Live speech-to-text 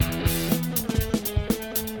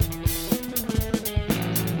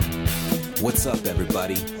What's up,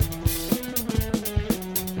 everybody?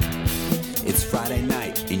 It's Friday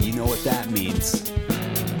night, and you know what that means.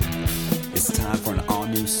 It's time for an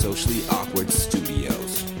all-new Socially Awkward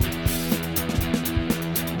Studios.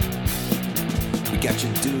 We got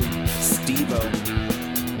your dude, Steve-O.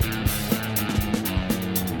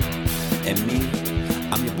 And me,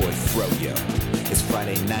 I'm your boy, Froyo. It's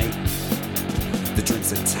Friday night. The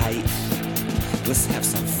drinks are tight. Let's have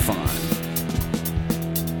some fun.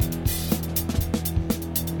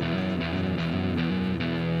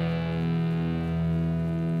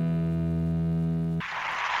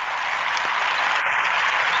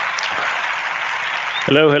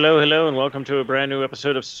 Hello, and welcome to a brand new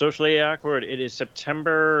episode of Socially Awkward. It is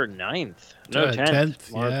September 9th. No,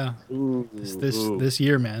 10th. Yeah. Ooh, This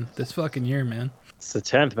year, man. This fucking year, man. It's the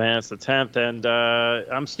 10th, man. It's the 10th. And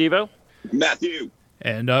I'm Steve-O. Matthew.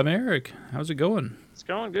 And I'm Eric. How's it going? It's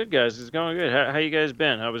going good, guys. It's going good. How you guys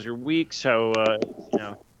been? How was your weeks?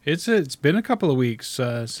 It's been a couple of weeks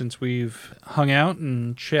since we've hung out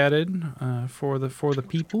and chatted for the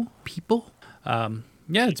people.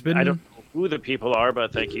 Yeah, it's been. I don't know who the people are,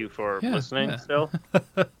 but thank you for listening still.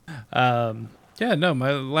 My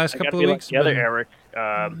last couple of weeks. Like the other Eric,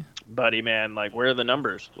 buddy, man. Like, where are the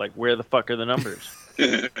numbers? Like, where the fuck are the numbers?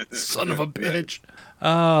 Son of a bitch.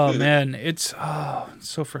 Oh man, it's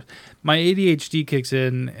so my ADHD kicks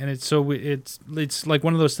in, and it's like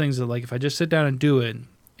one of those things that, like, if I just sit down and do it,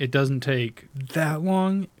 it doesn't take that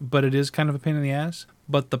long, but it is kind of a pain in the ass.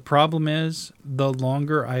 But the problem is, the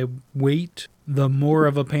longer I wait, the more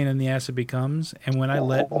of a pain in the ass it becomes. And when I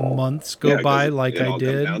let months go by like I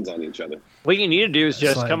did, compounds on each other. What you need to do is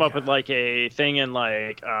just like, come up with like a thing in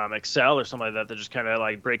like Excel or something like that just kind of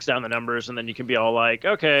like breaks down the numbers, and then you can be all like,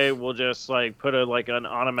 okay, we'll just like put an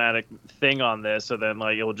automatic thing on this, so then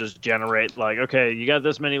like it'll just generate like, okay, you got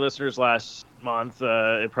this many listeners last month,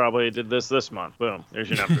 it probably did this month. Boom, there's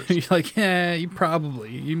your numbers. You're like, yeah,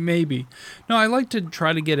 you maybe. No, I like to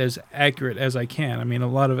try to get as accurate as I can. I mean, a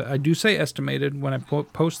lot of it, I do say estimated when I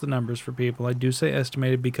post the numbers for people. I do say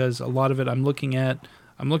estimated because a lot of it I'm looking at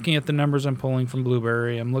the numbers I'm pulling from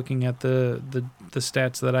Blueberry. I'm looking at the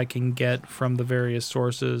stats that I can get from the various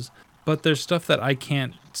sources. But there's stuff that I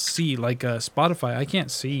can't see, like Spotify. I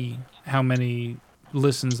can't see how many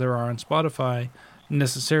listens there are on Spotify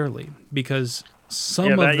necessarily, because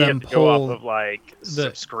some of them you have to pull go off of like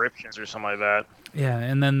subscriptions or something like that. Yeah,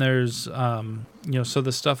 and then there's so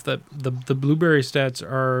the stuff that the Blueberry stats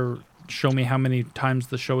are show me how many times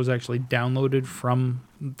the show is actually downloaded from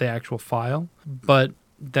the actual file, but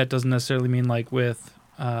that doesn't necessarily mean like with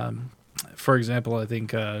for example, I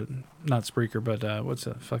think not Spreaker, but what's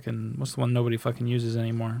the one nobody fucking uses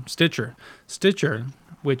anymore? Stitcher,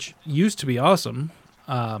 which used to be awesome,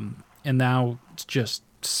 and now it just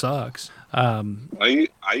sucks. I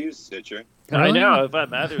use Stitcher. I know. I thought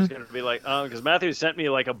Matthew was going to be like, because Matthew sent me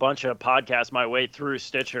like a bunch of podcasts my way through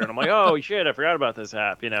Stitcher, and I'm like, oh shit, I forgot about this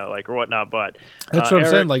app, like, or whatnot. But that's what I'm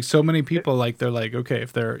saying. Like, so many people, like, they're like, okay,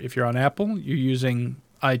 if you're on Apple, you're using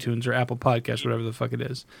iTunes or Apple Podcasts, whatever the fuck it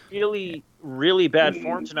is. Really, really bad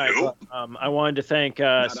form tonight. But, I wanted to thank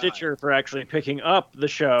Stitcher for actually picking up the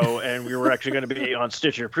show, and we were actually going to be on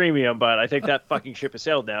Stitcher Premium, but I think that fucking ship has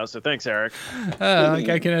sailed now. So thanks, Eric.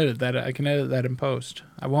 I can edit that. I can edit that in post.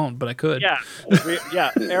 I won't, but I could.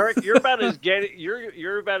 Yeah, Eric, you're about as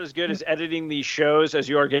good as editing these shows as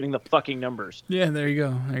you are getting the fucking numbers. Yeah, there you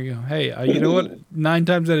go. Hey, you know what? 9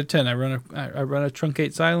 times out of 10, I run a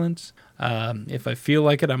truncate silence. If I feel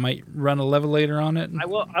like it, I might run a levelator on it. I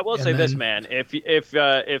will say this, man. If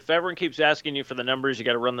everyone keeps asking you for the numbers, you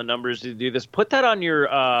got to run the numbers to do this. Put that on your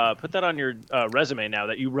resume now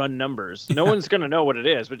that you run numbers. No one's gonna know what it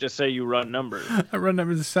is, but just say you run numbers. I run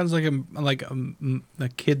numbers. It sounds like a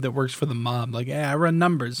kid that works for the mob. Like, yeah, I run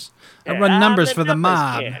numbers. I run numbers for the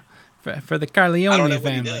mob. For the Carleone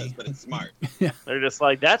family. Does, but it's smart. Yeah. They're just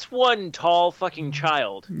like, that's one tall fucking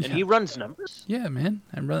child, and he runs numbers. Yeah, man.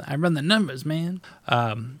 I run the numbers, man.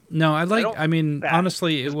 No,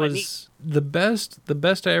 honestly, it was the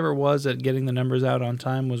best I ever was at getting the numbers out on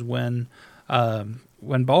time was when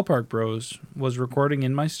Ballpark Bros was recording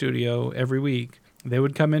in my studio every week. They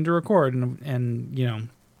would come in to record, and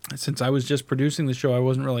since I was just producing the show, I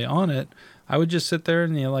wasn't really on it. I would just sit there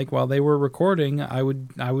and while they were recording, I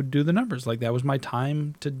would do the numbers. Like, that was my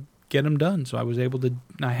time to get them done. So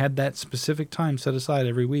I had that specific time set aside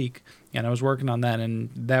every week, and I was working on that, and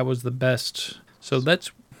that was the best. So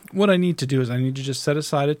that's what I need to do, is I need to just set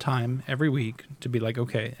aside a time every week to be like,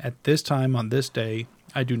 okay, at this time on this day,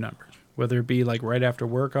 I do numbers. whether it be like right after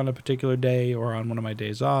work on a particular day or on one of my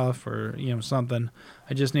days off or, something.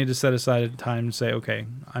 I just need to set aside time to say, okay,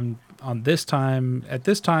 I'm on this time, at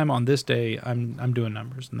this time, on this day, I'm doing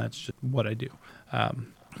numbers, and that's just what I do.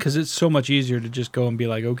 Because it's so much easier to just go and be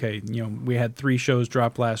like, okay, we had 3 shows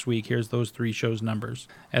drop last week. Here's those 3 shows numbers,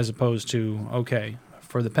 as opposed to, okay,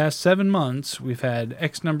 for the past 7 months, we've had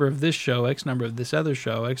X number of this show, X number of this other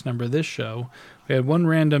show, X number of this show. We had 1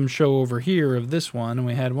 random show over here of this one, and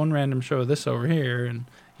we had 1 random show of this over here. And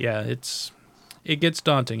yeah, it gets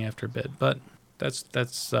daunting after a bit, but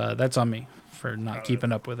that's on me for not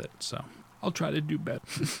keeping up with it. So I'll try to do better.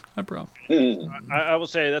 I promise. I will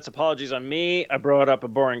say that's apologies on me. I brought up a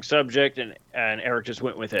boring subject, and Eric just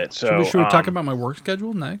went with it. So should we talk about my work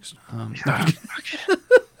schedule next?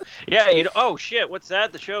 Yeah. Oh shit! What's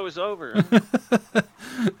that? The show is over.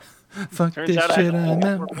 Fuck this shit. I'm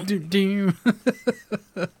out.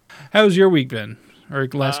 How's your week been? Or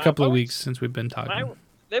last couple of weeks since we've been talking?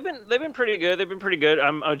 They've been pretty good. They've been pretty good.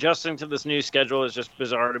 I'm adjusting to this new schedule. It's just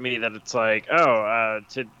bizarre to me that it's like, I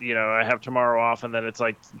have tomorrow off, and then it's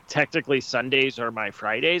like technically Sundays are my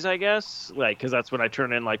Fridays, I guess, like because that's when I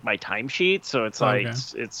turn in like my timesheet. So it's like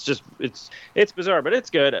it's bizarre, but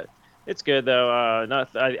it's good. It's good though.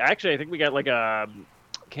 I think we got like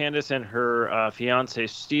Candace and her fiance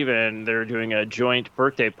Steven, they're doing a joint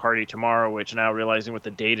birthday party tomorrow, which now realizing what the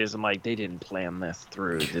date is, I'm like, they didn't plan this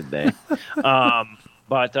through, did they?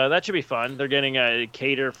 But that should be fun. They're getting a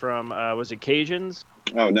cater from, was it Cajuns?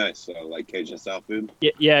 Oh, nice. So, like Cajun style food?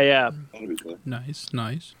 Yeah. That'll be cool. Nice.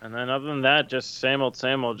 And then other than that, just same old,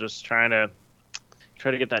 just try to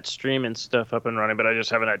get that streaming stuff up and running, but I just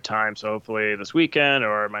haven't had time. So hopefully this weekend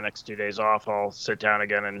or my next 2 days off, I'll sit down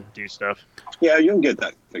again and do stuff. Yeah, you'll get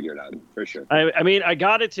that figured out for sure. I mean, I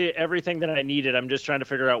got it to everything that I needed. I'm just trying to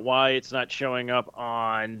figure out why it's not showing up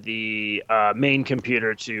on the main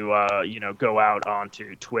computer to, go out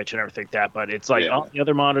onto Twitch and everything like that. But it's like on the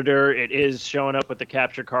other monitor, it is showing up with the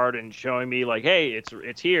capture card and showing me like, hey,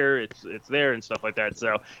 it's here, it's there and stuff like that.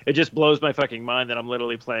 So it just blows my fucking mind that I'm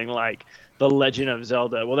literally playing like The Legend of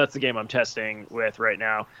Zelda. Well, that's the game I'm testing with right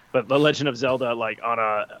now. But The Legend of Zelda, like on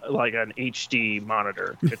an HD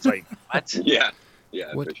monitor. It's like, what?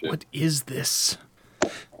 Yeah, what, for sure. What is this?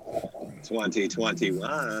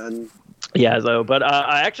 2021. Yeah, though. But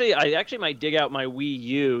I actually might dig out my Wii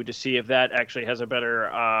U to see if that actually has a better,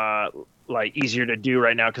 easier to do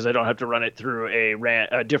right now because I don't have to run it through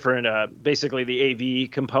a different, basically the AV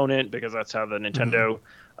component because that's how the Nintendo.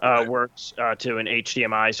 Works to an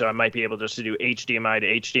HDMI, so I might be able just to do HDMI to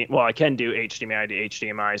HDMI. Well, I can do HDMI to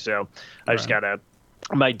HDMI, so I just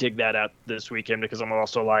I might dig that out this weekend because I'm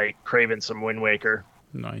also like craving some Wind Waker.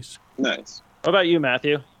 Nice. What about you,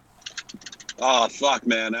 Matthew? Oh fuck,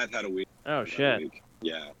 man! I've had a week. Oh shit.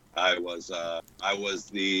 Yeah, I was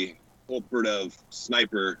the culprit of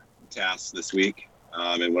sniper tasks this week,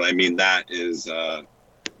 and what I mean that is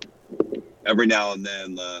every now and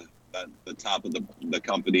then the top of the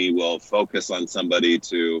company will focus on somebody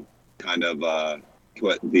to kind of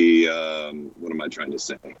put the what am I trying to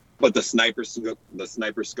say? Put the sniper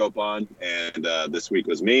scope on, and this week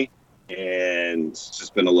was me, and it's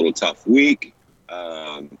just been a little tough week.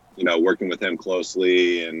 Working with him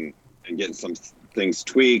closely and getting some things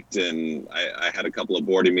tweaked, and I had a couple of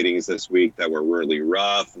boarding meetings this week that were really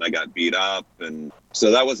rough, and I got beat up, and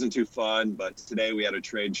so that wasn't too fun. But today we had a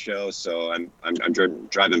trade show, so I'm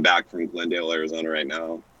driving back from Glendale, Arizona right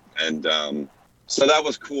now, and so that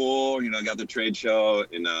was cool. I got the trade show,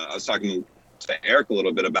 and I was talking to Eric a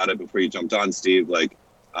little bit about it before you jumped on, Steve. Like,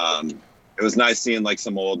 it was nice seeing like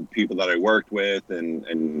some old people that I worked with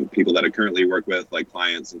and people that I currently work with, like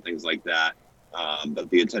clients and things like that. But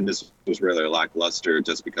the attendance was really lackluster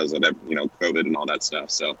just because of COVID and all that stuff.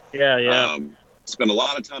 So spent a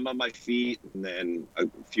lot of time on my feet, and then a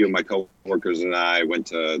few of my coworkers and I went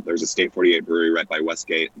to. There's a State 48 brewery right by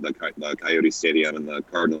Westgate, the Coyote Stadium and the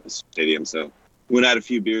Cardinals Stadium. So we went out a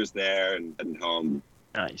few beers there and heading home.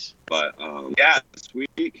 Nice. But this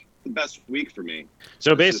week the best week for me.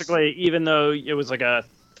 So basically, even though it was like a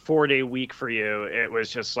 4-day week for you, it was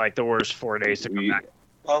just like the worst 4 days to come back.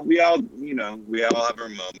 Well, we all have our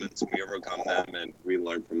moments, we overcome them, and we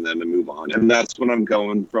learn from them and move on. And that's what I'm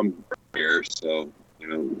going from here. So,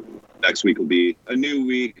 next week will be a new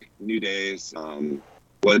week, new days.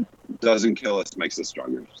 What doesn't kill us makes us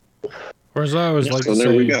stronger. Or as I always like to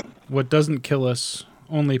say, what doesn't kill us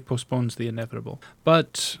only postpones the inevitable.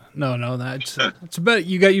 But no, that's better.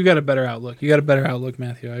 You got a better outlook. You got a better outlook,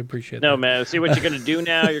 Matthew. I appreciate that. No, man. See what you're gonna do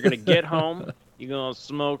now. You're gonna get home. You're gonna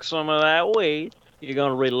smoke some of that weed. You're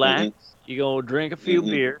gonna relax. Mm-hmm. You're gonna drink a few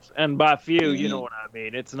beers, and by few, you know what I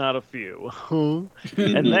mean. It's not a few.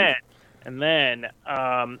 And then And then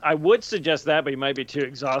I would suggest that, but you might be too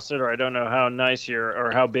exhausted, or I don't know how nice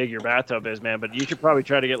or how big your bathtub is, man. But you should probably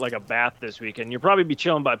try to get like a bath this weekend. You'll probably be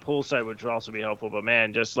chilling by poolside, which would also be helpful. But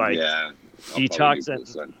man, just like detox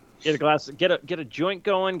and get a glass, get a joint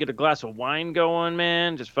going, get a glass of wine going,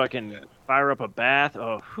 man. Just fucking fire up a bath.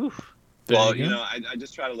 Oh, whew. Well, I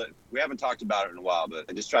just try to live. We haven't talked about it in a while, but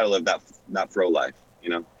I just try to live that fro life.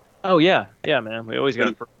 Oh yeah, man. We always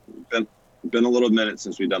got been a little minute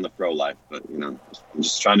since we've done the fro life, but I'm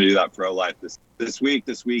just trying to do that fro life this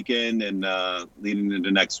weekend, and leading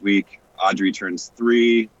into next week. Audrey turns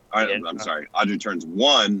 3. I'm sorry, Audrey turns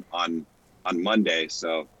 1 on Monday.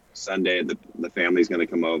 So Sunday, the family's going to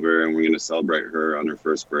come over, and we're going to celebrate her on her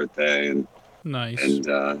first birthday. And nice. And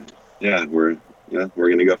we're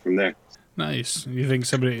going to go from there. Nice. You think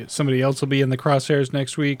somebody else will be in the crosshairs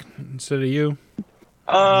next week instead of you?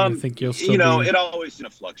 I think you'll still it always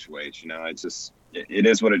fluctuates. It's just it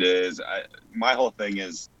is what it is. My whole thing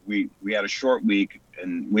is we had a short week,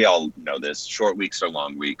 and we all know this. Short weeks are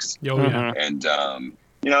long weeks. Oh, yeah. And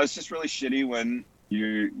it's just really shitty when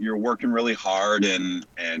you're working really hard, and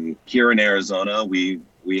here in Arizona we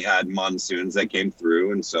had monsoons that came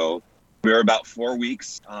through, and so we were about 4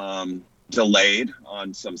 weeks delayed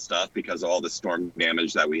on some stuff because of all the storm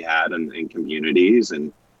damage that we had in communities,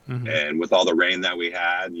 and with all the rain that we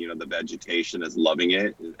had, the vegetation is loving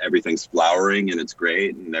it. Everything's flowering and it's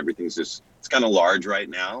great, and everything's it's kind of large right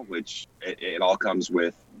now, which it all comes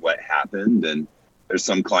with what happened. And there's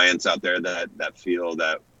some clients out there that feel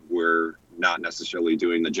that we're not necessarily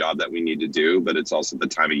doing the job that we need to do, but it's also the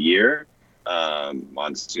time of year,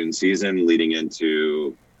 monsoon season leading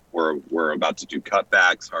into we're about to do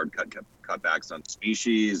cutbacks, hard cutbacks on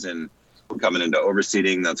species, and we're coming into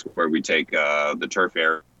overseeding. That's where we take the turf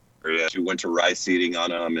area to winter rice seeding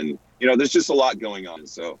on them, and there's just a lot going on.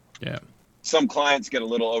 So some clients get a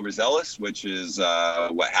little overzealous, which is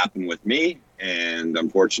what happened with me. And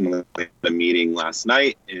unfortunately, the meeting last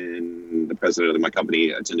night, and the president of my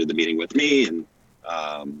company attended the meeting with me, and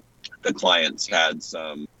the clients had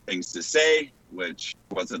some things to say, which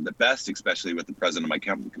wasn't the best, especially with the president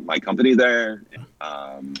of my company there.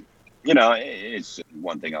 It's just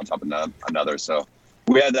one thing on top of another. So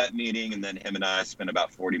we had that meeting, and then him and I spent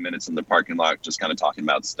about 40 minutes in the parking lot just kind of talking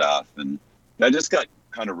about stuff. And I just got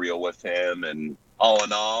kind of real with him. And all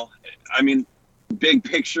in all, big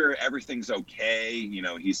picture, everything's okay.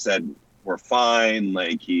 He said we're fine.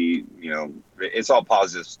 Like it's all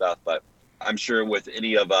positive stuff. But I'm sure with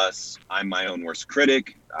any of us, I'm my own worst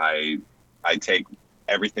critic. I take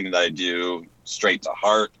everything that I do straight to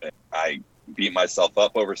heart. I beat myself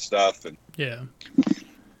up over stuff. And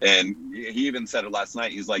he even said it last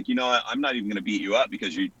night. He's like, I'm not even going to beat you up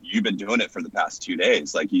because you've been doing it for the past 2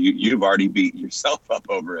 days. Like you've already beat yourself up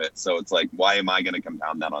over it. So it's like, why am I going to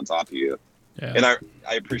compound that on top of you? Yeah. And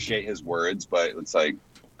I appreciate his words, but it's like,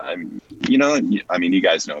 you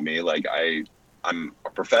guys know me. Like I'm a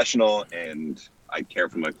professional, and I care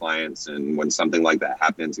for my clients. And when something like that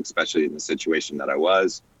happens, especially in the situation that I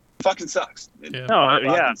was, it fucking sucks.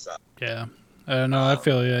 Sucks. Yeah. No, I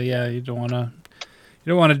feel you. Yeah, you don't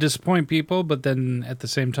want to disappoint people, but then at the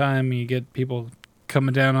same time, you get people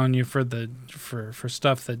coming down on you for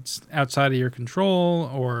stuff that's outside of your control,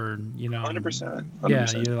 or 100%. Yeah,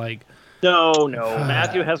 you're like, no.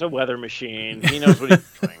 Matthew has a weather machine. He knows what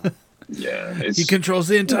he's doing. Yeah, he controls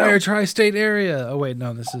the entire tri-state area. Oh wait,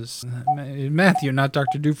 no, this is Matthew, not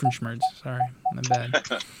Dr. Doofenshmirtz. Sorry, my bad.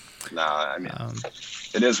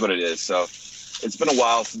 It is what it is. So it's been a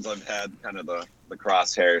while since I've had kind of the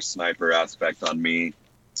crosshair sniper aspect on me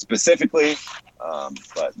specifically,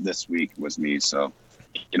 but this week was me. So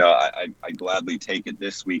I gladly take it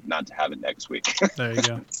this week, not to have it next week. There you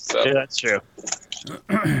go. Yeah, that's true.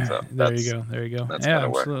 There you go. Yeah,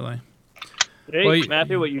 absolutely. Hey,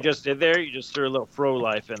 Matthew, what you just did there, you just threw a little fro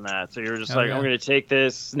life in that. So you're just I'm going to take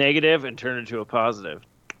this negative and turn it into a positive.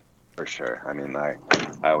 For sure.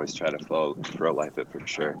 I always try to fro life it for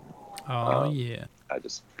sure. Yeah. I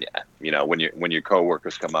just, when your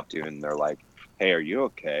coworkers come up to you and they're like, "Hey, are you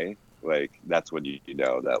okay?" Like, that's when you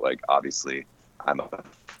know that, like, obviously I'm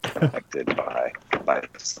affected by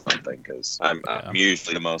something, because I'm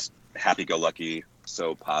usually the most happy-go-lucky,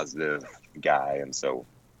 so positive guy, and so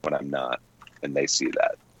when I'm not, and they see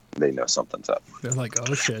that, they know something's up. They're like,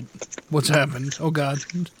 "Oh shit, what's happened? Oh god,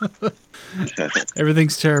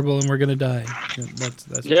 everything's terrible, and we're gonna die." That's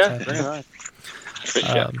what's happening. Pretty much.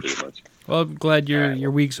 Pretty much. Well, I'm glad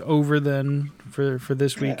your week's over then for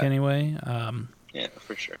this week anyway. Yeah,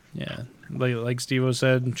 for sure. Yeah, like Steve-O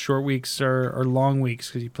said, short weeks are long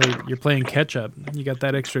weeks because you're playing catch up. You got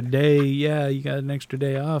that extra day. Yeah, you got an extra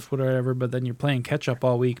day off, whatever. But then you're playing catch up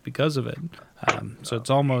all week because of it. So it's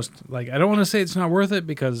almost like, I don't want to say it's not worth it,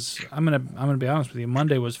 because I'm gonna be honest with you.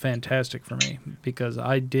 Monday was fantastic for me because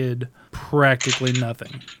I did practically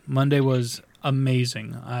nothing. Monday was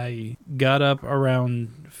amazing. I got up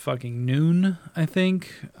around fucking noon, I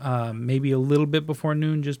think, maybe a little bit before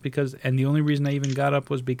noon, just because, and the only reason I even got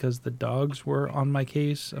up was because the dogs were on my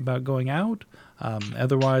case about going out.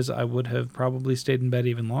 Otherwise, I would have probably stayed in bed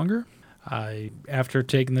even longer. After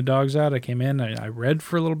taking the dogs out, I came in, I read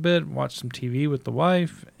for a little bit, watched some TV with the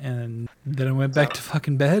wife, and then I went back to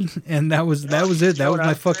fucking bed, and that was it. That was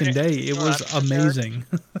my fucking day. It was amazing.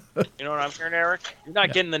 You know what I'm hearing, Eric? You're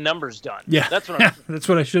not getting the numbers done. Yeah, that's what I'm that's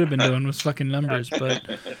what I should have been doing, was fucking numbers. But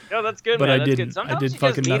no, that's good. But man. I That's didn't. Good. Sometimes I did you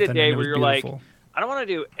fucking just need nothing. a day And it where was you're beautiful. like, I don't want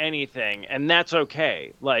to do anything, and that's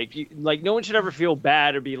okay. Like no one should ever feel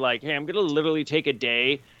bad or be like, hey, I'm gonna literally take a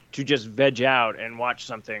day to just veg out and watch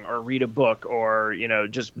something or read a book or,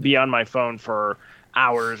 just be on my phone for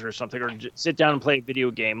hours or something, or just sit down and play a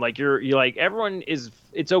video game. Like you're like,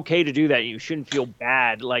 it's okay to do that. You shouldn't feel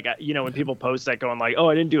bad. Like, when people post that going like, oh,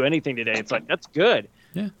 I didn't do anything today. It's like, that's good.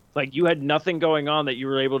 Yeah. Like you had nothing going on that you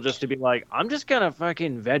were able just to be like, I'm just going to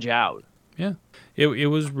fucking veg out. Yeah. It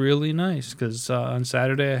was really nice because on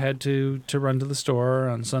Saturday I had to run to the store.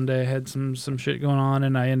 On Sunday I had some shit going on,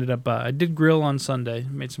 and I ended up I did grill on Sunday.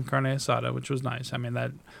 Made some carne asada, which was nice. I mean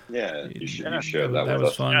that. Yeah, you shared that that with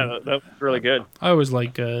was us. fun. Yeah, that was really good. I always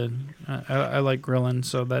like I like grilling,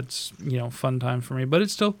 so that's fun time for me. But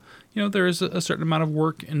it's still there is a certain amount of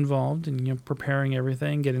work involved in preparing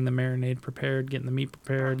everything, getting the marinade prepared, getting the meat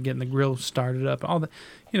prepared, getting the grill started up, all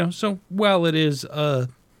that. So while it is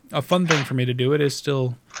a fun thing for me to do, it is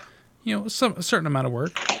still, a certain amount of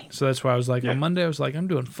work. So that's why I was like, on Monday, I was like, I'm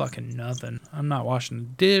doing fucking nothing. I'm not washing a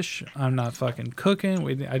dish. I'm not fucking cooking.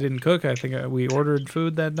 I didn't cook. I think we ordered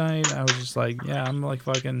food that night. I was just like, yeah, I'm like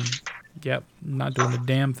fucking, not doing the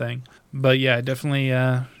damn thing. But yeah, I definitely,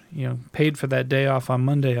 paid for that day off on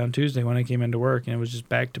Monday, on Tuesday when I came into work, and it was just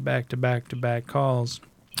back to back to back to back calls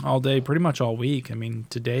all day, pretty much all week. I mean,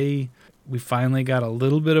 today we finally got a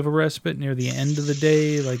little bit of a respite near the end of the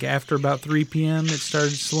day. Like after about 3 p.m., it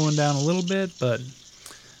started slowing down a little bit, but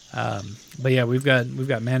yeah, we've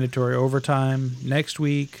got mandatory overtime next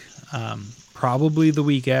week, probably the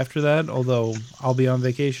week after that. Although I'll be on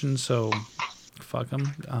vacation, so fuck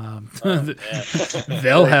them.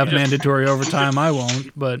 They'll have mandatory overtime. I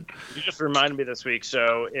won't. But you just reminded me this week.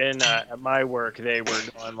 So at my work, they were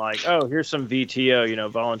going like, "Oh, here's some VTO,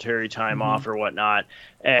 voluntary time off or whatnot."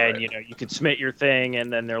 And you could submit your thing,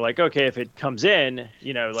 and then they're like, okay, if it comes in,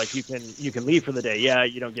 like you can leave for the day. Yeah,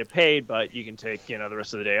 you don't get paid, but you can take the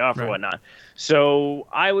rest of the day off or whatnot. So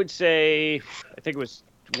I would say, I think it was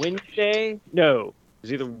Wednesday. No,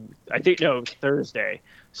 it was Thursday.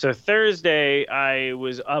 So Thursday I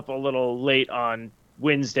was up a little late on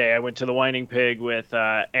Wednesday. I went to the Whining Pig with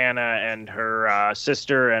Anna and her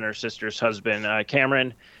sister and her sister's husband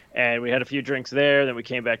Cameron, and we had a few drinks there. Then we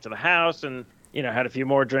came back to the house and had a few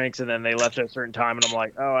more drinks, and then they left at a certain time, and I'm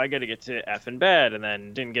like, oh, I got to get to effing bed, and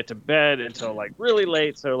then didn't get to bed until like really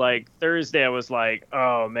late. So like Thursday I was like,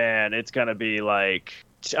 oh man, it's gonna be like,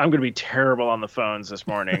 I'm gonna be terrible on the phones this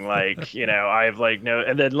morning. Like I have like no,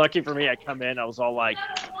 and then lucky for me, I come in, I was all like,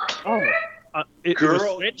 oh.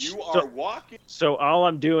 Girl, you are walking. So all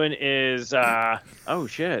I'm doing is, oh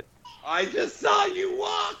shit. I just saw you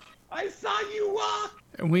walk. I saw you walk.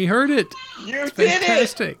 And we heard it. You it's did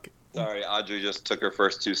fantastic. It. Sorry, Audrey just took her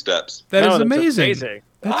first 2 steps. That's amazing.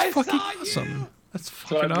 That's I fucking saw awesome. You. That's So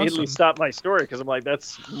fucking I immediately awesome. stopped my story because I'm like,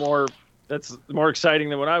 that's more exciting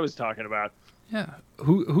than what I was talking about. Yeah.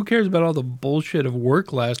 Who cares about all the bullshit of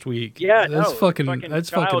work last week? Yeah, that's fucking Kyle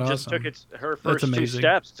awesome. just took her first 2 amazing.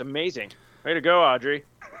 steps. It's amazing. Way to go, Audrey.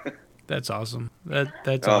 That's awesm. That's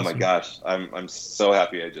oh awesome. my gosh, I'm so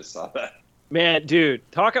happy I just saw that. Man, dude,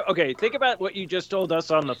 think about what you just told us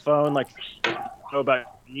on the phone, like about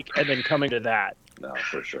a week, and then coming to that. No,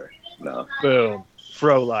 for sure. No. Boom.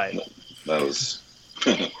 Fro life. That was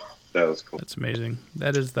that was cool. That's amazing.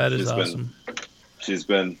 That is awesome. She's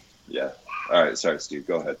been yeah. All right, sorry, Steve.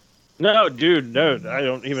 Go ahead. No, dude, no, I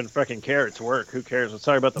don't even fucking care. It's work. Who cares? Let's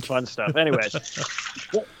talk about the fun stuff. Anyways,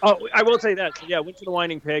 I will say that. So, yeah, went to the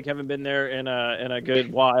Whining Pig. Haven't been there in a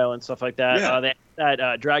good while and stuff like that. Yeah. They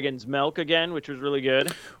Dragon's Milk again, which was really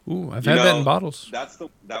good. Ooh, I've had that in bottles.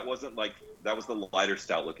 That was the lighter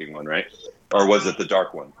stout looking one, right? Or was it the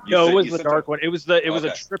dark one? It was the dark one. It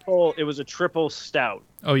was a triple stout.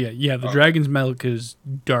 Oh yeah. The Dragon's Milk is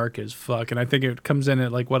dark as fuck, and I think it comes in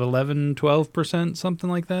at like what 11, 12%, something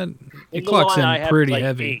like that. It clocks in pretty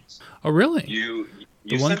heavy. 8. Oh really? You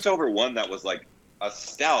sent over one that was like a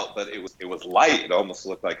stout, but it was light. It almost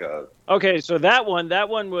looked like a. Okay, so that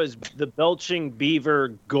one was the Belching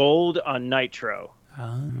Beaver Gold on Nitro.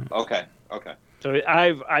 Okay. So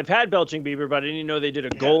I've had Belching Beaver, but I didn't know they did a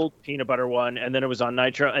gold peanut butter one, and then it was on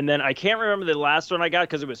Nitro. And then I can't remember the last one I got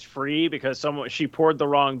because it was free because she poured the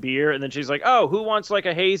wrong beer, and then she's like, "Oh, who wants like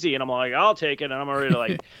a hazy?" And I'm like, "I'll take it." And I'm already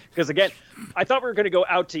like, because again, I thought we were gonna go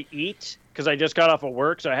out to eat because I just got off of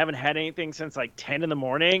work, so I haven't had anything since like 10 in the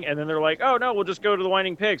morning. And then they're like, "Oh no, we'll just go to the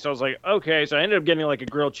Whining Pig." So I was like, "Okay." So I ended up getting like a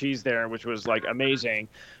grilled cheese there, which was like amazing.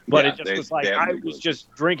 But it just was like I was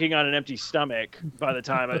just drinking on an empty stomach by the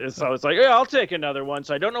time. So I was like, "Yeah, I'll take another one."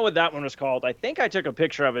 So I don't know what that one was called. I think I took a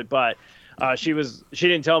picture of it, but she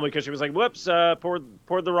didn't tell me because she was like, "Whoops,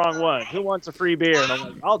 poured the wrong one. Who wants a free beer?" And I'm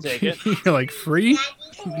like, "I'll take it." You're like, "Free?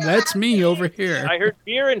 That's me over here." I heard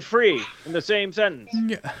beer and free in the same sentence.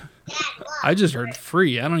 Yeah. I just heard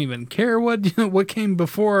free. I don't even care what came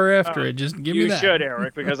before or after it. Just give me that. You should,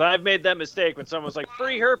 Eric, because I've made that mistake when someone was like,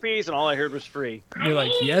 "Free herpes," and all I heard was free. You're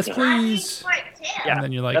like, "Yes, please." Yeah, and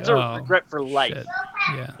then you're like, that's a regret for life. Shit.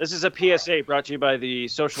 Yeah. This is a PSA brought to you by the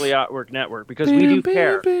Socially Outwork Network because we do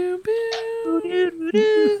care.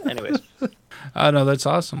 Anyways. Oh, no, that's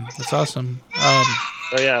awesome. That's awesome.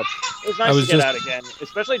 So yeah, it was nice to get out again,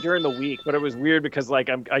 especially during the week. But it was weird because like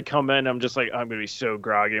I come in, I'm just like I'm gonna be so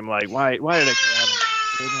groggy. I'm like, why did I get out?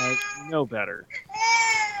 I know better.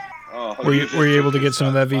 Were you able to get some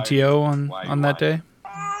of that VTO on that day?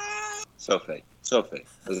 So fake. This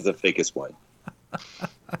is the fakest wine.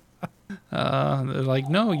 They're like,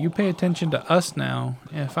 no, you pay attention to us now.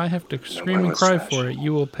 If I have to scream and cry for it,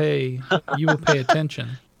 you will pay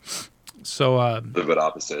attention. So a little bit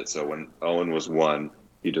opposite. So when Owen was 1,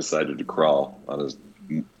 he decided to crawl on his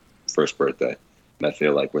first birthday. And I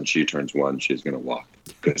feel like when she turns 1, she's going to walk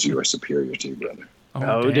because you are superior to your brother.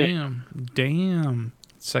 Oh damn.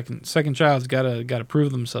 Second child's got to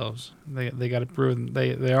prove themselves. They got to prove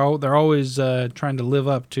they're always trying to live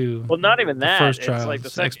up to. Well, not even that. First it's child's like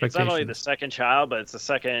it's not only the second child, but it's the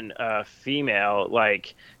second female.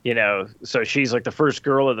 Like so she's like the first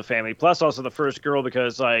girl of the family, plus also the first girl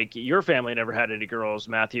because like your family never had any girls,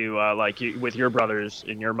 Matthew. With your brothers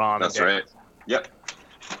and your mom. That's right. Yep.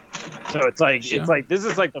 So it's like this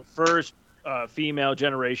is like the first. Female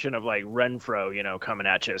generation of like Renfro, coming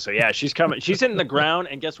at you. So yeah, she's coming. She's hitting the ground,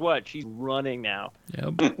 and guess what? She's running now.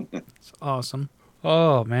 Yep, it's awesome.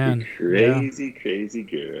 Oh man, crazy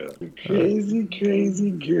girl, crazy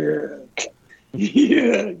girl.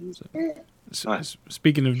 Yeah.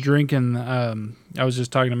 Speaking of drinking, I was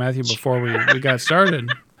just talking to Matthew before we got started.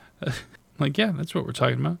 Like, yeah, that's what we're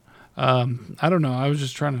talking about. I don't know. I was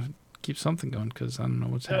just trying to keep something going because I don't know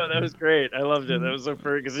what's happening. That was great. I loved it. That was so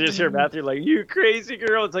funny because you just hear Matthew like, "You crazy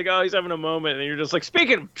girl." It's like, oh, he's having a moment, and you're just like,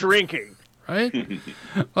 speaking of drinking, right?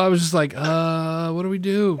 Well, I was just like, what do we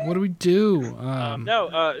do? What do we do?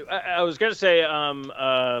 I was gonna say,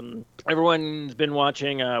 everyone's been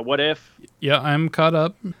watching What If? Yeah, I'm caught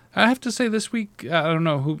up. I have to say this week, I don't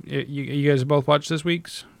know who you guys both watched this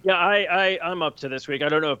week's. Yeah, I'm up to this week. I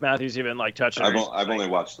don't know if Matthew's even like touching. I've only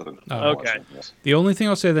watched them. Okay. The only thing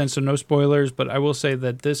I'll say then, so no spoilers, but I will say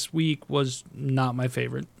that this week was not my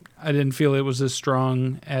favorite. I didn't feel it was as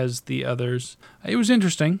strong as the others. It was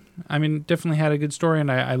interesting. I mean, definitely had a good story,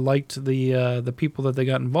 and I liked the people that they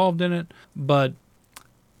got involved in it. But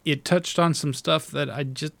it touched on some stuff that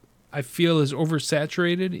I feel is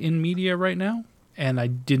oversaturated in media right now. And I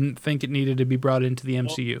didn't think it needed to be brought into the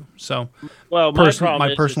MCU. So, my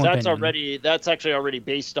problem is that's opinion. That's actually already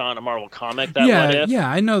based on a Marvel comic. What If. Yeah,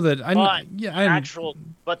 I know that.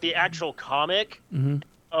 But the actual comic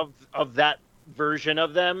of that version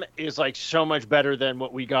of them is like so much better than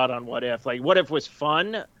what we got on What If. Like, What If was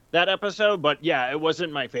fun that episode, but yeah, it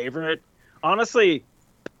wasn't my favorite. Honestly,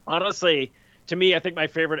 to me, I think my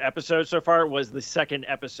favorite episode so far was the second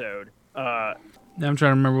episode. I'm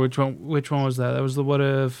trying to remember which one was that. That was the What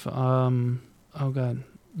If. Oh God,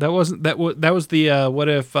 that wasn't that. That was the What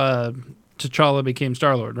If T'Challa became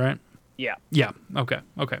Star-Lord, right? Yeah. Yeah. Okay.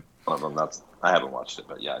 One of them. I haven't watched it,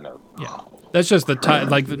 but yeah, I know. Yeah, that's just the title.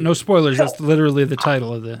 Like, no spoilers. That's literally the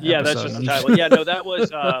title of the episode. That's just the title. Yeah, no, that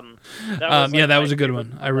was. That was a good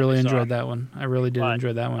one. I really enjoyed that one. I really did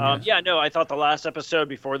enjoy that one. Yeah, no, I thought the last episode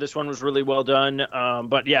before this one was really well done.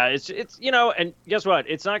 But yeah, it's and guess what?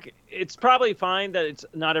 It's probably fine that it's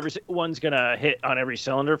not every one's gonna hit on every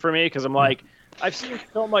cylinder for me, because I'm like, I've seen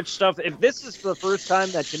so much stuff. If this is the first time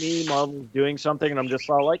that, to me, Marvel's doing something, and I'm just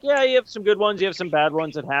all like, yeah, you have some good ones, you have some bad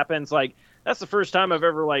ones. It happens. Like, that's the first time I've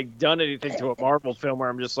ever like done anything to a Marvel film where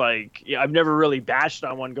I'm just like, yeah, I've never really bashed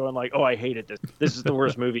on one going like, oh, I hated this. This is the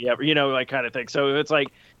worst movie ever, like kind of thing. So if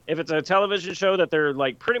it's a television show that they're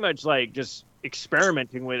like pretty much like just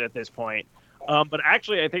experimenting with at this point. But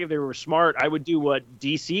actually, I think if they were smart, I would do what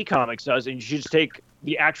DC Comics does, and you should just take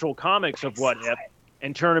the actual comics of What If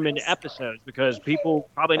and turn them into episodes, because people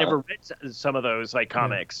probably never read some of those like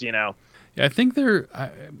comics, Yeah, I think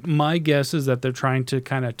my guess is that they're trying to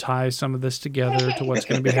kind of tie some of this together to what's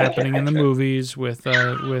going to be happening in the movies with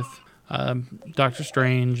Doctor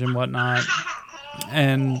Strange and whatnot.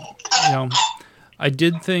 And, I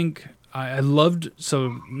did think I loved,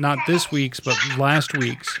 so not this week's, but last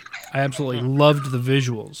week's, I absolutely loved the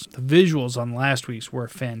visuals. The visuals on last week's were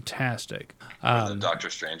fantastic. The Doctor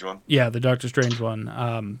Strange one? Yeah, the Doctor Strange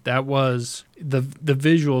one. That was the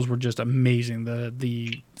visuals were just amazing.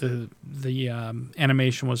 The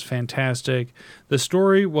animation was fantastic. The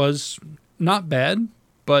story was not bad,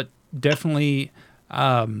 but definitely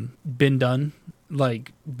been done.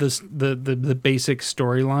 Like the basic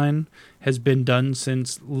storyline has been done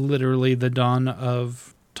since literally the dawn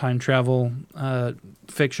of time travel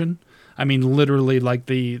fiction. I mean, literally, like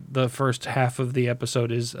the first half of the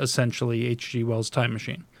episode is essentially H.G. Wells' Time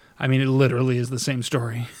Machine. I mean, it literally is the same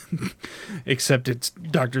story, except it's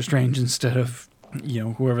Doctor Strange instead of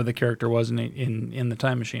whoever the character was in the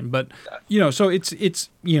Time Machine. But so it's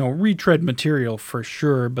retread material for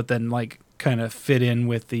sure, but then like kind of fit in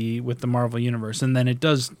with the Marvel universe, and then it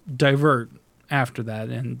does divert after that,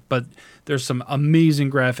 but there's some amazing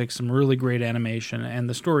graphics, some really great animation, and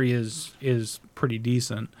the story is pretty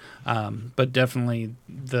decent. But definitely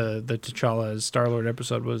the T'Challa as Star-Lord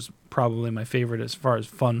episode was probably my favorite as far as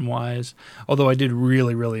fun wise. Although I did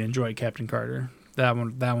really, really enjoy Captain Carter. That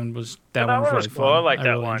one was really cool. fun. I like that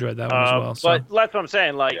really one. Enjoyed that one as well. But that's what I'm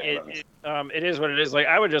saying. Like it is what it is. Like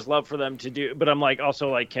I would just love for them to do, but I'm like also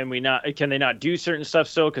like, can they not do certain stuff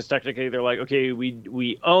still? Because technically they're like, okay,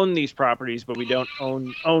 we own these properties, but we don't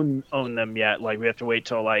own them yet. Like we have to wait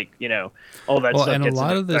till like all that stuff. And gets a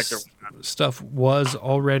lot of this stuff was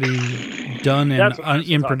already done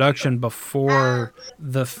in production before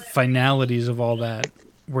the finalities of all that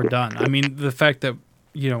were done. I mean, the fact that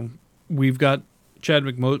we've got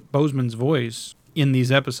Chadwick Boseman's voice in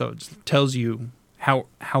these episodes tells you how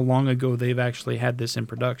long ago they've actually had this in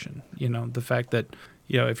production. The fact that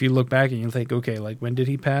if you look back and you think, okay, like when did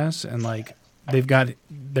he pass? And like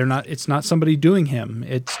it's not somebody doing him.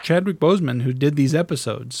 It's Chadwick Boseman who did these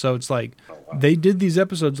episodes. So it's like they did these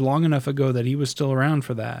episodes long enough ago that he was still around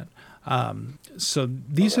for that. So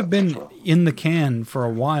these have been in the can for a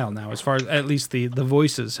while now, as far as at least the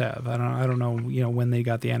voices have. I don't know, when they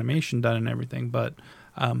got the animation done and everything, but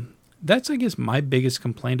that's, I guess, my biggest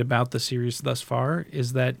complaint about the series thus far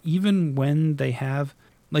is that even when they have,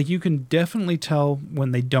 like, you can definitely tell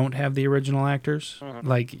when they don't have the original actors. Mm-hmm.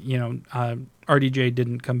 Like, RDJ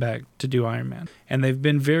didn't come back to do Iron Man, and they've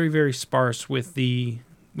been very, very sparse with the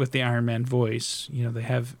Iron Man voice.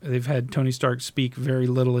 They've had Tony Stark speak very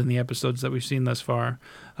little in the episodes that we've seen thus far.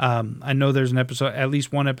 I know there's at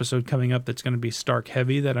least one episode coming up that's going to be Stark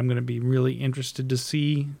heavy that I'm going to be really interested to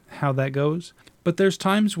see how that goes. But there's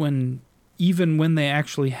times when, even when they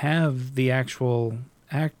actually have the actual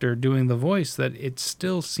actor doing the voice, that it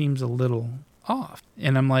still seems a little off.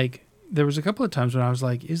 And I'm like, there was a couple of times when I was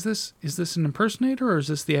like, is this an impersonator or is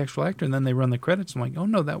this the actual actor? And then they run the credits. I'm like, oh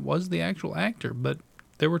no, that was the actual actor. But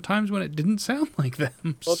there were times when it didn't sound like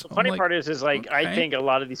them. Well, the funny part is like, okay. I think a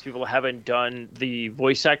lot of these people haven't done the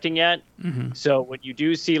voice acting yet. Mm-hmm. So when you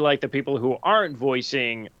do see like the people who aren't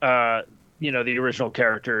voicing, the original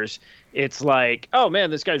characters, it's like, oh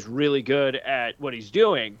man, this guy's really good at what he's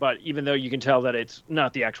doing. But even though you can tell that it's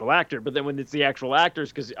not the actual actor, but then when it's the actual actors,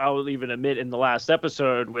 because I'll even admit in the last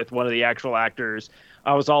episode with one of the actual actors,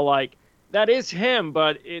 I was all like, that is him,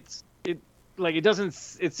 but it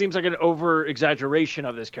seems like an over exaggeration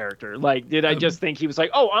of this character. Like, did I just think he was like,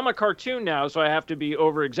 oh, I'm a cartoon now, so I have to be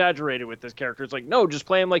over exaggerated with this character? It's like, no, just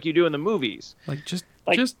play him like you do in the movies. Like, just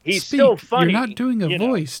he's speak. Still funny. You're not doing a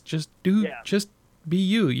voice. Just be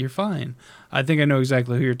you. You're fine. I think I know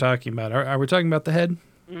exactly who you're talking about. Are we talking about the head?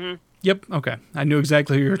 Mm-hmm. Yep. Okay. I knew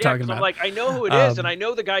exactly who you were talking about. I'm like, I know who it is, and I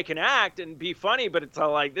know the guy can act and be funny, but it's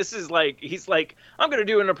all like, this is like, he's like, I'm going to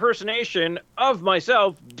do an impersonation of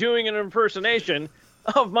myself doing an impersonation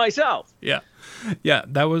of myself. Yeah. Yeah.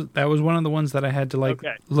 That was one of the ones that I had to like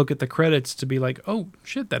look at the credits to be like, oh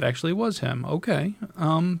shit, that actually was him. Okay.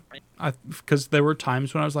 Because there were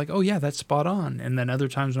times when I was like, oh yeah, that's spot on. And then other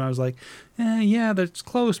times when I was like, yeah, that's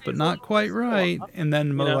close, but not quite right. And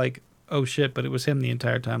then like, oh shit, but it was him the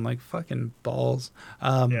entire time. Like, fucking balls.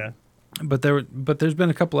 Yeah. But there's been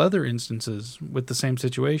a couple other instances with the same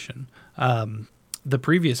situation. The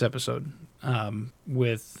previous episode,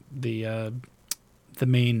 with the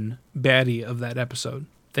main baddie of that epised,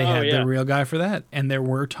 they had the real guy for that. And there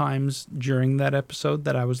were times during that episode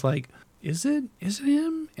that I was like, is it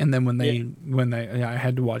him? And then when I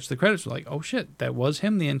had to watch the credits, like, oh shit, that was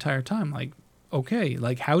him the entire time. Like, okay,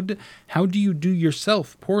 like how do you do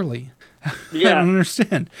yourself poorly? Yeah. I don't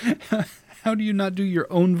understand. How do you not do your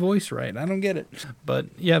own voice right? I don't get it. But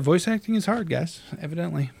yeah, voice acting is hard, guys,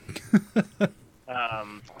 evidently.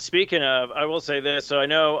 Speaking of, I will say this. So I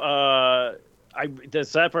know the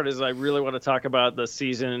sad part is I really want to talk about the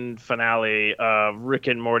season finale of Rick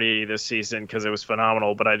and Morty this season because it was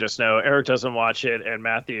phenomenal. But I just know Eric doesn't watch it, and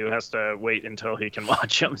Matthew has to wait until he can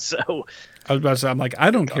watch them. So I was about to say, I'm like,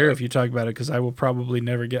 I don't care if you talk about it because I will probably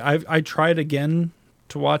never get. I tried again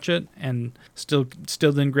to watch it and still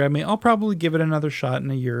didn't grab me. I'll probably give it another shot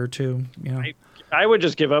in a year or two. You know. I would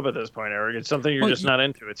just give up at this point, Eric. It's something you're just not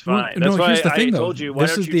into. It's fine. Well, That's why here's the thing, I told you, why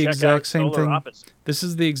this don't is you the check exact out same Solar thing. Opposites? This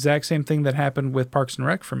is the exact same thing that happened with Parks and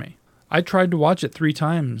Rec for me. I tried to watch it 3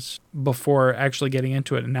 times before actually getting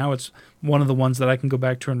into it, and now it's one of the ones that I can go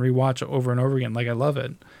back to and rewatch over and over again. Like, I love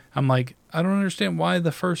it. I'm like, I don't understand why I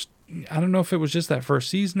don't know if it was just that first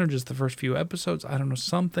season or just the first few episodes. I don't know,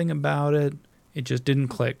 something about it. It just didn't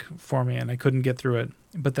click for me, and I couldn't get through it.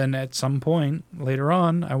 But then at some point later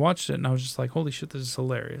on, I watched it, and I was just like, holy shit, this is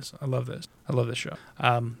hilarious. I love this. I love this show.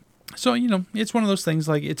 So, you know, it's one of those things,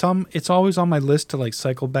 like, it's always on my list to, like,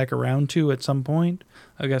 cycle back around to at some point.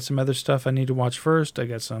 I got some other stuff I need to watch first. I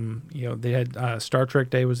got some, you know, they had Star Trek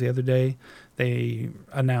Day was the other day. They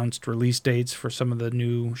announced release dates for some of the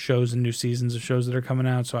new shows and new seasons of shows that are coming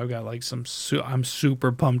out. So I've got, like, I'm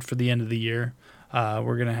super pumped for the end of the year.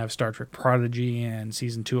 We're going to have Star Trek Prodigy and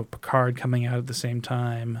Season 2 of Picard coming out at the same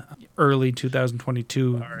time. Early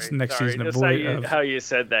 2022, next season of Voyager. How you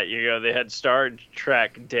said that. You go, they had Star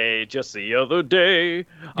Trek Day just the other day. Yeah.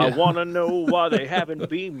 I want to know why they haven't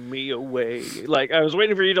beamed me away. Like, I was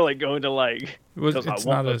waiting for you to, like, go into, like, because I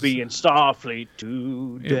want to be in Starfleet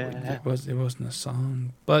today. It wasn't a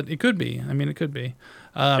song, but it could be. I mean, it could be.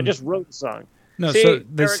 I just wrote the song. No, see, so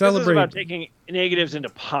they Eric, celebrate. This is about taking negatives into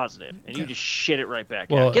positive, and you just shit it right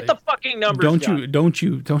back out. Get the fucking numbers. Don't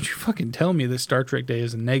you fucking tell me that Star Trek Day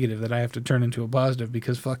is a negative that I have to turn into a positive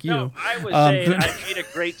because fuck you. No, I was saying I made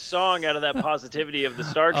a great song out of that positivity of the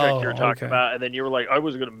Star Trek you were talking about, and then you were like, I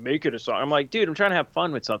wasn't going to make it a song. I'm like, dude, I'm trying to have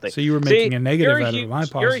fun with something. So you were making a negative out of my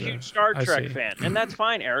positive. You're a huge Star Trek fan, and that's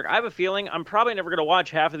fine, Eric. I have a feeling I'm probably never going to watch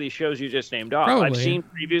half of these shows you just named off. Probably. I've seen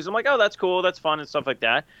previews. I'm like, oh, that's cool, that's fun, and stuff like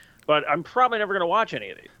that. But I'm probably never going to watch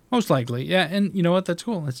any of these. Most likely, yeah. And you know what? That's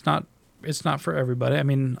cool. It's not for everybody. I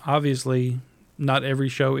mean, obviously, not every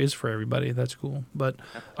show is for everybody. That's cool. But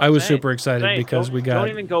I was super excited because we got don't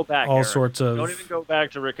even go back, all Eric. sorts of... Don't even go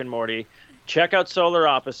back to Rick and Morty. Check out Solar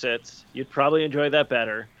Opposites. You'd probably enjoy that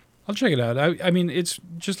better. I'll check it out. I mean, it's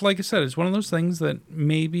just like I said. It's one of those things that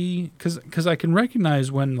maybe... Because I can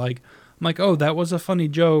recognize when, like... I'm like, oh, that was a funny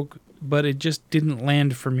joke, but it just didn't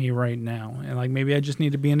land for me right now. And like maybe I just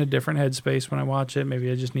need to be in a different headspace when I watch it.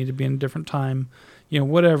 Maybe I just need to be in a different time. You know,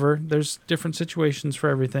 whatever. There's different situations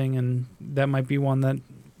for everything, and that might be one that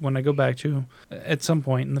when I go back to at some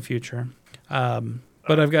point in the future.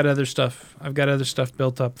 But I've got other stuff. I've got other stuff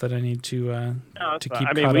built up that I need to keep.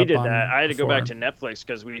 I mean, we did that. I had to go back to Netflix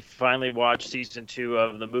because we finally watched season 2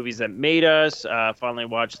 of The Movies That Made Us. Finally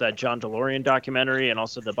watched that John DeLorean documentary and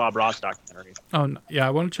also the Bob Ross documentary. Oh yeah, I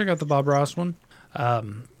want to check out the Bob Ross one. I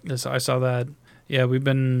saw that. Yeah, we've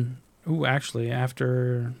been. Actually,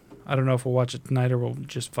 after. I don't know if we'll watch it tonight or we'll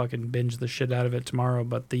just fucking binge the shit out of it tomorrow.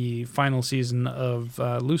 But the final season of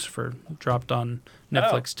Lucifer dropped on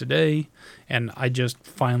Netflix today, and I just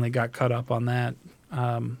finally got caught up on that.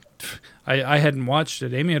 I hadn't watched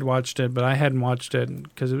it. Amy had watched it, but I hadn't watched it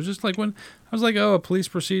because it was just like when I was like, oh, a police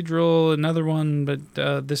procedural, another one,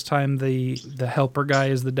 but this time the helper guy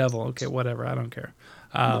is the devil. Okay, whatever. I don't care.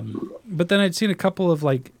 But then I'd seen a couple of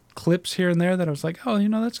like clips here and there that I was like, oh, you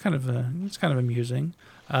know, that's kind of amusing.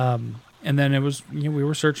 And then it was, you know, we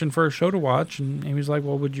were searching for a show to watch, and Amy's like,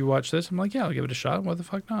 well, would you watch this? I'm like, yeah, I'll give it a shot. What the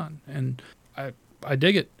fuck not? And I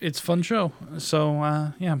dig it. It's a fun show. So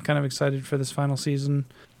yeah, I'm kind of excited for this final season.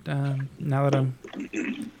 Now that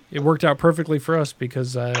it worked out perfectly for us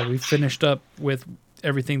because we finished up with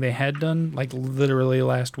everything they had done like literally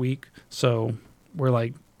last week. So we're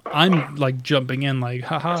like, I'm like jumping in like,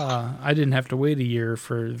 haha, I didn't have to wait a year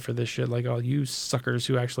for this shit like all you suckers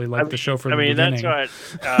who actually like the show from the beginning. That's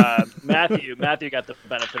what Matthew got the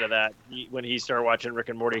benefit of that when he started watching Rick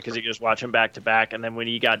and Morty because he could just watch them back to back. And then when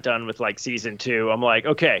he got done with like season 2, I'm like,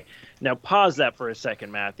 okay, now pause that for a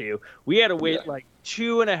second, Matthew. We had to wait like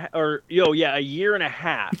a year and a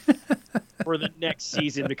half for the next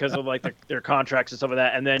season because of like their contracts and stuff like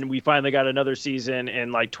that. And then we finally got another season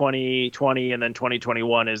in like 2020, and then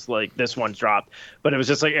 2021 is like this one's dropped. But it was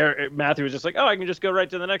just like Matthew was just like, oh, I can just go right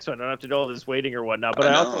to the next one. I don't have to do all this waiting or whatnot. But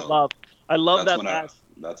I love that.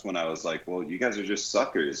 That's when I was like, well, you guys are just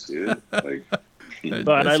suckers, dude. Like.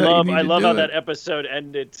 But I love how that episode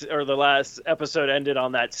ended, or the last episode ended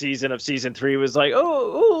on that season of season 3 was like,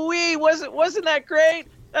 wasn't that great?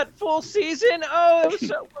 That full season? Oh, it was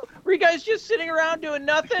so. Were you guys just sitting around doing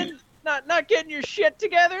nothing? Not getting your shit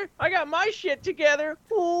together? I got my shit together.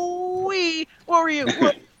 What were you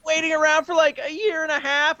waiting around for like a year and a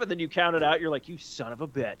half? And then you count it out. You're like, you son of a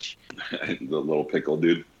bitch. The little pickle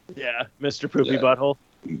dude. Yeah, Mr. Poopy Butthole.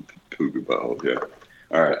 Poopy Butthole. Yeah.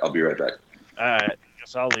 All right, I'll be right back. All right,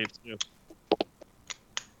 guess I'll leave too.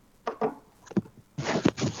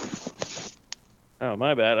 Oh,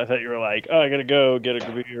 my bad. I thought you were like, oh, I gotta go get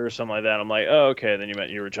a beer or something like that. I'm like, oh, okay. Then you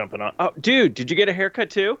meant you were jumping on. Oh, dude, did you get a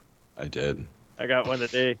haircut too? I did. I got one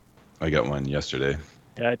today. I got one yesterday.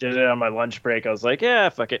 Yeah, I did it on my lunch break. I was like, yeah,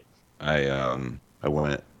 fuck it. I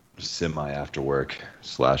went semi after work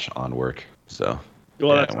 / on work. So.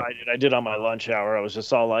 Well, that's what I did. I did on my lunch hour. I was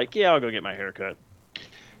just all like, yeah, I'll go get my haircut.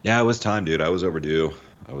 Yeah, it was time, dude. I was overdue.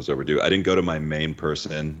 I didn't go to my main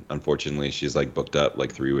person. Unfortunately, she's like booked up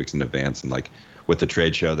like 3 weeks in advance. And like with the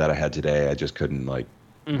trade show that I had today, I just couldn't like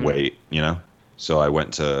wait, you know? So I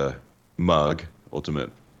went to Mug,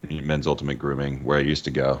 Men's Ultimate Grooming, where I used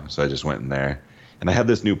to go. So I just went in there. And I had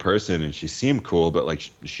this new person and she seemed cool, but like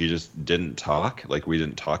she just didn't talk. Like we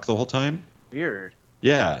didn't talk the whole time. Weird.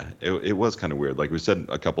 Yeah, it was kind of weird. Like we said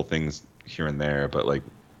a couple things here and there, but like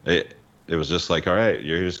it was just like, all right,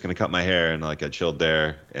 you're just going to cut my hair. And like I chilled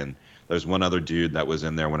there. And there's one other dude that was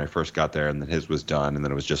in there when I first got there, and then his was done. And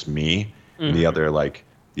then it was just me and the other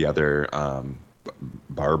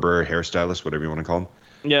barber, hairstylist, whatever you want to call him.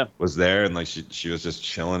 Yeah. Was there. And like she was just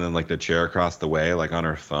chilling in like the chair across the way, like on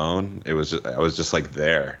her phone. I was just like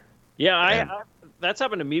there. Yeah, that's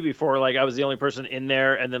happened to me before. Like I was the only person in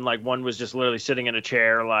there, and then like one was just literally sitting in a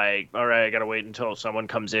chair. Like, all right, I gotta wait until someone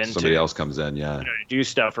comes in. Somebody else comes in, yeah. To do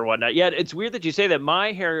stuff or whatnot. Yeah, it's weird that you say that.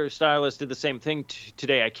 My hairstylist did the same thing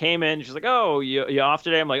today. I came in, she's like, "Oh, you off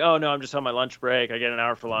today?" I'm like, "Oh no, I'm just on my lunch break. I get an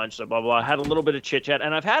hour for lunch." So blah blah. I had a little bit of chit chat,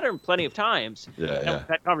 and I've had her plenty of times. Yeah.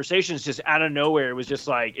 That conversation's just out of nowhere. It was just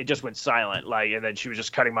like it just went silent. Like, and then she was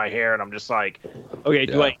just cutting my hair, and I'm just like, okay,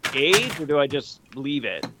 do I engage or do I just leave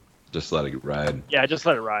it? Just let it ride. Yeah, just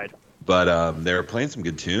let it ride. But they were playing some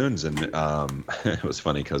good tunes, and it was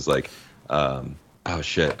funny because so Eminem,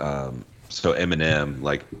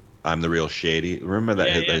 like I'm the Real Shady. Remember that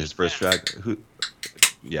his first track?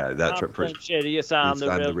 That first. Shady, yes, I'm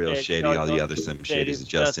the real Shady. All the other Slim Shadys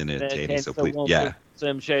just entertaining. So please,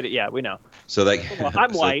 Slim Shady. Yeah, we know. So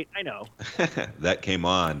I'm white. I know. That came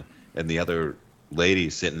on, and the other lady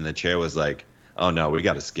sitting in the chair was like, oh no, we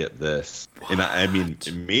got to skip this. What? And I mean,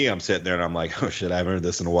 me, I'm sitting there and I'm like, oh shit, I haven't heard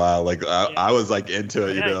this in a while. Like I was like into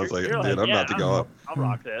it, I was like, dude, I'm about to go up. I'll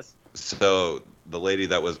rock this. So the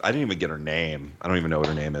lady I didn't even get her name. I don't even know what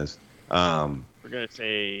her name is. We're gonna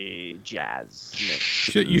say Jazz.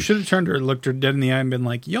 You should have turned her, looked her dead in the eye, and been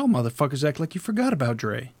like, "Yo, motherfuckers, act like you forgot about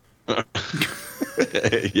Dre."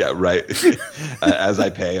 Yeah, right. As I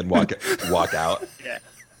pay and walk out. Yeah.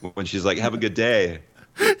 When she's like, "Have a good day."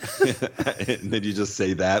 And then you just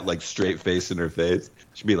say that like straight face in her face.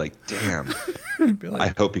 She'd be like, damn,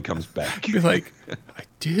 I hope he comes back. Be like, I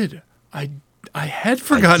did. I had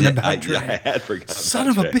forgotten about Dre. I had forgotten. Son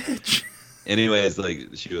of a bitch. Anyways, like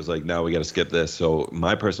she was like, no, we got to skip this. So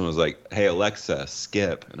my person was like, hey, Alexa,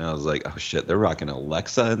 skip. And I was like, oh shit, they're rocking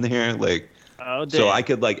Alexa in there. Like, oh, damn. So I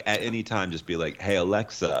could like at any time just be like, hey,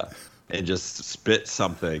 Alexa, and just spit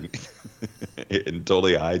something and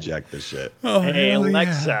totally hijack this shit. Oh, hey,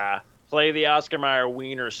 Alexa, play the Oscar Mayer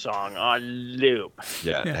Wiener song on loop.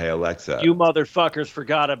 Yeah. Hey, Alexa. You motherfuckers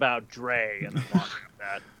forgot about Dre. And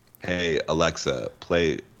that. Hey, Alexa,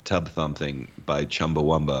 play Tub Thumping by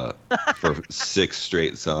Chumbawamba for 6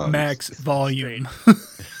 straight songs. Max volume.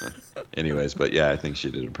 Anyways, but yeah, I think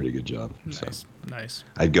she did a pretty good job. Nice, nice.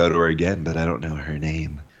 I'd go to her again, but I don't know her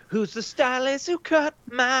name. Who's the stylist who cut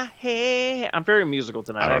my hair? I'm very musical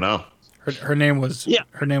tonight. I don't know. Her name was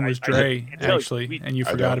Dre, actually, and you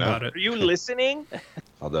forgot about it. Are you listening?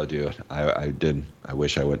 Although, dude, I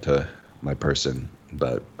wish I went to my person,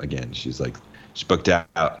 but again, she's booked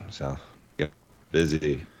out, so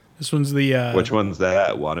busy. This one's the which one's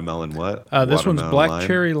that? Watermelon what? This one's black lime?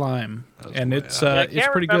 cherry lime, and it's I it's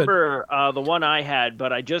pretty good. I can't remember the one I had,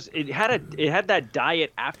 but it had that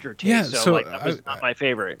diet aftertaste. Yeah, so that was not my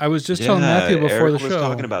favorite. I was just telling Matthew before Eric the show. was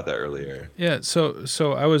talking about that earlier. Yeah,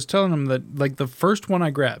 so I was telling him that like the first one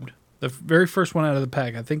I grabbed, the very first one out of the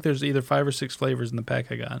pack. I think there's either 5 or 6 flavors in the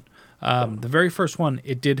pack I got. The very first one,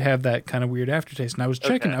 it did have that kind of weird aftertaste, and I was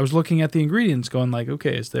checking. I was looking at the ingredients, going like,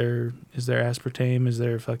 okay, is there aspartame? Is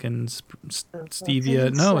there fucking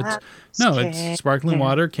stevia? No, it's sparkling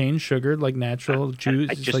water, cane sugar, like natural juice.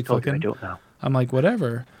 I just told you, I don't know. I'm like,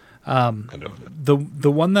 whatever.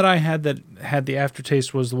 The one that I had that had the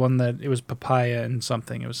aftertaste was the one that it was papaya and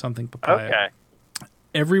something. It was something papaya. Okay.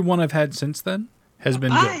 Every one I've had since then has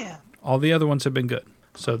been good. All the other ones have been good.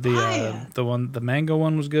 So the mango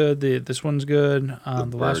one was good. This one's good.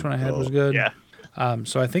 The last one I had was good. Yeah.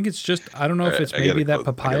 So I think it's just, I don't know if it's maybe that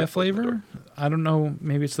papaya flavor. I don't know.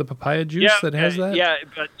 Maybe it's the papaya juice that has that.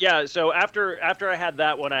 Yeah. So after I had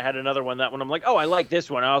that one, I had another one. That one, I'm like, oh, I like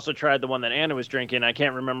this one. I also tried the one that Anna was drinking. I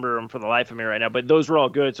can't remember them for the life of me right now, but those were all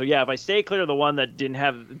good. So yeah, if I stay clear of the one that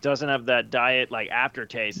doesn't have that diet like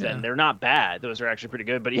aftertaste, then they're not bad. Those are actually pretty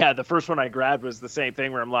good. But yeah, the first one I grabbed was the same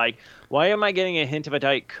thing where I'm like, why am I getting a hint of a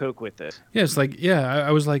Diet Coke with this? Yeah, it's like,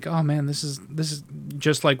 I was like, oh man, this is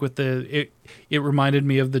just like with it reminded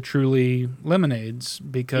me of the Truly lemonades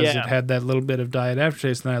because it had that little bit of diet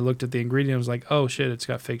aftertaste. And then I looked at the ingredient and was like, oh shit, it's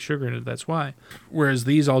got fake sugar in it. That's why. Whereas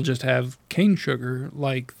these all just have cane sugar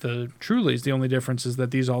like the Trulies. The only difference is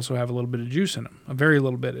that these also have a little bit of juice in them. A very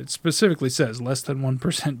little bit. It specifically says less than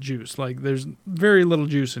 1% juice. Like there's very little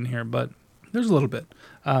juice in here, but there's a little bit.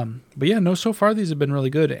 But yeah, no, so far these have been really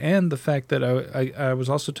good. And the fact that I was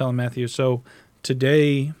also telling Matthew, so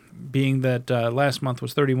today, being that last month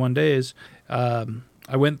was 31 days,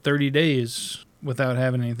 I went 30 days without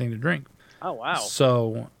having anything to drink. Oh, wow.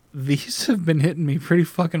 So these have been hitting me pretty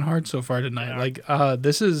fucking hard so far tonight. Yeah. Like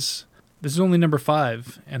this is only number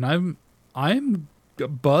 5, and I'm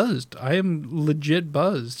buzzed. I am legit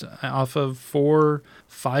buzzed off of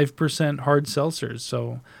 4-5% hard seltzers.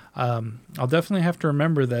 So I'll definitely have to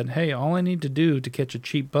remember that, hey, all I need to do to catch a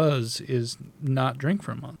cheap buzz is not drink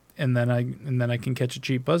for a month. And then I can catch a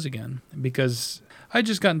cheap buzz again, because I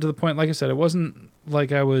just gotten to the point, like I said, it wasn't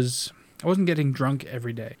like I wasn't getting drunk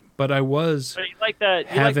every day, but I was. But you like that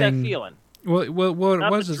feeling. Well, what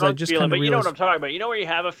it was is I just kind of realized. You know what I'm talking about. You know where you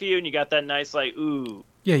have a few and you got that nice like ooh.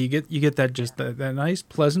 Yeah, you get that just that nice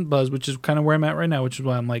pleasant buzz, which is kind of where I'm at right now, which is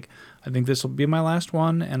why I'm like, I think this will be my last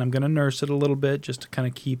one, and I'm gonna nurse it a little bit just to kind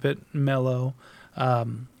of keep it mellow.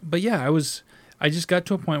 But yeah, I just got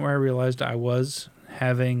to a point where I realized I was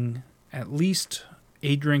having at least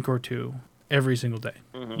a drink or two every single day.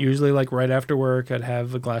 Mm-hmm. Usually like right after work, I'd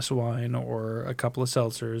have a glass of wine or a couple of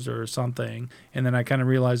seltzers or something. And then I kind of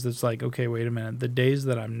realized it's like, okay, wait a minute. The days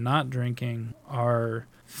that I'm not drinking are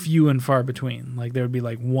few and far between. Like there would be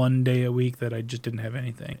like one day a week that I just didn't have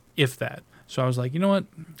anything, if that. So I was like, you know what?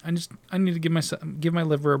 I need to give my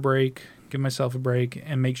liver a break, give myself a break,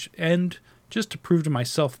 and just to prove to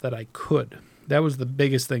myself that I could. That was the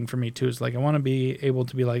biggest thing for me too. Is like I want to be able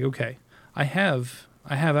to be like, okay, I have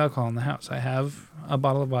alcohol in the house. I have a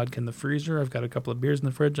bottle of vodka in the freezer. I've got a couple of beers in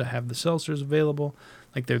the fridge. I have the seltzers available.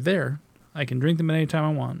 Like they're there. I can drink them at any time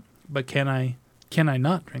I want. But can I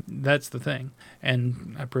not drink? That's the thing.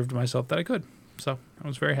 And I proved to myself that I could. So I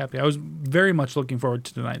was very happy. I was very much looking forward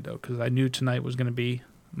to tonight though, because I knew tonight was going to be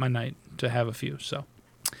my night to have a few. So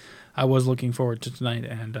I was looking forward to tonight,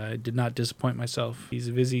 and I did not disappoint myself. These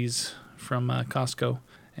Vizzies from Costco,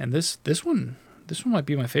 and this one might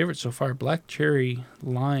be my favorite so far. Black cherry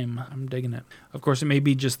lime. I'm digging it. Of course, it may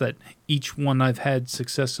be just that each one I've had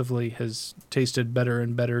successively has tasted better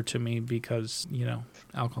and better to me because,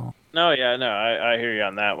 alcohol. No, yeah, no, I hear you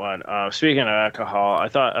on that one. Speaking of alcohol, I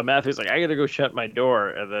thought Matthew's like, I gotta go shut my door,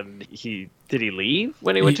 and then did he leave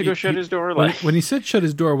when he went to go shut his door? When he said shut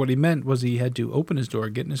his door, what he meant was he had to open his door,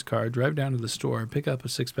 get in his car, drive down to the store, pick up a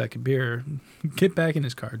 6-pack of beer, get back in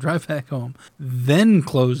his car, drive back home, then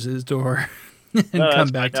close his door and come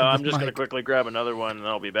back. No, I'm just gonna quickly grab another one and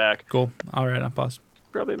I'll be back. Cool. All right, I'll pause.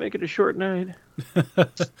 Probably make it a short night.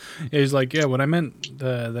 He's like, yeah, when I meant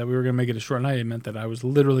that we were going to make it a short night, it meant that I was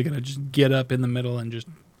literally going to just get up in the middle and just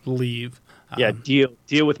leave. Yeah,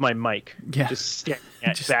 deal with my mic. Yeah. Just stare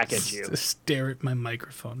back at you. Just stare at my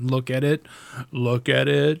microphone. Look at it.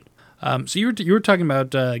 So you were talking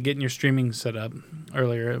about getting your streaming set up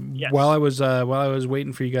earlier. Yes. While I was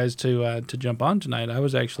waiting for you guys to jump on tonight, I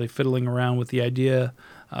was actually fiddling around with the idea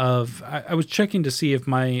of I was checking to see if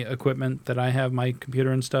my equipment that I have, my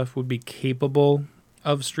computer and stuff, would be capable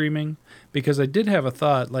of streaming, because I did have a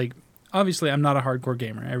thought. Like, obviously, I'm not a hardcore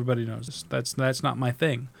gamer. Everybody knows this. That's not my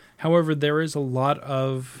thing. However, there is a lot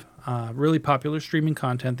of really popular streaming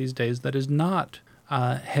content these days that is not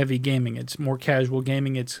heavy gaming. It's more casual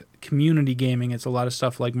gaming. It's community gaming. It's a lot of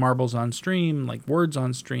stuff like Marbles on Stream, like Words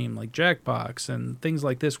on Stream, like Jackbox, and things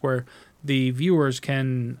like this, where the viewers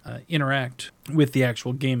can interact with the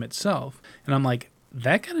actual game itself. And I'm like,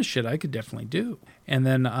 that kind of shit I could definitely do. And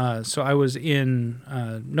then, so I was in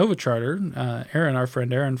Nova Charter. Aaron, our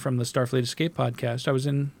friend Aaron from the Starfleet Escape podcast,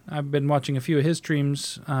 I've been watching a few of his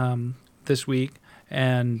streams this week,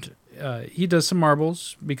 and he does some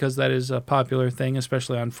marbles, because that is a popular thing,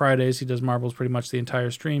 especially on Fridays. He does marbles pretty much the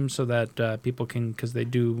entire stream, so that people can, because they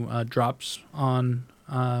do drops on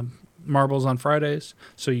marbles on Fridays,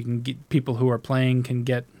 so you can get people who are playing can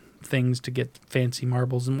get things to get fancy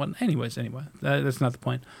marbles and what. Anyway, that's not the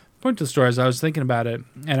point. The point of the story is I was thinking about it,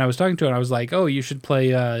 and I was talking to him. I was like, "Oh, you should play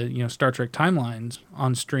Star Trek Timelines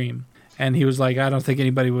on stream." And he was like, "I don't think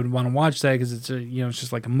anybody would want to watch that, because it's it's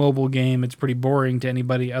just like a mobile game. It's pretty boring to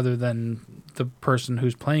anybody other than the person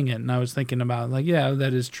who's playing it." And I was thinking about, like, yeah,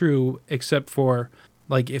 that is true, except for,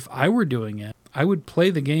 like, if I were doing it, I would play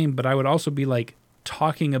the game, but I would also be like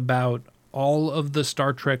talking about all of the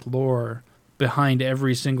Star Trek lore behind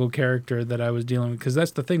every single character that I was dealing with. Because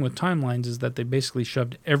that's the thing with Timelines, is that they basically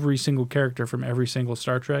shoved every single character from every single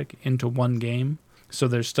Star Trek into one game. So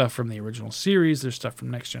there's stuff from the original series, there's stuff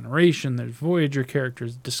from Next Generation, there's Voyager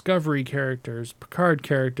characters, Discovery characters, Picard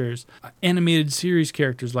characters, animated series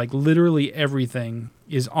characters, like literally everything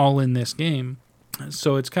is all in this game.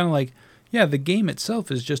 So it's kind of like, yeah, the game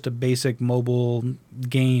itself is just a basic mobile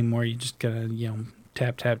game where you just gotta,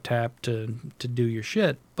 tap, tap, tap to do your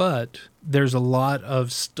shit. But there's a lot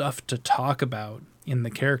of stuff to talk about in the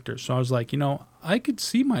characters. So I was like, I could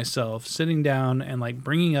see myself sitting down and like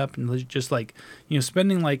bringing up and just like,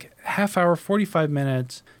 spending like half hour, 45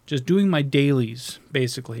 minutes, just doing my dailies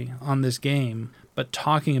basically on this game, but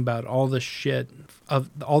talking about all the shit of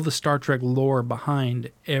all the Star Trek lore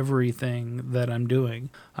behind everything that I'm doing.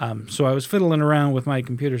 So I was fiddling around with my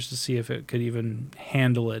computers to see if it could even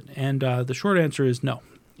handle it. And the short answer is no,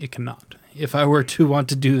 it cannot. If I were to want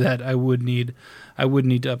to do that, I would need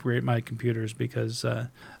to upgrade my computers, because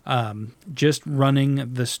just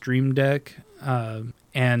running the Stream Deck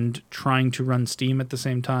and trying to run Steam at the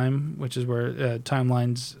same time, which is where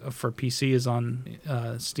Timelines for PC is on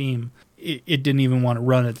Steam, it didn't even want to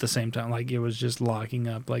run at the same time. Like, it was just locking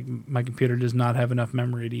up. Like, my computer does not have enough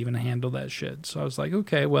memory to even handle that shit. So I was like,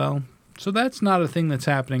 okay, well, so that's not a thing that's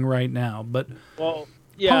happening right now, but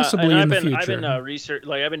yeah, possibly and in the future. I've been research,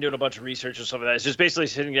 like I've been doing a bunch of research and stuff like that. It's just basically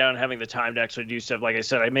sitting down and having the time to actually do stuff. Like I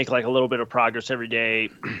said, I make like a little bit of progress every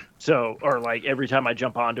day, or like every time I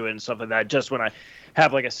jump onto it and stuff like that. Just when I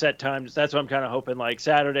have like a set time, that's what I'm kind of hoping. Like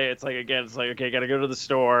Saturday, it's like, again, it's like, okay, got to go to the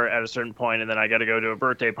store at a certain point, and then I got to go to a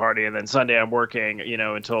birthday party, and then Sunday I'm working,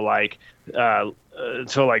 until like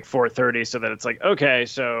 4:30. So that it's like, okay,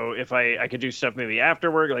 so if I could do stuff maybe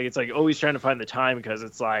after work, like it's like always trying to find the time, because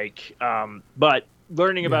it's like, but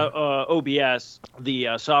learning about OBS, the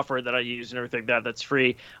software that I use and everything that's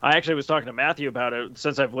free. I actually was talking to Matthew about it,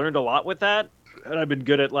 since I've learned a lot with that. And I've been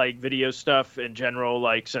good at like video stuff in general,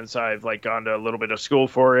 like since I've like gone to a little bit of school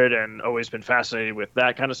for it and always been fascinated with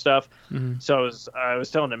that kind of stuff. Mm-hmm. So I was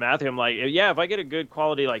telling to Matthew, I'm like, yeah, if I get a good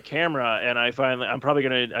quality like camera, and I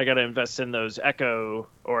got to invest in those Echo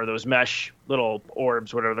or those mesh little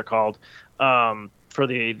orbs, whatever they're called, for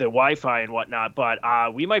the Wi-Fi and whatnot.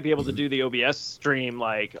 But we might be able to do the OBS stream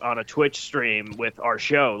like on a Twitch stream with our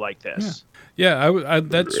show like this. Yeah,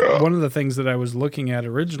 that's one of the things that I was looking at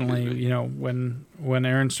originally. When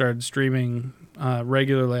Aaron started streaming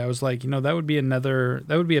regularly, I was like, that would be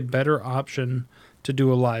a better option to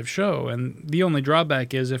do a live show. And the only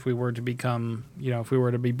drawback is if we were to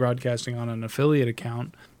be broadcasting on an affiliate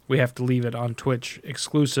account, we have to leave it on Twitch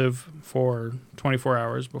exclusive for 24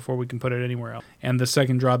 hours before we can put it anywhere else. And the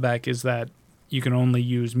second drawback is that you can only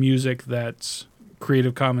use music that's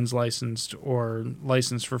Creative Commons licensed or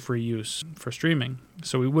licensed for free use for streaming.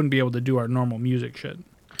 So we wouldn't be able to do our normal music shit,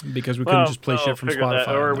 because we couldn't just play shit from Spotify.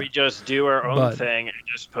 Or we just do our own thing and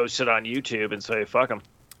just post it on YouTube and say, fuck them.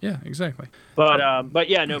 Yeah, exactly. But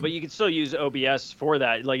you can still use OBS for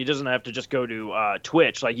that. Like, it doesn't have to just go to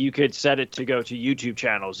Twitch. Like, you could set it to go to YouTube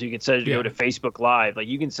channels. You could set it to go to Facebook Live. Like,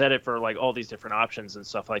 you can set it for like all these different options and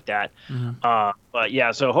stuff like that. But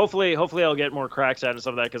yeah, so hopefully I'll get more cracks at it and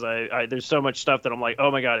stuff like that, because I there's so much stuff that I'm like,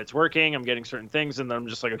 oh my god, it's working. I'm getting certain things, and then I'm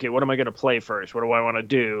just like, okay, what am I going to play first? What do I want to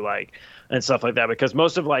do? Like, and stuff like that. Because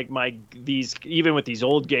most of like even with these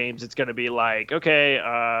old games, it's going to be like, okay,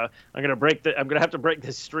 I'm going to have to break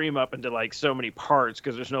this stream up into like so many parts,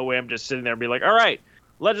 because there's no way I'm just sitting there and be like, all right,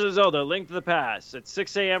 Legend of Zelda: Link to the Past. It's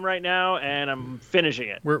 6 a.m. right now, and I'm finishing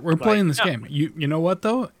it. We're playing this game. You know what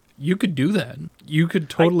though? You could do that. You could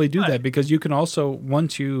totally do that, because you can also,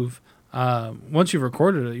 once you've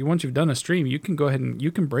recorded it, once you've done a stream, you can go ahead and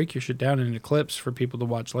you can break your shit down into clips for people to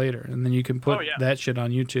watch later, and then you can put that shit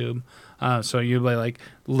on YouTube. So you play like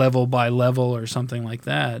level by level or something like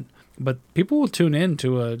that. But people will tune in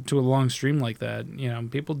to a long stream like that. You know,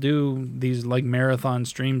 people do these like marathon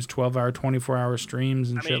streams, 12-hour, 24-hour streams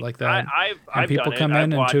and shit like that. I've people done come it.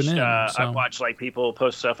 in and tune in. I've watched like people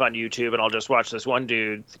post stuff on YouTube, and I'll just watch this one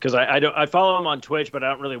dude, because I follow him on Twitch, but I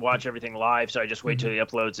don't really watch everything live. So I just wait till he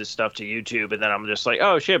uploads his stuff to YouTube, and then I'm just like,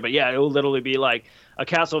 oh shit. But yeah, it will literally be like a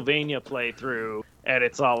Castlevania playthrough, and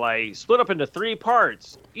it's all like split up into 3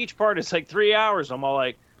 parts. Each part is like 3 hours. I'm all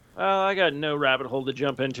like, I got no rabbit hole to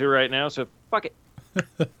jump into right now, so fuck it.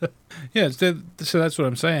 Yeah, so that's what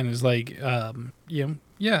I'm saying is like, do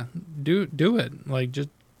it. Like, just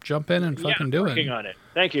jump in and fucking do it. Working on it.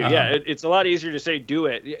 Thank you. It's a lot easier to say do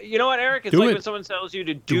it. You know what, Eric? It's like when someone tells you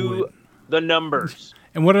to do the numbers.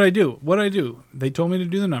 And what did I do? They told me to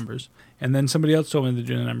do the numbers, and then somebody else told me to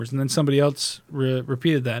do the numbers, and then somebody else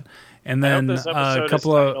repeated that, and then a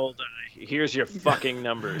couple of here's your fucking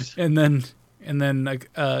numbers. And then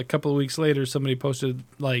a couple of weeks later, somebody posted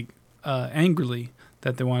like angrily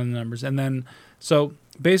that they wanted the numbers, and then so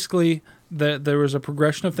basically there was a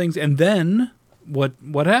progression of things, and then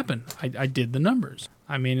what happened? I did the numbers.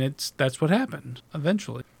 I mean, that's what happened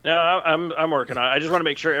eventually. No, I'm working on it. I just want to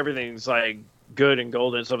make sure everything's like good and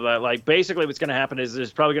golden and stuff like that. Like, basically what's going to happen is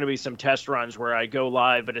there's probably going to be some test runs where I go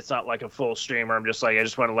live, but it's not like a full stream where I'm just like, I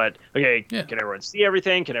just want to can everyone see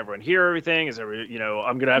everything? Can everyone hear everything? I'm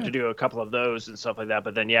going to have to do a couple of those and stuff like that.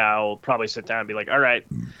 But then, I'll probably sit down and be like, all right,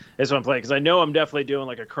 this is what I'm playing. Because I know I'm definitely doing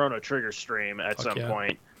like a Chrono Trigger stream at some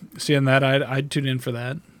point. Seeing that, I'd tune in for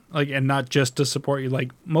that. Like, and not just to support you.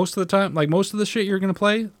 Like, most of the time, like most of the shit you're going to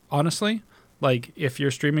play, honestly, like if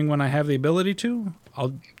you're streaming when I have the ability to,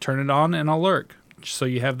 I'll turn it on and I'll lurk, so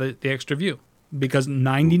you have the extra view. Because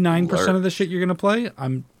 99% of the shit you're going to play,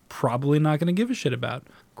 I'm probably not going to give a shit about.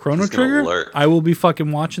 Chrono Trigger, I will be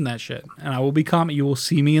fucking watching that shit. And I will be commenting. You will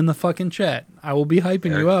see me in the fucking chat. I will be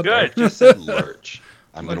hyping you up. Good. Just said lurch.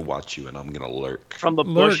 I'm going to watch you and I'm going to lurk. From the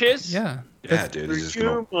bushes? Yeah. Yeah, dude. He's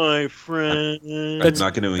just my friend. I'm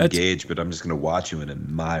not going to engage, but I'm just going to watch you and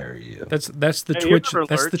admire you. That's the Twitch.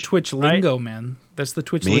 That's the Twitch lingo, man. That's the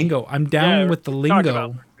Twitch lingo. I'm down with the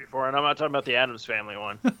lingo. Before, and I'm not talking about the Addams Family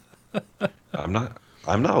one. I'm not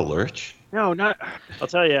a lurch. No, not. I'll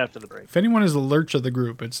tell you after the break. If anyone is the lurch of the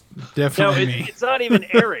group, it's definitely me. It's not even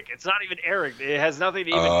Eric. It's not even Eric. It has nothing to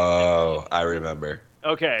even. Oh, I remember.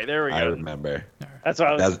 Okay, there we go. I remember. That's what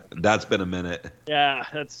I was. That's been a minute. Yeah,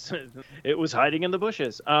 it was hiding in the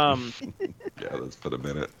bushes. Yeah, that's been a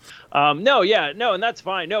minute. No, and that's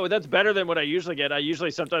fine. No, that's better than what I usually get. I usually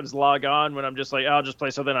sometimes log on when I'm just like, I'll just play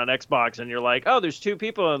something on Xbox, and you're like, oh, there's 2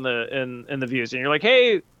 people in the views, and you're like,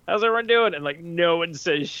 hey, how's everyone doing? And like, no one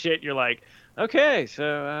says shit. You're like, okay,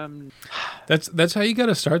 so That's how you got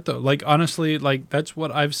to start though. Like, honestly, like that's what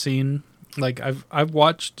I've seen. Like I've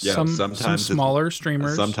watched some smaller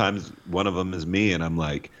streamers. Sometimes one of them is me, and I'm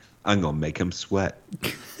like, I'm gonna make him sweat.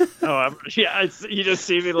 You just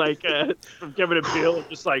see me like from Kevin and Bill,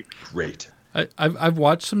 just like great. I've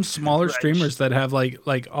watched some smaller streamers that have like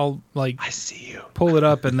I'll like I see you pull it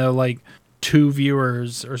up and they're like 2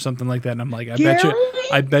 viewers or something like that, and I'm like,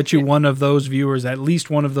 I bet you one of those viewers, at least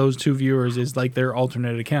one of those 2 viewers, is like their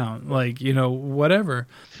alternate account, like, whatever.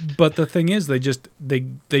 But the thing is,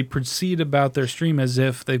 they proceed about their stream as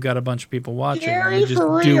if they've got a bunch of people watching, and they just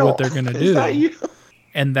do what they're gonna do.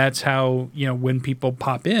 And that's how, when people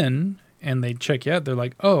pop in and they check you out, they're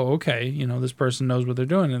like, oh, okay, this person knows what they're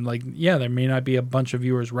doing, and like, yeah, there may not be a bunch of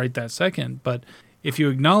viewers right that second, but if you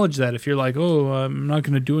acknowledge that, if you're like, oh, I'm not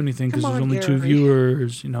going to do anything because there's only 2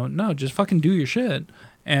 viewers, no, just fucking do your shit,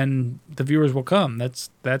 and the viewers will come.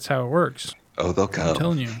 That's how it works. Oh, they'll come. I'm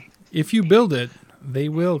telling you, if you build it, they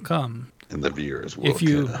will come. And the viewers will if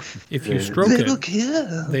you stroke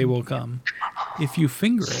it, they will come. If you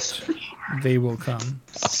finger it, they will come.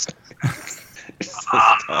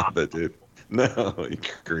 Stop it, dude. No, you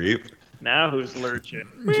creep. Now who's lurching?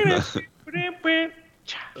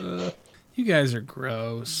 You guys are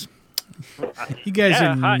gross. You guys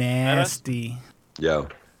are nasty. Yo.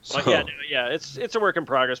 So, it's a work in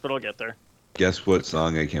progress, but I'll get there. Guess what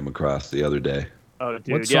song I came across the other day? Oh,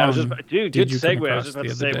 dude, what song good segue. I was just about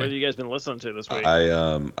to say, what have you guys been listening to this week?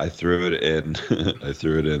 I threw it in. I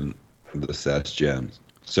threw it in the Sass Gems.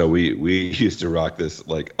 So we used to rock this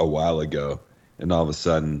like a while ago, and all of a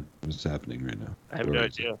sudden, what's happening right now? I have no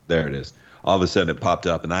idea. There it is. All of a sudden, it popped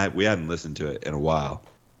up, and we hadn't listened to it in a while,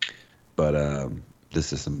 but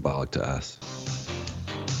this is symbolic to us.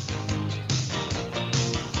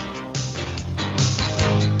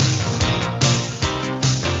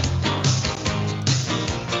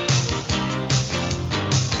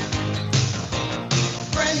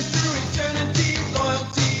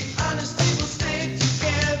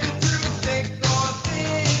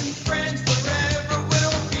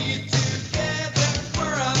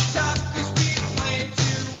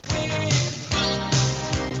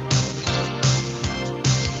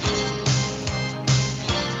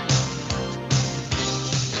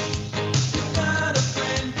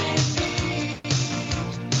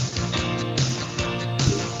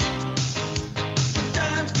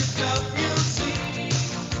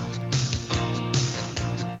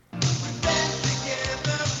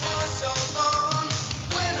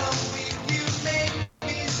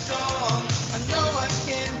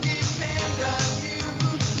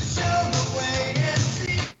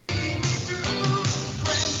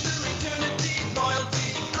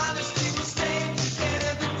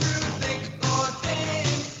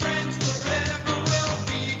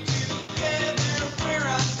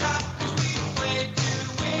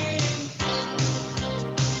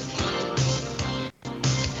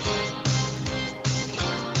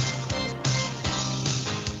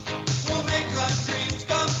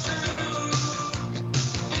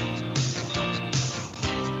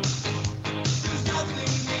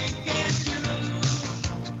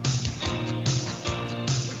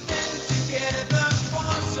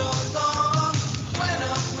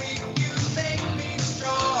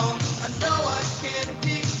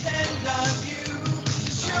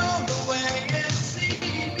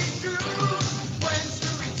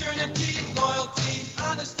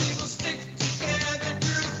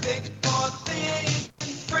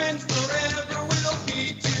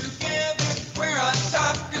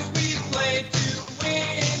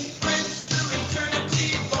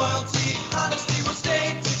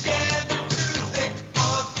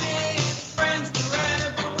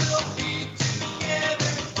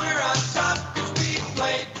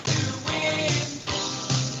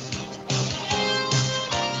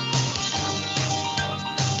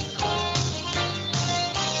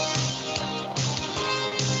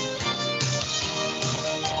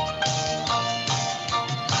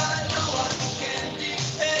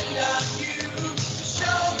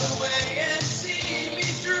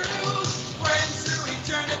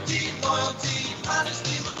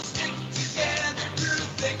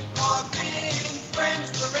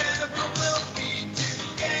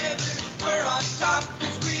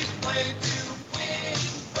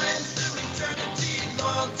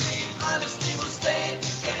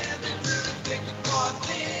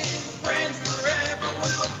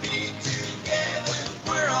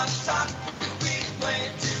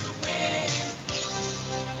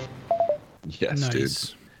 Yes,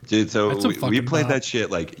 nice. Dude, so we played that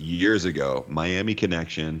shit like years ago. Miami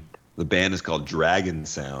Connection. The band is called Dragon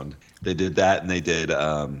Sound. They did that, and they did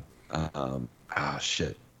the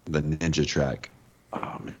Ninja track.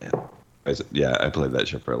 Oh man, yeah, I played that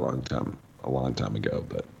shit for a long time ago.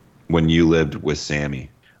 But when you lived with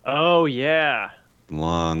Sammy. Oh yeah.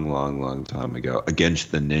 Long time ago.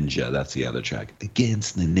 Against the Ninja. That's the other track.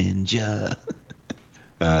 Against the Ninja.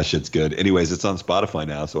 Shit's good. Anyways, it's on Spotify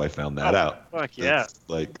now, so I found that out. Fuck yeah. That's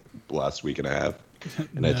like last week and a half.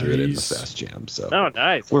 And nice. I threw it in the Sass Jam. So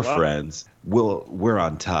nice. We're friends. We're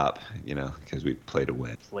on top, because we play to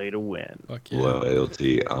win. Play to win. Fuck yeah.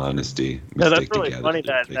 Loyalty, honesty. No, that's really funny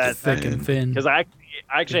that thick and thin. Because I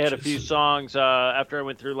actually had a few songs after I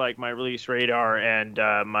went through like my release radar and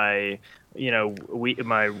my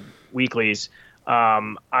my weeklies.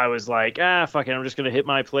 I was like, fuck it, I'm just gonna hit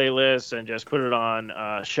my playlist and just put it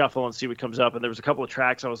on shuffle and see what comes up. And there was a couple of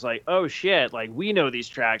tracks I was like, oh shit, like we know these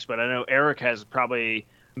tracks, but I know Eric has probably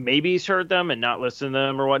maybe he's heard them and not listened to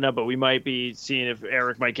them or whatnot. But we might be seeing if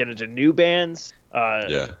Eric might get into new bands.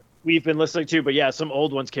 We've been listening to, but yeah, some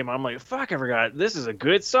old ones came on. I'm like, fuck, I forgot this is a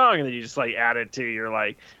good song, and then you just like add it to your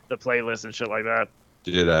like the playlist and shit like that.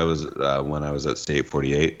 Dude, I was when I was at State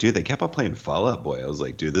 48. Dude, they kept on playing Fall Out Boy. I was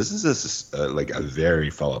like, dude, this is like a very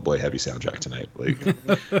Fall Out Boy heavy soundtrack tonight. Like,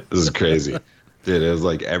 this is crazy. Dude, it was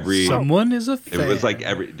like someone is a fan. It was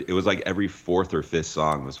like every fourth or fifth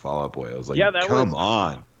song was Fall Out Boy. I was like, come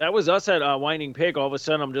on. That was us at Winding Pig. All of a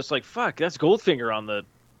sudden, I'm just like, fuck, that's Goldfinger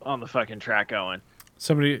on the fucking track going.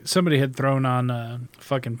 Somebody had thrown on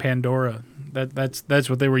fucking Pandora. That's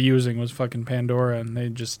what they were using was fucking Pandora, and they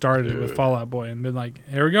just started with Fall Out Boy and been like,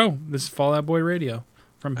 here we go, this is Fall Out Boy radio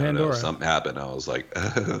from Pandora. Something happened. I was like,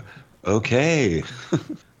 okay.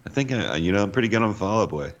 I think I'm pretty good on Fall Out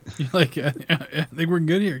Boy. Like, I think we're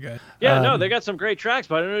good here, guys. Yeah, no, they got some great tracks,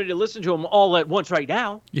 but I don't need to listen to them all at once right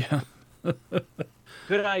now. Yeah.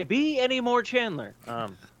 Could I be any more Chandler?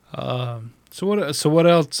 So what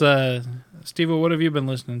else, Steve? What have you been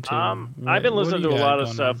listening to? I've been listening to a lot of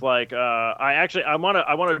stuff. Like, I want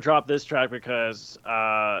to drop this track because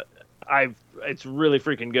it's really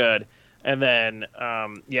freaking good. And then,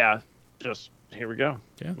 just here we go.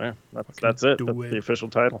 Yeah, that's it. That's the official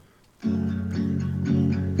title. Of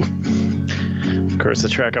course, the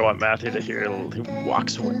track I want Matthew to hear. He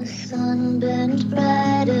walks away. The sun burns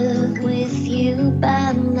brighter with you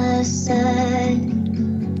by my side.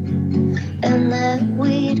 And that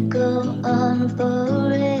we'd go on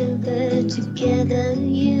forever together,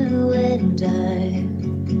 you and I.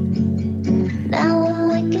 Now I'm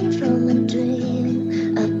waking from a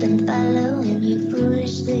dream, up and following you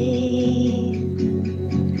foolishly.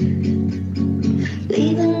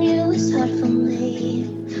 Leaving you is hard for me,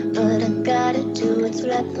 but I gotta do what's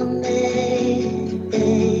right for me.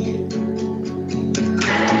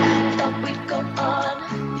 Thought we'd go on,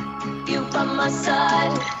 you by my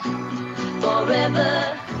side.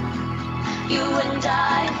 Forever, you and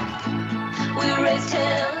I, we raised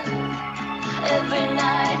hell every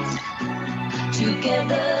night.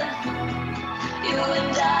 Together, you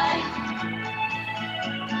and I.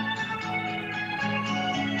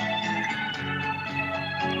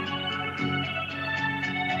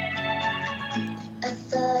 I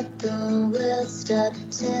thought the world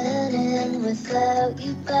stopped turning without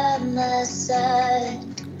you by my side.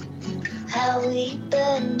 How we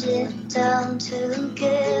bend it down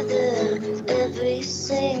together every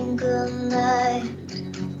single night.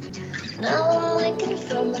 Now I'm waking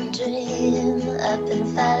from a dream, I've been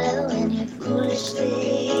following you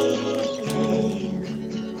foolishly.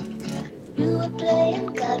 You were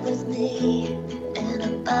playing God with me, and I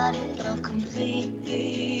bought it all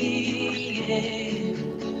completely.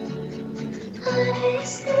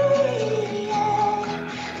 Honestly,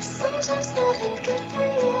 sometimes nothing good for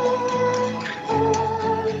you.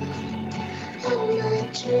 I'm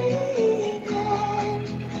not dreaming. You're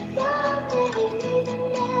already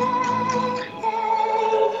leaving now.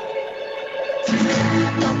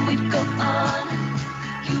 Thought we'd go on,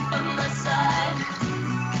 you by my side.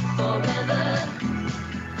 Forever,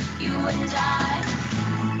 you and I.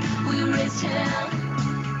 We raised hell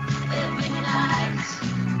every night.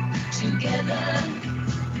 Together,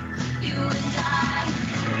 you and I.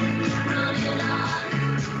 Running on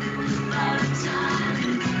out of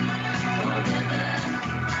time. Forever,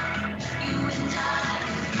 you and I.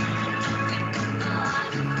 We go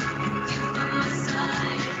on, you by my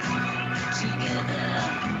side. Together,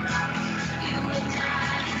 you and I.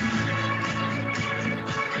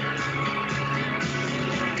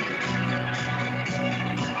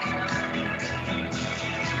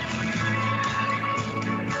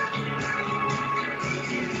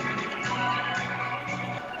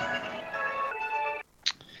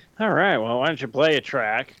 All right, well, why don't you play a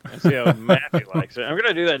track and see how Matthew likes it? I'm going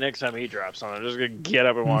to do that next time he drops on. I'm just going to get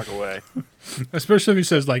up and walk away. Especially if he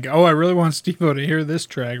says, like, oh, I really want Steve-O to hear this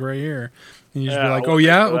track right here. And you just be like, oh,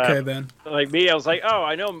 yeah? Okay, then. Like me, I was like, oh,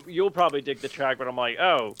 I know you'll probably dig the track, but I'm like,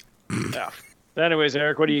 oh. Yeah. But anyways,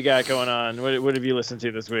 Eric, what do you got going on? What have you listened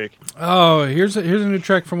to this week? Oh, here's a new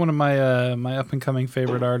track from one of my my up and coming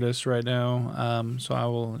favorite artists right now. So I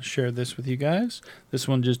will share this with you guys. This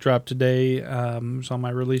one just dropped today. It's on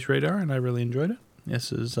my release radar, and I really enjoyed it.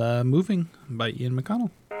 This is "Moving" by Ian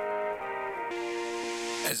McConnell.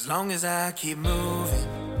 As long as I keep moving,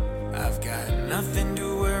 I've got nothing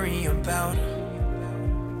to worry about.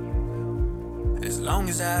 As long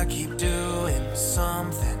as I keep doing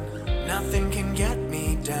something, nothing can get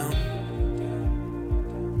me down.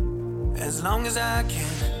 As long as I can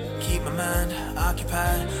keep my mind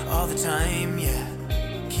occupied all the time, yeah.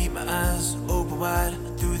 Keep my eyes open wide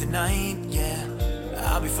through the night, yeah.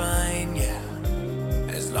 I'll be fine, yeah.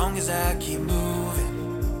 As long as I keep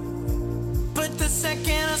moving. But the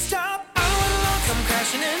second I stop, I will come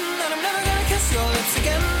crashing in. And I'm never gonna kiss your lips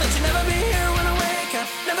again. That you never be here when I wake up.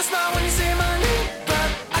 Never smile when you say my name.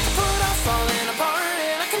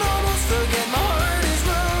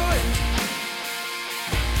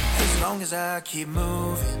 long as I keep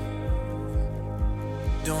moving.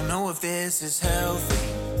 Don't know if this is healthy,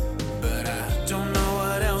 but I don't know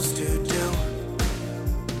what else to do.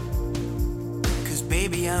 'Cause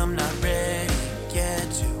baby, I'm not ready yet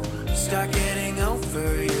to start getting over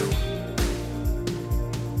you.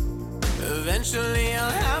 Eventually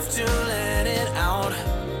I'll have to let it out,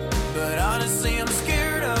 but honestly I'm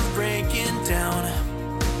scared of breaking down.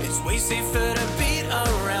 It's way safer to beat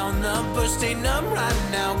around the bush. Stay numb right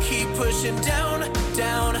now, keep pushing down,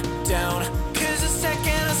 down, down. 'Cause the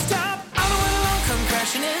second I stop, I know it'll come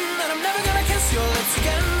crashing in. That I'm never gonna kiss your lips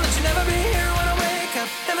again. That you'll never be here when I wake up.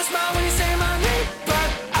 And I smile when you say my name. But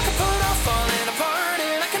I can put off falling apart,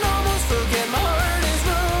 and I can almost forget my heart is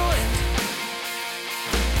ruined.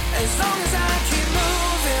 As long as I keep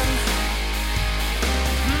moving.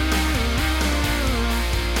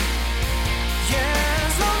 Yeah,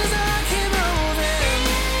 as long as I keep moving.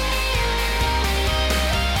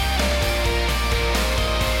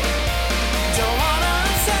 Don't wanna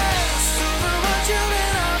obsess over what you've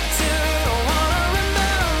been up to. Don't wanna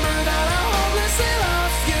remember that I hopelessly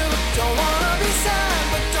love you. Don't wanna be sad,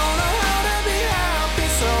 but don't know how to be happy.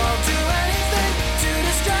 So I'll do anything to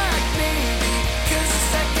distract me. Because the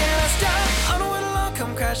second I stop, I know it'll all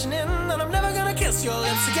come crashing in. That I'm never gonna kiss your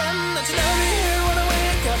lips again. That you'll never be here when I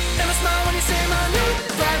wake up. And I smile when you say my name.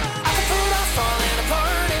 But I can put off falling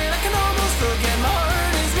apart, and I can almost forget my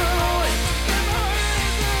heart is ruined.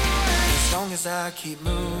 As long as I keep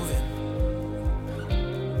moving.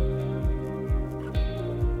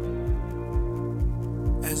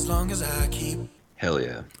 As long as I keep. Hell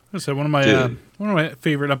yeah. So one Dude. of my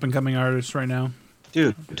favorite up and coming artists right now.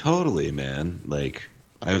 Dude, totally, man. Like,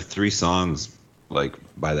 I have 3 songs, like,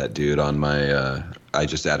 by that dude on my, I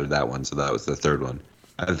just added that one, so that was the 3rd one.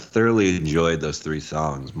 I've thoroughly enjoyed those 3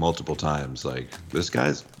 songs multiple times. Like, this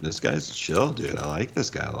guy's chill, dude. I like this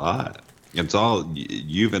guy a lot. It's all,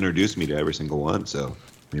 you've introduced me to every single one, so,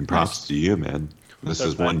 I mean, props to you, man. This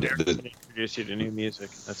is one. Introduce you to new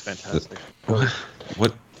music. That's fantastic.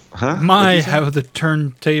 What? Huh? My, What'd you say? how the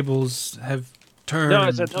turntables have turned. No,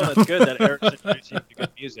 I said, no, that's good that Eric's introducing you to good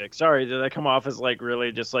music. Sorry, did that come off as like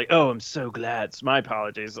really just like, oh, I'm so glad. It's my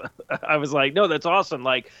apologies. I was like, no, that's awesome.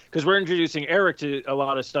 Like, because we're introducing Eric to a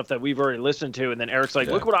lot of stuff that we've already listened to. And then Eric's like,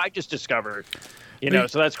 look what I just discovered. You know,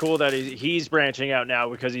 so that's cool that he's branching out now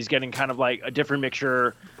because he's getting kind of like a different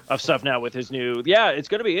mixture of stuff now with his new. Yeah, it's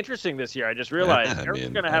going to be interesting this year. I just realized Eric's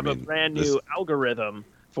going to have a brand new algorithm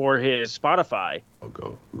for his Spotify.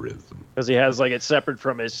 Algorithm. Because he has like it separate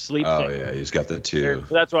from his sleep Oh thing. yeah, he's got the 2.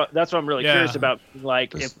 So that's what I'm really curious about.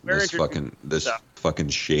 Like, This, if we're this introducing fucking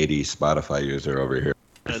shady Spotify user over here.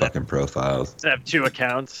 Fucking profiles. to have 2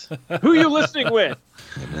 accounts. Who are you listening with?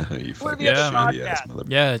 I know, you Where fucking the other shady ass podcast? mother.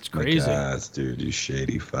 Yeah, it's crazy. Yes, dude, you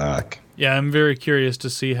shady fuck. Yeah, I'm very curious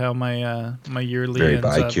to see how my my yearly Very ends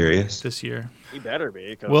up bi-curious. this year. He better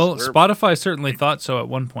be. 'Cause Well, we're- Spotify certainly thought so at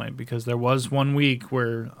one point because there was one week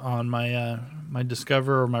where on my my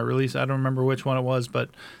Discover or my release, I don't remember which one it was, but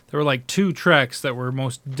there were like 2 tracks that were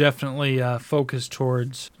most definitely focused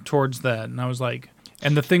towards that, and I was like,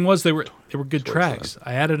 and the thing was they were good tracks.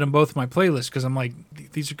 I added them both to my playlist because I'm like,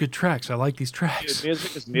 these are good tracks. I like these tracks. Dude,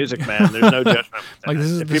 music is music, man. There's no judgment. with Like, that. this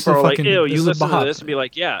is- if this people is are like, fucking- ew, this you is a listen to bop. this and be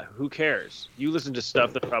like, yeah, who cares? You listen to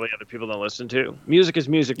stuff that probably other people don't listen to. Music is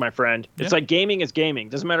music, my friend. It's Yeah. like gaming is gaming.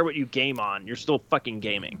 Doesn't matter what you game on. You're still fucking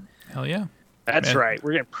gaming. Hell yeah. That's Man. right.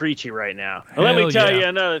 We're getting preachy right now. And let me Hell tell yeah. you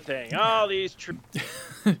another thing. All these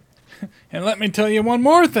And let me tell you one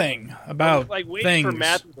more thing about like waiting things. for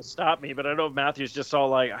Matthew to stop me, but I know Matthew's just all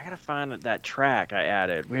like, I gotta find that track I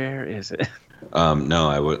added. Where is it? No,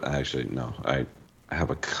 I would actually no. I have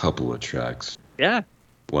a couple of tracks. Yeah.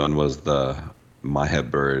 One was the Maya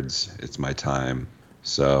Birds. It's My Time.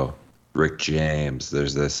 So Rick James.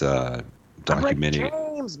 There's this documentary. Rick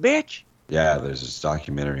James, bitch. Yeah, there's this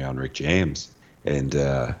documentary on Rick James, and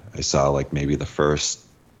I saw like maybe the first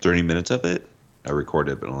 30 minutes of it. I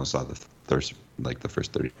recorded, but only saw the first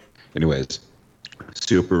 30. Anyways,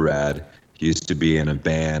 super rad. He used to be in a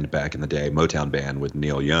band back in the day, Motown band with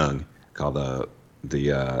Neil Young, called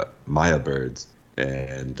the Maya Birds,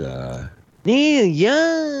 and Neil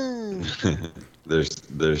Young.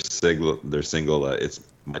 their single. It's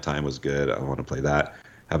My Time was good. I want to play that.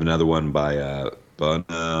 Have another one by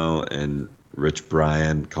Bono and Rich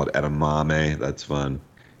Brian called Edamame. That's fun.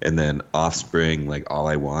 And then Offspring, like All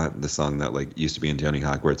I Want, the song that like used to be in Tony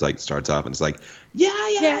Hawk, where it's like starts off and it's like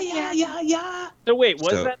yeah. So wait, was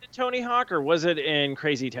So- that in Tony Hawk or was it in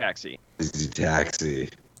Crazy Taxi? Crazy Taxi.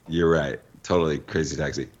 You're right. Totally Crazy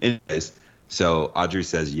Taxi. Anyways, so Audrey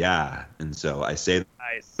says yeah, and so I say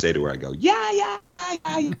Nice. to her, I go yeah.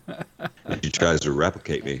 And she tries to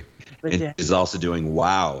replicate me, And she's also doing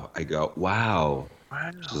wow. I go, wow.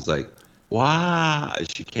 She's like, wow.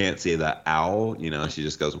 She can't say the ow, she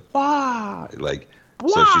just goes, wow. Like,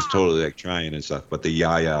 so she's totally like trying and stuff. But the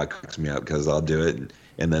yeah cracks me up because I'll do it.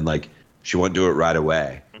 And then like, she won't do it right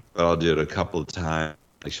away, but I'll do it a couple of times.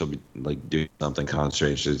 Like she'll be like doing something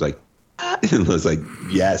concentrated. She's like, and it's like,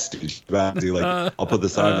 yes, dude. She's about to like, I'll put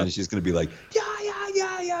this on and she's gonna be like, yeah.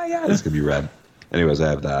 It's gonna be rad. Anyways, I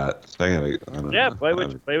have that. So I don't know.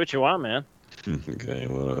 Play what you want, man. Okay,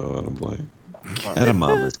 what do I want to play?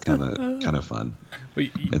 Edamame is kind of fun. Well,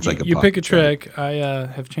 it's like you pick a track. I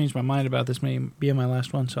have changed my mind about this may be my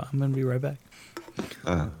last one, so I'm gonna be right back.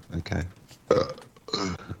 Okay. All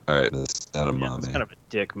right, this Edamame. It's kind of a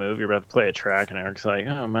dick move. You're about to play a track, and Eric's like,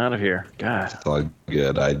 "Oh, I'm out of here." God. It's all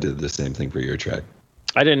good. I did the same thing for your track.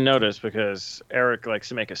 I didn't notice because Eric likes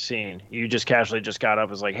to make a scene. You just casually just got up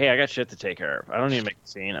and was like, hey, I got shit to take care of. I don't need to make a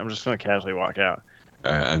scene. I'm just going to casually walk out.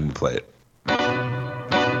 All right, I'm going to play it.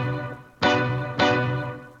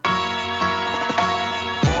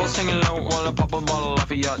 Singing low while I pop a bottle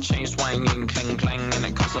off of your chain swinging, clang clang, and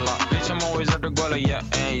it costs a lot. Bitch, I'm always at the guala, yeah,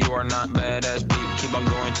 and you are not badass beat. Keep on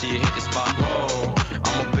going till you hit the spot. Whoa,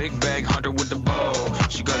 I'm a big bag hunter with the bow.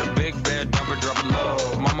 She got a big bed, never drop it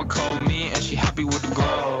low. Mama called me and she happy with the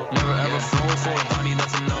grow. Never ever fall for a honey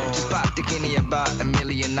that's a no. Just pop the guinea about a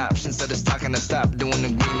million options. So just talking to stop doing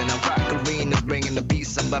agreement. I'm rock arenas, bringing the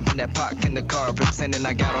beats. I'm bumping that park in the car, pretending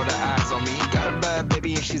I got all the eyes on me. Got a bad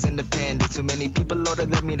baby and she's independent. Too many people older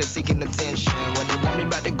than me. Seeking attention. When they want me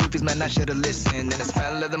about the goofies, man, I should've listened. And it's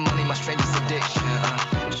fell of the money, my strangest addiction.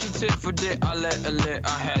 She tit for dick, I let her lit.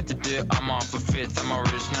 I had to dip, I'm off for fifth, I'm all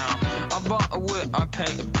rich now. I bought a whip, I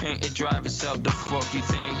paint it drive itself. The fuck you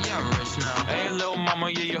think? Yeah, I'm rich now. Hey, little mama,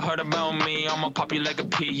 yeah, you heard about me. I'ma pop you like a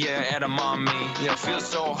pea, yeah, edamame. Yeah, feel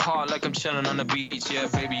so hot like I'm chilling on the beach. Yeah,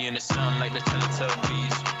 baby in the sun like the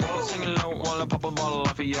Teletubbies. Singing low while I pop a bottle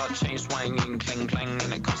off of your chain swinging, clang clang,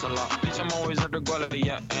 and it costs a lot. Bitch, I'm always at the guala,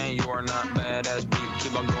 yeah, and you are not badass beat.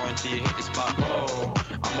 Keep on going till you hit the spot. Whoa,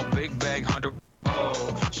 I'm a big bag hunter.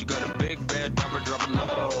 Oh, she got a big bed, never drop it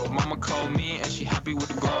low. Mama called me and she happy with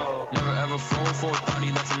the grow. Never ever fall for a party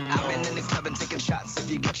that's a no. I've been in the club and taking shots. If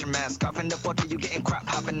you got your mask off in the photo, you getting crap.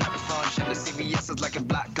 Hopping out the phone, shit. The CVS is like a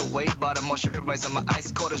block away. Bought a moisturizer on my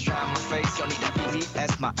ice cold is dry on my face. Don't need that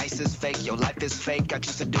VVS, my ice is fake. Your life is fake. I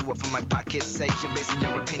choose to do it for my pocket's sake. You're basing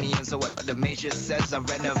your opinions on what the major says. I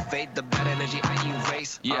renovate the bad energy I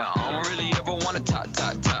erase. Yeah, I don't really ever want to top.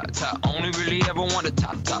 Only really ever want to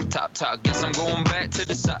top. Guess I'm going back to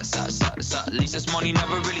the side. At least this money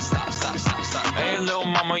never really stops. Hey, little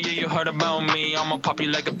mama, yeah, you heard about me. I'ma pop you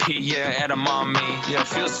like a pea, yeah, edamame. Yeah,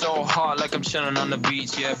 feel so hot like I'm chilling on the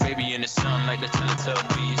beach. Yeah, baby in the sun like the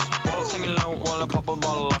Teletubbies. Singing low while I pop a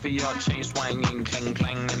bottle off of your chain swinging, clang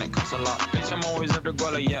clang, and it costs a lot. Bitch, I'm always at the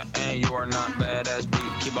guala, yeah, and you are not badass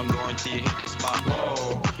beat. Keep on going till you hit the spot.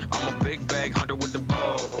 Whoa, I'm a big bag hunter with the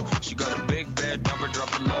bow. She got a big bed, never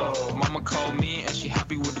drop it low. Mama called me and she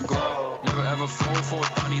happy with the grow. Never ever fall for a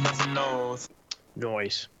party that's a no.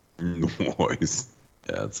 Noise.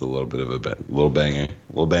 Yeah, it's a little bit of a little banger.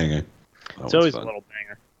 It's always fun. A little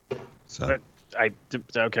banger. So.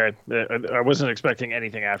 Okay. I wasn't expecting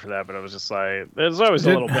anything after that, but I was just like, there's always a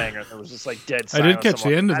little banger. There was just like dead silence. I did catch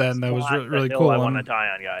the end of that, and that was really cool. I want to die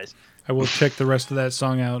on, guys. I will check the rest of that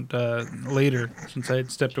song out later, since I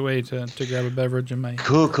had stepped away to grab a beverage in my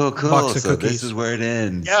cool. Box of so cookies. This is where it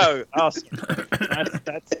ends. Yo, awesome.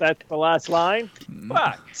 that's the last line.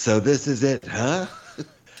 Fuck. So this is it, huh?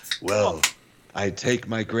 Well, I take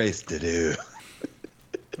my grace to do.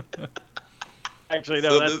 Actually, no,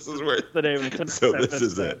 so that's this is where, the name of the So this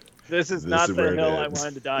is it. This is not the hill I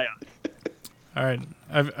wanted to die on. All right,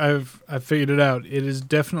 I've figured it out. It is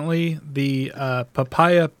definitely the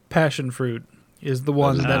papaya passion fruit is the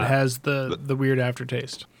one that has the weird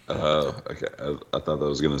aftertaste. Oh, okay. I thought that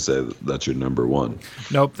was gonna say that's your number one.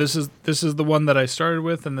 Nope. This is the one that I started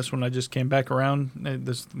with, and this one I just came back around.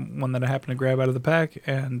 This one that I happened to grab out of the pack,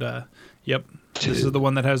 and yep, this is the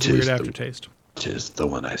one that has the weird aftertaste. Just the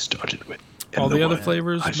one I started with. All the other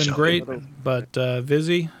flavors have been great, but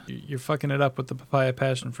Vizzy, you're fucking it up with the papaya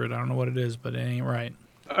passion fruit. I don't know what it is, but it ain't right.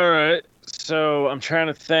 All right. So I'm trying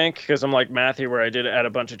to think, because I'm like Matthew, where I did add a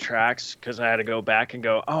bunch of tracks, because I had to go back and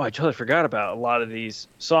go, oh, I totally forgot about a lot of these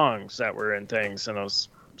songs that were in things. And I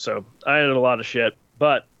added a lot of shit.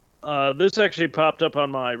 But this actually popped up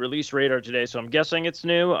on my release radar today, so I'm guessing it's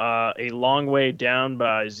new. A Long Way Down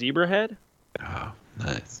by Zebrahead. Oh,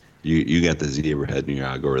 nice. You got the Zebrahead in your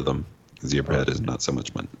algorithm. Zebrahead is not so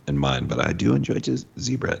much in mine, but I do enjoy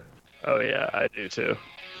Zebrahead. Oh, yeah, I do too.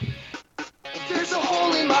 There's a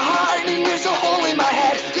hole in my heart and there's a hole in my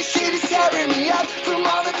head. This shit is sad. tearing me up from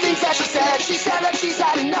all the things that she said. She said that she's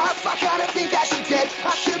had enough. I kinda think that she did.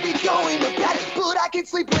 I should be going to bed, but I can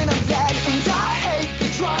sleep when I'm dead. And I hate the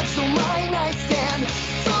drugs on my nightstand,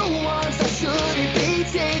 the ones I shouldn't be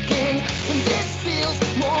taking. And this feels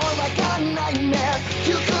more like a nightmare.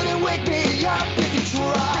 You couldn't wake me up if you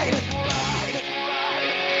tried.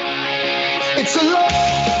 It's a long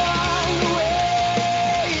way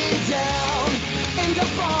down, and the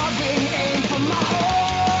falling aim for my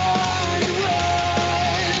heart and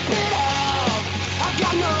rip it out. I've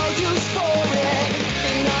got no use for it,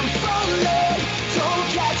 and I'm falling. Don't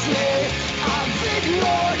catch me. I've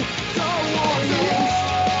ignored the warnings.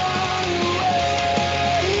 Long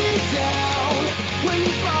way down when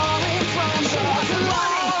you're falling from the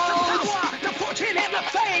clouds. The fortune and the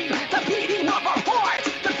fame, the beating of our hearts,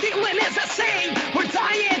 the feeling is the same. We're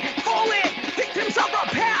dying, falling, victims of our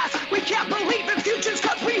past. We can't believe in futures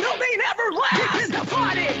cause we know they never last. We've been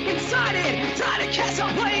divided, inside it, trying to catch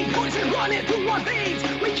our blame. Poison running through our veins,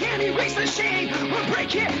 we can't erase the shame. We're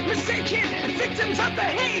breaking, mistaken, victims of the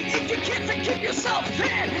hate. If you can't forgive yourself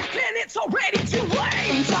then it's already too late.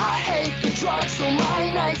 And I hate the drugs on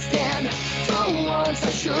my nightstand, the ones I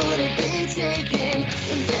shouldn't be taking.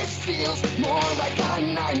 And this feels more like a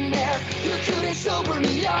nightmare. You couldn't sober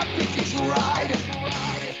me up if you tried.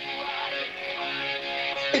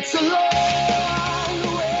 It's a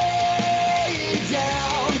long way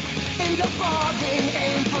down, and the falling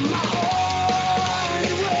aim for my heart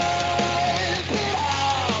and rip it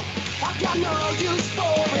out. I've got no use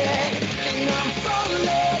for it, and I'm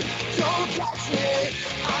falling. Don't catch me.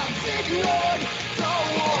 I've ignored the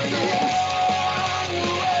warnings. Long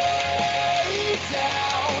way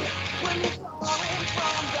down when you're falling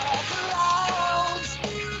from the clouds.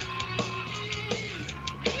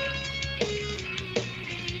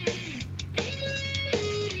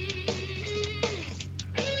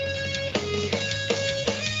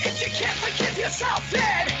 If you can't forgive yourself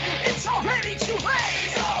then it's already too late.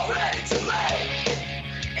 It's already too late.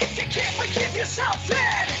 If you can't forgive yourself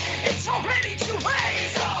then it's already too late.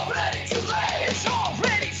 It's already too late. It's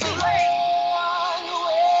already too late. Long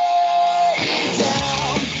way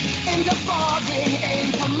down, and the falling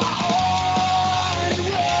aim for my heart and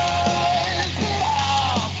rip it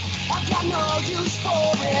out. I've got no use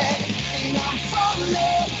for it, and I'm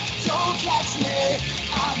falling. Don't catch me.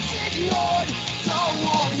 I've ignored the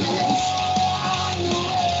warnings. Long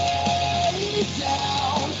way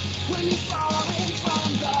down when you're falling from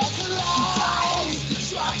the clouds. The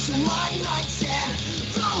trucks in my nightstand,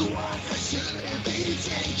 the ones I shouldn't be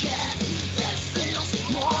taking. This feels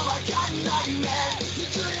more like a nightmare. You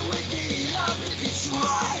couldn't wake me up if you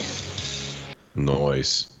tried.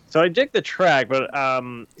 Noise. So I dig the track, but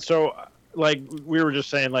so like we were just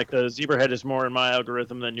saying, like the Zebrahead is more in my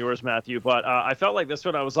algorithm than yours, Matthew. But I felt like this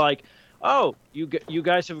one, I was like, oh, you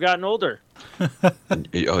guys have gotten older.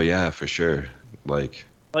 Oh yeah, for sure. Like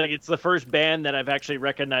it's the first band that I've actually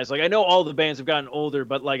recognized. Like I know all the bands have gotten older,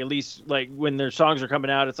 but like at least like when their songs are coming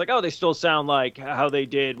out, it's like, oh, they still sound like how they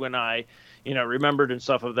did when I, remembered and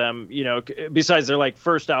stuff of them. Besides their like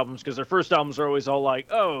first albums, because their first albums are always all like,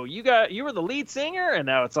 oh, you were the lead singer, and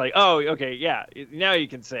now it's like, oh, okay, yeah, now you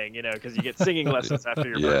can sing, because you get singing lessons after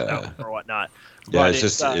your first album or whatnot. Yeah, But it's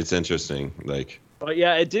just it's interesting. Like, but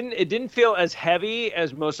yeah, it didn't feel as heavy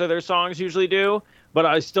as most of their songs usually do. But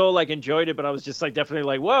I still like enjoyed it. But I was just like definitely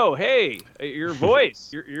like, whoa, hey, your voice,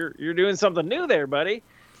 you're doing something new there, buddy.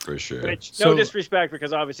 For sure. Which, no disrespect,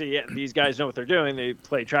 because obviously, yeah, these guys know what they're doing. They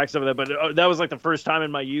play tracks of that. But that was like the first time in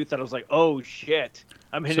my youth that I was like, oh shit,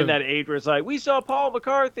 I'm hitting that age where it's like, we saw Paul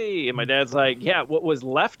McCartney, and my dad's like, yeah, what was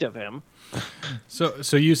left of him.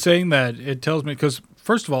 So you saying that, it tells me, because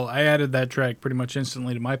first of all, I added that track pretty much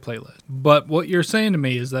instantly to my playlist. But what you're saying to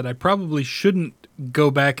me is that I probably shouldn't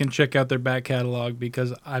go back and check out their back catalog,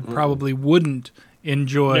 because I probably wouldn't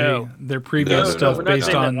enjoy their previous stuff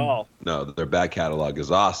based on. No, their back catalog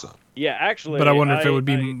is awesome. Yeah, actually. But I wonder if it would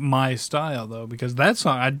be my style though, because that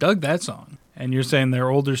song, I dug that song. And you're saying their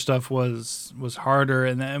older stuff was harder,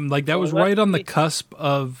 and like that was right on the cusp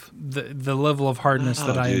of the level of hardness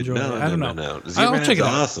that I enjoy. I don't know. No. I'll check it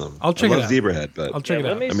out. Awesome. I'll check it out. Zebrahead, but I'll check it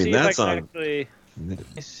out. Let me see that if I can song. actually.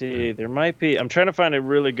 Let me see. There might be. I'm trying to find a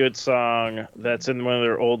really good song that's in one of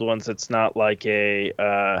their old ones. That's not like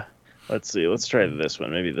a. Let's see. Let's try this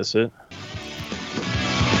one. Maybe this is it.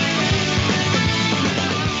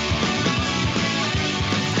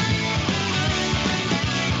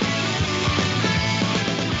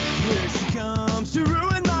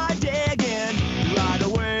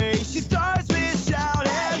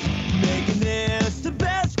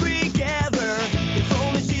 If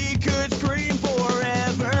only she could scream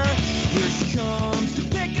forever. Here she comes to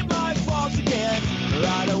pick at my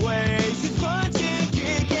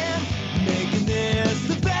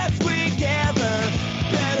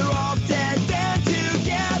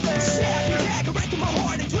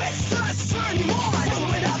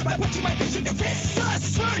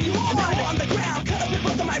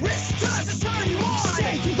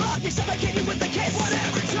suffocate you with the kiss.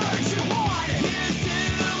 Whatever turns you on. Here's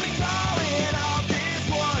to me calling all this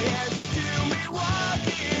war. Here's to me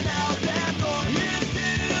walking out that door. Here's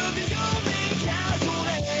to the only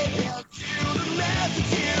casualty. Here's to the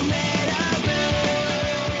message you made of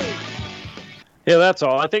me. Yeah, that's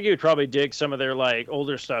all. I think you would probably dig some of their like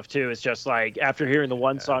older stuff too. It's just like after hearing the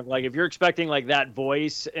one song, like if you're expecting like that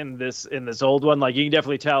voice in this old one, like you can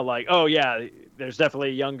definitely tell like, oh yeah, there's definitely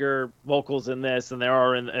younger vocals in this than there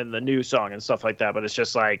are in the new song and stuff like that. But it's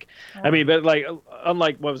just like, I mean, but like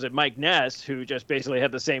unlike what was it, Mike Ness, who just basically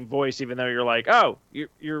had the same voice, even though you're like, oh,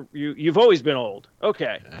 you've always been old.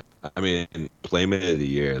 Okay. I mean, Playmate of the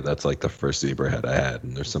Year, that's like the first Zebrahead I had,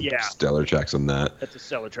 and there's some stellar tracks on that. That's a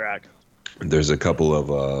stellar track. There's a couple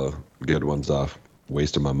of good ones off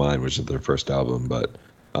Waste of My Mind, which is their first album, but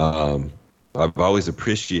I've always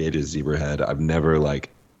appreciated Zebrahead. I've never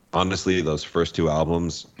honestly, those first two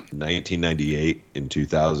albums, 1998 and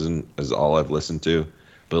 2000 is all I've listened to,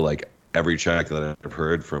 but every track that I've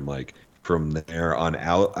heard from there on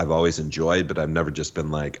out, I've always enjoyed, but I've never just been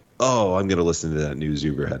like, oh, I'm going to listen to that new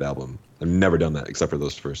Zebrahead album. I've never done that except for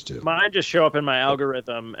those first two. Mine just show up in my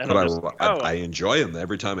algorithm. And I enjoy them.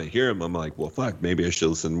 Every time I hear them, I'm like, well, fuck, maybe I should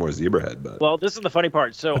listen to more Zebrahead. But well, this is the funny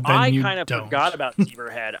part. So I kind of forgot about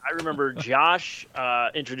Zebrahead. I remember Josh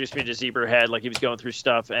introduced me to Zebrahead, like he was going through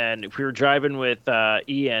stuff, and we were driving with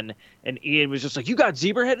Ian, and Ian was just like, you got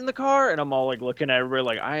Zebrahead in the car? And I'm all like looking at everybody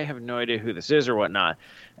like, I have no idea who this is or whatnot.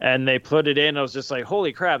 And they put it in. I was just like,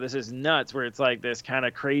 holy crap, this is nuts, where it's like this kind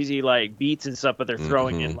of crazy beats and stuff, but they're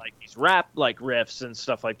throwing in these rap riffs and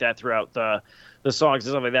stuff like that throughout the songs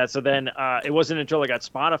and stuff like that. So then it wasn't until I got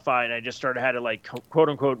Spotify and I just started had to quote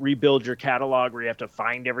unquote rebuild your catalog where you have to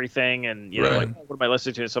find everything and you know what am I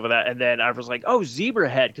listening to and stuff like that. And then I was like, oh,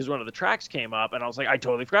 Zebrahead, because one of the tracks came up and I was like, I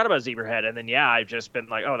totally forgot about Zebrahead. And then I've just been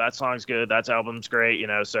like, oh, that song's good, that album's great, you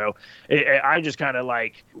know. So I just kind of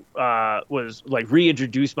was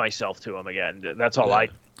reintroduced myself to them again. That's all I.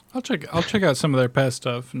 I'll check out some of their past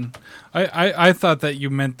stuff, and I thought that you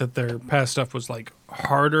meant that their past stuff was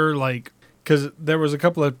harder, because there was a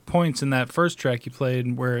couple of points in that first track you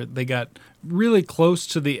played where they got really close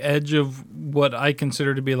to the edge of what I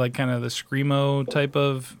consider to be kind of the screamo type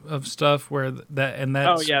of stuff, where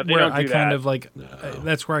that's where I kind of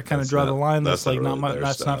that's where I kind of draw the line. That's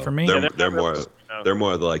not for me. They're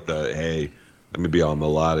more like the hey, let me be all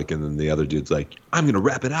melodic, and then the other dude's like, I'm gonna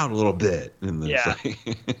rap it out a little bit, and then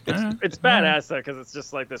it's badass though, because it's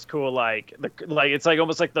just this cool it's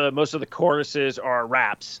almost like the most of the choruses are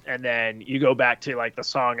raps, and then you go back to the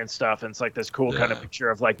song and stuff, and it's this cool kind of picture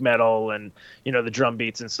of metal and the drum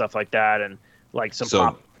beats and stuff like that, and some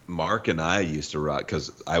pop. Mark and I used to rock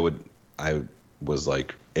because I was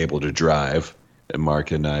able to drive. And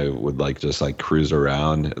Mark and I would just cruise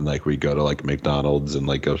around and we'd go to McDonald's and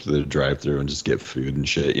go through the drive-thru and just get food and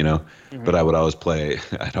shit, you know. Mm-hmm. But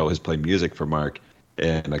I'd always play music for Mark,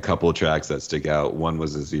 and a couple of tracks that stick out. One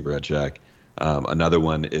was a Zebrahead track. Another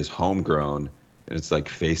one is Homegrown, and it's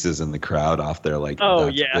Faces in the Crowd off their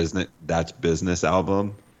That's Business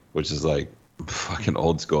album, which is fucking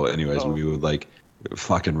old school. Anyways, we would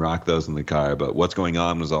fucking rock those in the car. But What's Going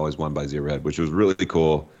On was always one by Zebrahead, which was really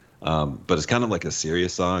cool. But it's kind of a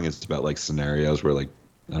serious song. It's about scenarios where I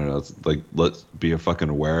don't know, it's let's be fucking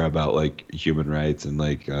aware about human rights and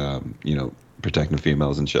protecting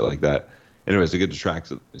females and shit like that. Anyways, it's a good track.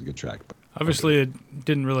 It's a good track. Obviously, it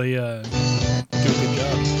didn't really do a good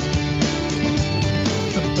job.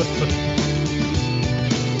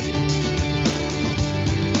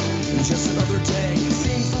 Just another day. It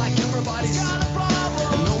seems like everybody's got a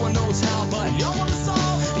problem, and no one knows how, but you want to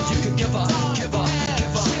solve it. You could give up,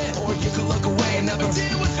 or you could look away and never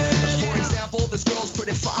deal with it. For example, this girl's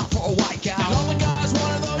pretty fly for a white guy. And all the guys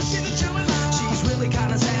one of those, she's a Jew and love. She's really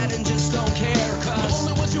kind of sad and just don't care, cause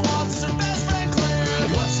only what she wants is her best friend clear.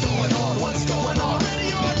 What's going on? What's going on?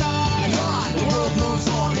 Ready or not? The world moves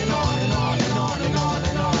on and on and on and on and on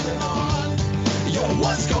and on and on. Yo,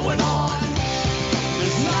 what's going on?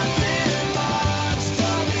 There's nothing much to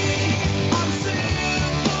me. I'm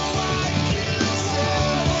simple like you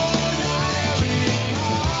said.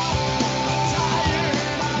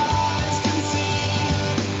 Tiring eyes can see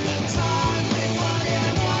the time we find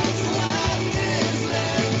and what's left is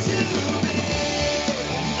left to me.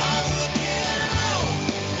 I'm looking out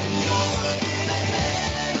and you're looking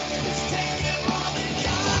ahead. It's taking more than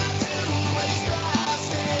God to express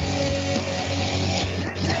it.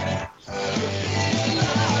 Never been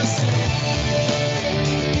the same.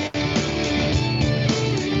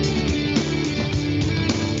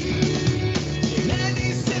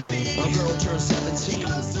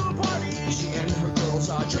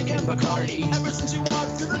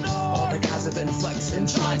 All the guys have been flexing,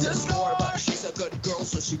 trying to score, but she's a good girl,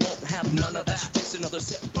 so she won't have none of that. She takes another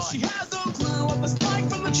sip, but she has no clue of the spike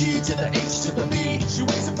from the G to the H to the B. She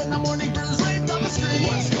wakes up in the morning, girls raped on the street.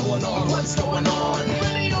 What's going on? What's going on?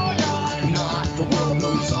 Ready or not, the world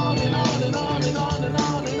moves on and on and on and on and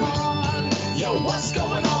on and on. Yo, what's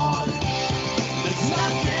going on? There's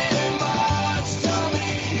nothing much to me.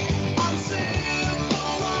 I'm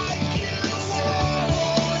simple like you.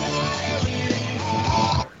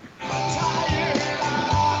 But tired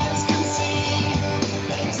eyes can see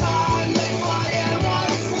that time may fly and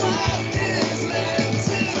what's left is meant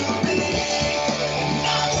to be. And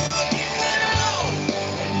I'm looking out,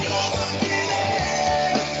 and you're looking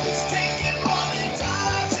in. It's taking more than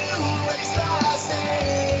time to erase the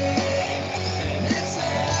stain. And it's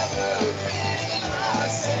never been the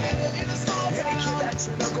same. In a small town, kid that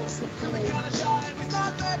struggles with feeling kinda shy. He's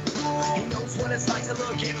not that cool. He knows what it's like to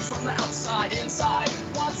look in from the outside, inside.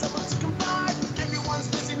 Wants someone to confide. Everyone's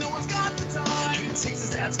busy, no one's got the time. He takes his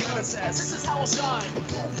dad's gun and says, "This is how I'll shine." Boom,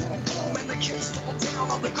 boom, boom, and the kids fall down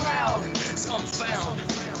on the ground. Some found.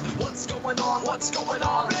 What's going on? What's going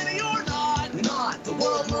on? Ready or not, the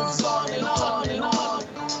world moves on and on and on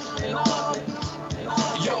and on and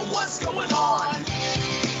on. Yo, what's going on?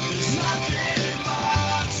 There's nothing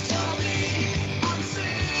much to me. I'm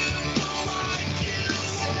simple like you.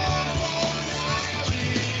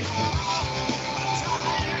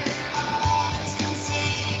 Tired eyes can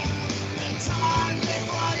see that time may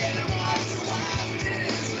fly and what's left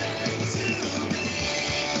is meant to be.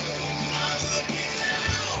 I'm looking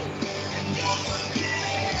out, and you're looking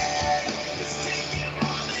in. It's taking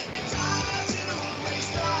more than time to erase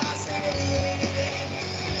the stain.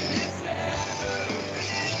 It's never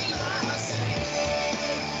been the same.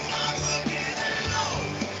 I'm looking out,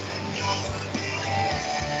 and you're looking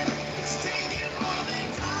in. It's taking more than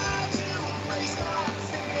time to erase the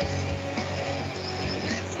stain.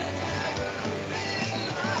 It's never been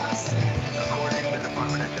the same. According to the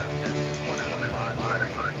Department of Justice, 1 of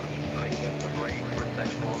rape for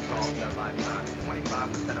sexual assault in their lifetime.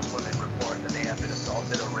 25% of women report that they have been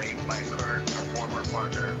assaulted or raped by a current or former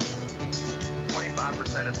partner.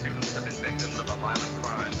 25% of students have been victims of a violent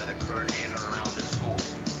crime that occurred in or around their school.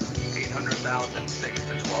 800,000 6th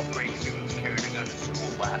to 12th grade students carried a gun to school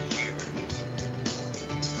last year.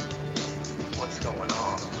 What's going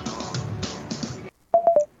on?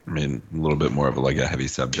 I mean, a little bit more of a heavy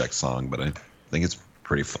subject song, but I think it's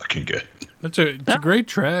pretty fucking good. It's a great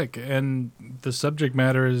track, and the subject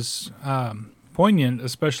matter is poignant,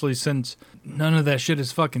 especially since none of that shit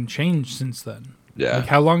has fucking changed since then. Yeah. Like,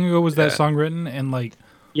 how long ago was that song written? And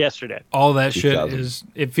yesterday. All that shit 2000. is,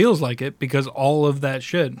 it feels like it, because all of that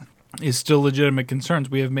shit is still legitimate concerns.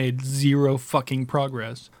 We have made zero fucking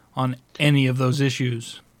progress on any of those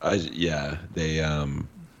issues. They and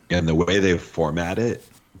the way they format it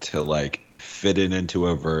to fit it into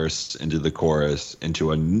a verse, into the chorus,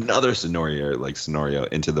 into another scenario,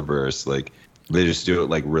 into the verse, they just do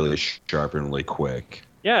it really sharp and really quick.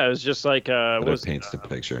 Yeah, it was just like It paints the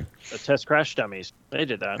picture. The Test Crash Dummies. They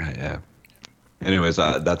did that. Yeah. Anyways,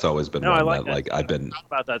 that's always been No, I one like that I've been Talk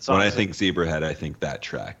about that song. when I think Zebrahead, I think that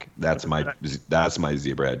track. That's my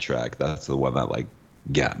Zebrahead track. That's the one that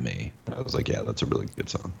got me. I was like, yeah, that's a really good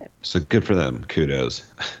song. So good for them. Kudos.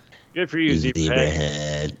 Good for you,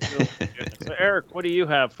 Zebrahead. So Eric, what do you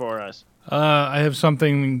have for us? I have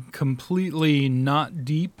something completely not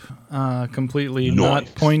deep, completely not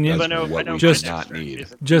poignant. Just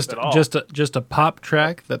a pop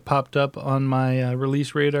track that popped up on my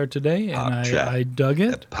release radar today, and I dug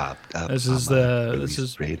it. This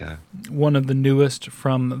is one of the newest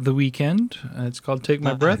from The Weeknd. It's called "Take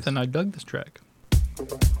My Breath," and I dug this track.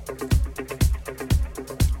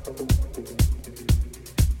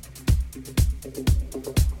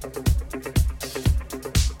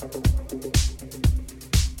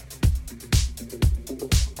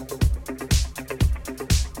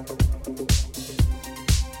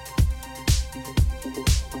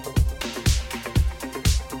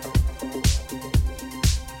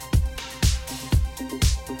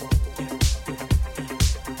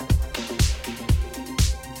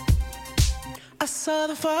 I saw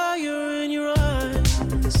the fire in your eyes.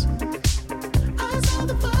 I saw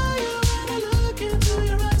the fire when I look into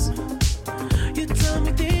your eyes. You tell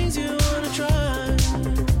me things you wanna try.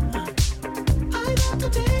 I know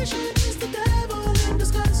temptation is the devil in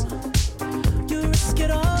disguise. You risk it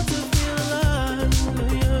all to feel alive.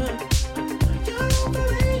 Yeah. You're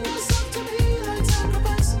offering yourself to me like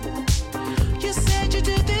sacrifice. You said you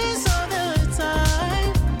do this all the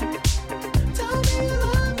time. Tell me you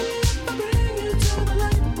love me if I bring you to the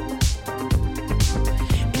light.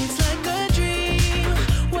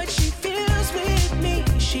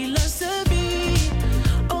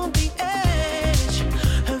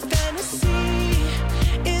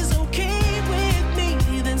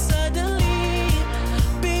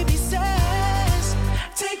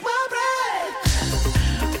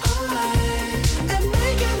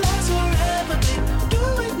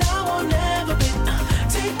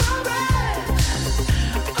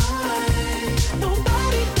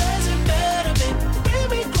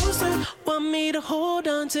 hold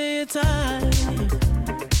on to your time.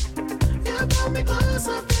 You pull me close,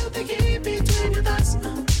 I feel the heat between your thighs.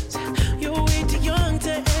 You're way too young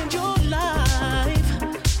to end your life.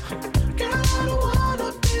 Girl, I don't wanna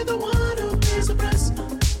be the one who pays the price.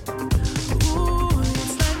 Ooh,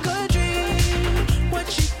 it's like a dream. What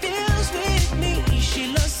she feels with me, she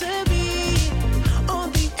loves to be on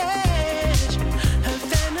the edge. Her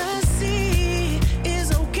fantasy is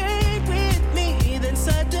okay with me. Then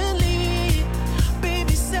suddenly,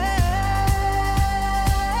 baby says,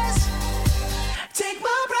 take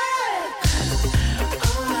my breath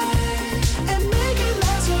away and make it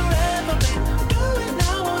last forever, babe. Do it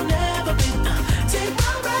now or never, babe. Take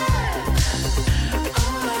my breath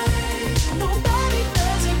away. Nobody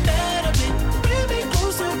does it better, babe. Bring me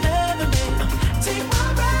close to heaven, babe. Take my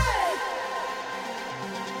breath.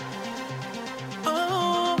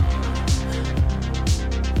 Oh.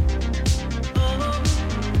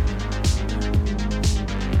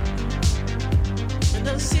 And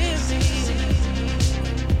I'm serious.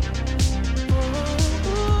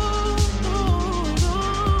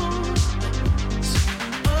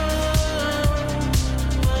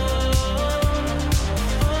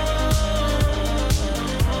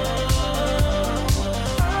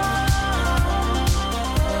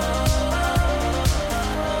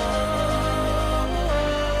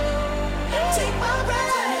 Take my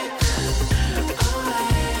breath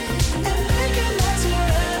away and make it last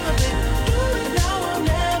forever, babe. Do it now or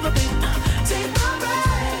never, babe. Take my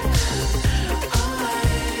breath away.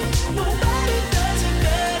 Nobody does it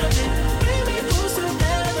better, babe. Bring me close to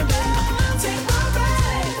heaven, babe. Take my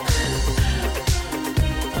breath.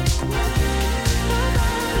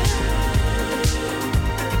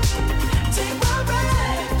 Take my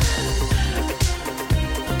breath.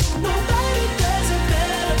 Nobody does it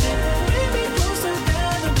better, babe. Bring me close to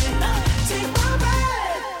heaven, babe. Take my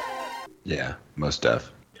breath. Yeah, most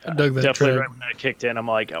def. I dug that Definitely track. right when that kicked in, I'm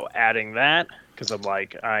like, oh, adding that because I'm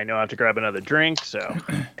like, I know I have to grab another drink. So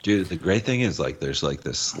Dude, the great thing is like there's like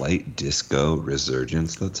this slight disco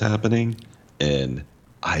resurgence that's happening, and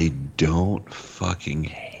I don't fucking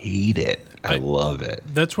hate it. I love it.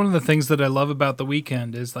 That's one of the things that I love about The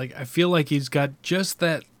Weeknd is like I feel like he's got just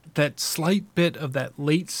that slight bit of that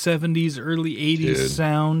late 70s, early 80s Dude.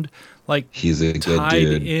 sound, like He's a good tied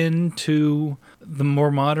dude. into the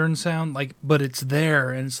more modern sound, like, but it's there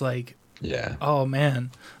and it's like, Yeah. oh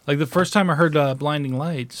man. Like the first time I heard Blinding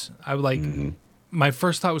Lights, I was like, my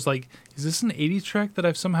first thought was like, is this an 80s track that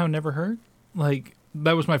I've somehow never heard? Like,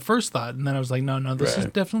 that was my first thought. And then I was like, no, this is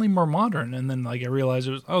Right. definitely more modern. And then like I realized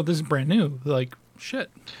it was, oh, this is brand new. Like,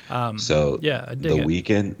 shit. So yeah, I dig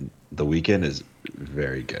it. The Weeknd is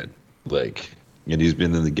very good. Like, and he's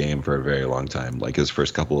been in the game for a very long time. Like his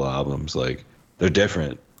first couple of albums, like they're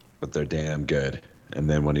different, but they're damn good. And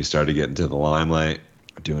then when he started getting to the limelight,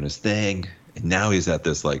 doing his thing, and now he's at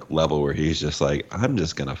this like level where he's just like, I'm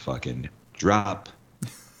just gonna fucking drop,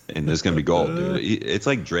 and it's gonna be gold, dude. It's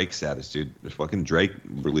like Drake's status, dude. Fucking Drake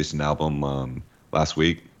released an album last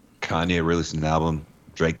week. Kanye released an album.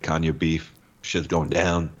 Drake Kanye beef. Shit's going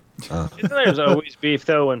down. isn't there's always beef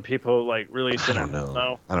though when people like release it? I don't know.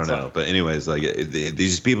 No, I don't know. But anyways, like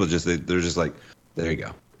these people just they're just like, there you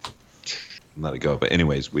go, let it go. But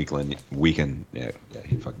anyways, Weeknd, yeah,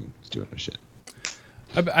 he fucking is doing his shit.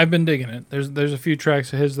 I've been digging it. There's a few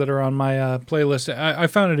tracks of his that are on my playlist. I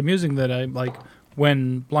found it amusing that I like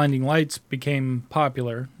when Blinding Lights became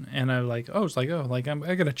popular, and I like, I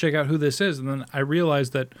gotta check out who this is, and then I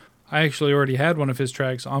realized that I actually already had one of his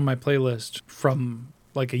tracks on my playlist from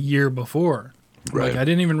like a year before. Right. Like I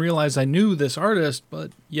didn't even realize I knew this artist,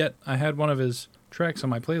 but yet I had one of his tracks on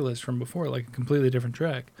my playlist from before, like a completely different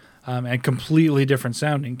track. And completely different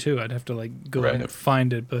sounding too. I'd have to like go and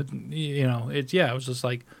find it, but you know, I was just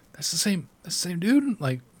like, that's the same dude.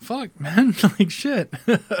 Like, fuck, man, like shit.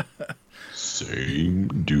 Same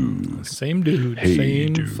dude. Same dude. Hey,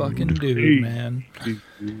 same dude. fucking dude, Hey. man.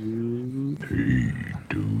 Hey,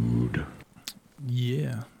 dude.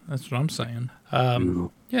 Yeah, that's what I'm saying.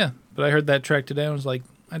 Yeah, but I heard that track today. And I was like,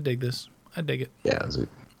 I dig this. I dig it. Yeah,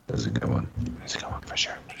 that's a good one. That's a good one for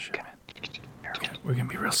sure. We're gonna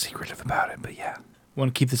be real secretive about it, but yeah,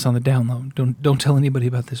 want to keep this on the down low. Don't tell anybody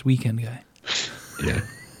about this Weeknd guy. Yeah.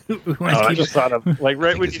 I just thought of like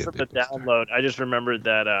right when you said the download, I just remembered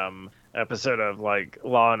that episode of like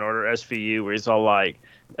Law and Order SVU where he's all like,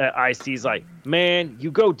 Ice-T's like, man,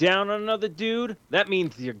 you go down on another dude, that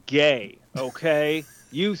means you're gay, okay?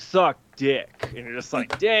 You suck dick, and you're just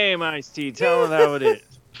like, damn, Ice-T, tell him how it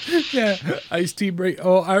is. Yeah, Ice-T break.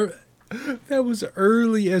 Oh, That was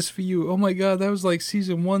early SVU. Oh my god, that was like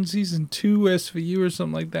season 1, season 2 SVU or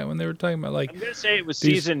something like that when they were talking about like. I'm gonna say it was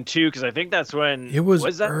season 2 because I think that's when it was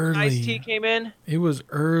that early. Ice-T came in. It was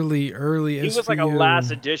early. He was like a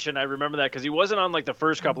last edition. I remember that because he wasn't on like the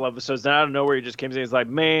first couple episodes. Then out of nowhere he just came in. He's like,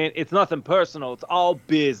 man, it's nothing personal. It's all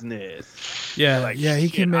business. Yeah, like, yeah, he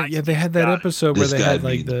came in. Yeah, they had that episode where they had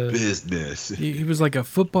like the business. He was like a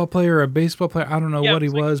football player or a baseball player. I don't know what he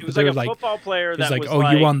was, but they were like football player. He's that like, was oh,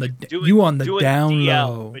 like you on the down DL,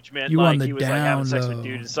 low, which meant you like on the he was down like having sex low. with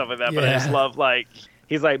dudes and stuff like that. But I just love like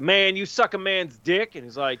he's like, man, you suck a man's dick, and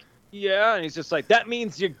he's like, yeah, and he's just like, that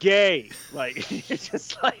means you're gay. Like it's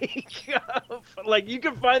just like you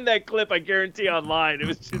can find that clip, I guarantee, online.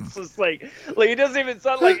 It's just like it doesn't even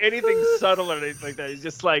sound like anything subtle or anything like that. He's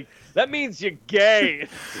just like, that means you're gay.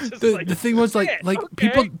 The thing was like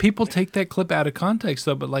okay. people take that clip out of context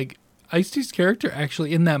though, but like Ice-T's character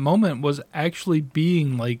actually in that moment was actually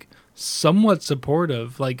being like somewhat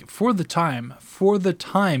supportive, like for the time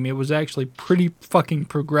it was actually pretty fucking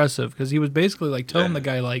progressive because he was basically like telling the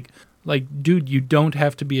guy like dude, you don't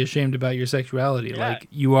have to be ashamed about your sexuality. Like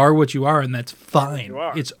you are what you are, and that's fine.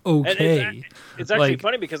 It's okay. It's actually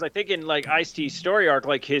funny because I think in like Ice-T's story arc,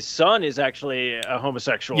 like his son is actually a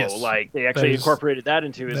homosexual. Yes, like they actually incorporated that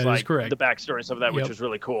into his like the backstory and stuff of that, which was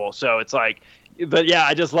really cool. So it's like, but yeah,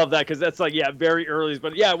 I just love that because that's like very early.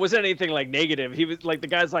 But yeah, it wasn't anything like negative. He was like the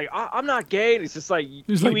guy's like, I'm not gay, and he's just like, you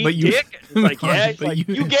eat dick. It's like yeah, but like,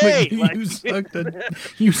 you gay.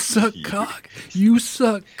 You suck cock. You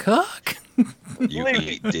suck cock. You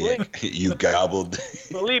eat dick. You gobbled.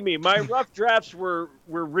 Believe me, my rough drafts were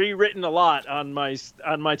rewritten a lot on my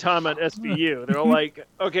time at SVU. They're all like,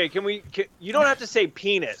 okay, you don't have to say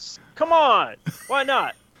penis. Come on, why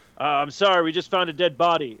not? I'm sorry, we just found a dead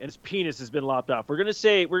body and his penis has been lopped off. We're gonna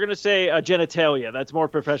say genitalia. That's more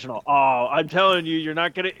professional. Oh, I'm telling you, you're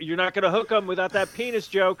not gonna hook him without that penis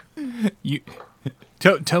joke. You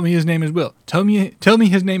tell me his name is Will. Tell me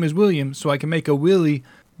his name is William, so I can make a Willie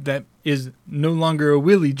that is no longer a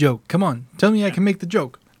Willie joke. Come on, tell me I can make the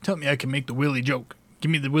joke. Tell me I can make the Willie joke.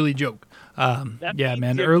 Give me the Willie joke. Yeah,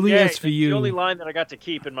 man. Early SVU. That's the only line that I got to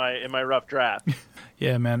keep in my rough draft.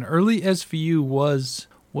 Yeah, man. Early SVU was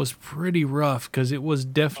pretty rough because it was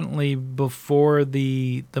definitely before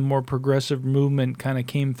the more progressive movement kind of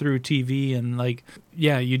came through TV, and like,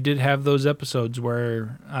 yeah, you did have those episodes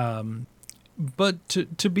where, but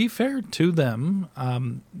to be fair to them,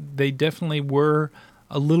 they definitely were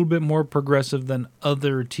a little bit more progressive than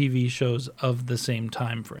other TV shows of the same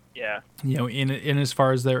time frame. Yeah. You know, in as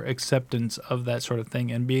far as their acceptance of that sort of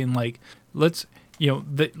thing and being like, let's, you know,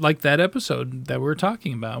 like that episode that we were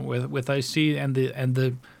talking about with Ice-T and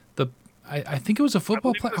the I think it was a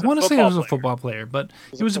football player. I want to say it was a football player, but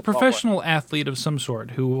it was a professional athlete of some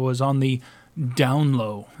sort who was on the down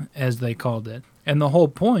low, as they called it. And the whole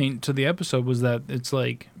point to the episode was that it's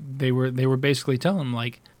like they were basically telling him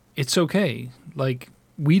like, it's okay, like,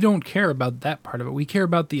 we don't care about that part of it. We care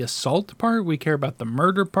about the assault part. We care about the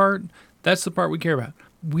murder part. That's the part we care about.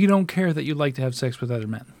 We don't care that you like to have sex with other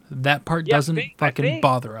men. That part doesn't fucking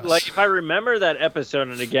bother us. Like, if I remember that episode,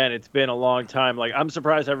 and again, it's been a long time, like, I'm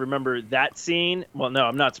surprised I remember that scene. Well, no,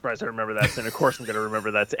 I'm not surprised I remember that scene. Of course I'm going to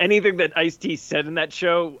remember that. Anything that Ice-T said in that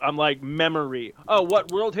show, I'm like, memory. Oh,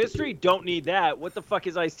 what, world history? Don't need that. What the fuck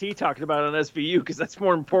is Ice-T talking about on SVU? Because that's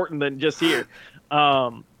more important than just here.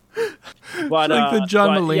 But it's like the John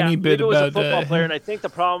Mulaney bit it was about a football player, and I think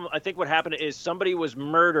what happened is somebody was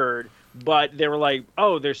murdered, but they were like,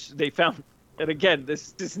 oh, they found. And again,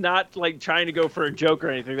 this is not like trying to go for a joke or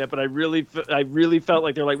anything like that, but I really felt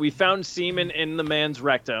like they're like, we found semen in the man's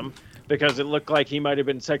rectum because it looked like he might have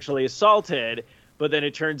been sexually assaulted. But then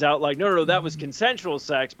it turns out like, no, that was consensual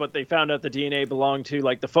sex. But they found out the DNA belonged to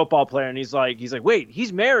like the football player. And he's like, wait,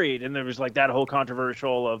 he's married. And there was like that whole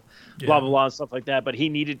controversial of blah, blah, blah, and stuff like that. But he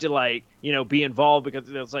needed to like, you know, be involved because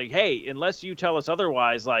it was like, hey, unless you tell us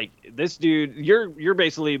otherwise, like this dude, you're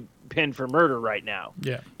basically pinned for murder right now.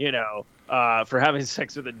 Yeah. You know, for having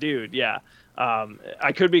sex with a dude. Yeah.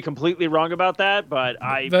 I could be completely wrong about that, but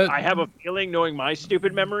I have a feeling, knowing my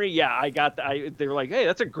stupid memory, they were like, hey,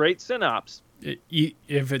 that's a great synopsis.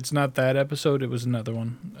 If it's not that episode, it was another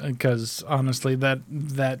one. Because honestly,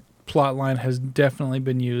 that plot line has definitely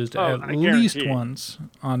been used at least once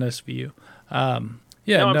on SVU. I'm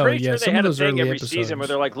pretty sure they some had of those a thing early every episodes. season where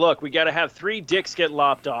they're like, look, we got to have 3 dicks get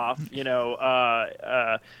lopped off. You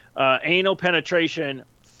know, anal penetration.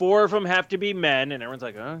 4 of them have to be men, and everyone's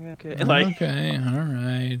like, oh, okay. Like, okay,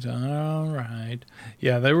 all right.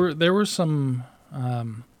 Yeah, there were some.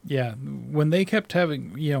 When they kept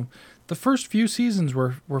having, you know, the first few seasons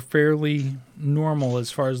were fairly normal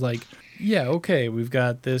as far as like, yeah, okay, we've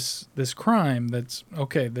got this crime that's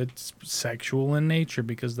sexual in nature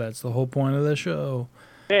because that's the whole point of the show.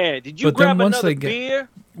 Man, did you grab another beer?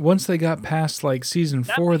 Once they got past like season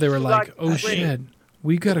 4, they were like, "Oh shit,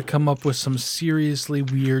 we got to come up with some seriously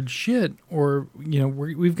weird shit, or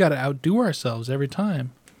we've got to outdo ourselves every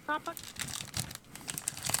time."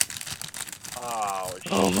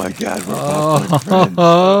 Oh my God, we're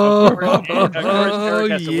oh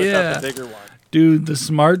yeah, the bigger one. Dude, the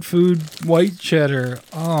Smart Food white cheddar.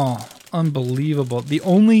 Oh, unbelievable. The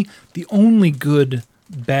only good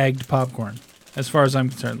bagged popcorn, as far as I'm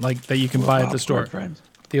concerned, like that you can buy at the store.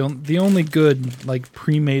 The only good like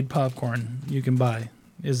pre-made popcorn you can buy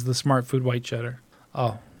is the Smart Food white cheddar.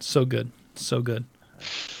 Oh, so good. So good.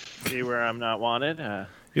 See where I'm not wanted?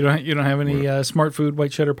 You don't have any Smart Food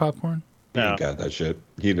white cheddar popcorn? He ain't got that shit.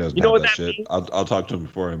 He doesn't You know have what that that shit. means? I'll talk to him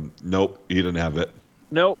for him. Nope, he didn't have it.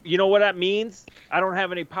 No, you know what that means? I don't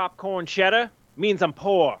have any popcorn cheddar. Means I'm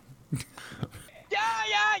poor.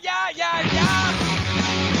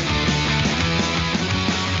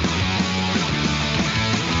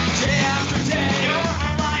 Day after day, your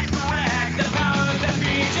life's wrecked. The powers that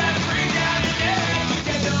be just bring down the dead. You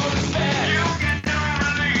get no respect. You get no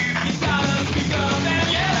relief. You gotta speak up and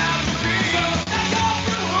yell out your grief. So back off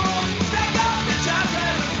the rules, back off the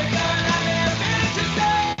chocolate. Take a night and finish to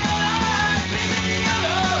stay alive. Leave me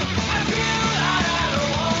alone. I feel like I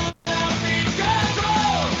don't wanna be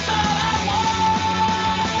controlled. It's all I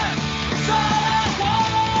want. It's all I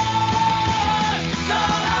want. It's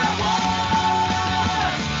all I want.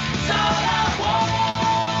 It's all I want.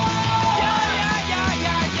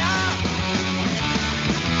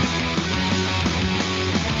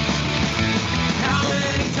 How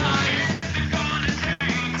many times is it gonna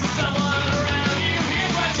take for someone around you hear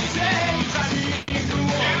what you say? You try to be cool. You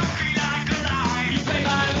feel like a lie. You play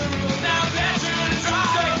by the rules. Now that you're try.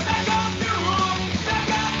 So back off the rules. Back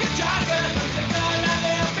off your chocolate. Take the night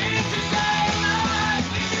and finish to stay alive.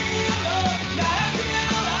 Leave me alone. Now I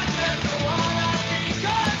feel like there's no one I can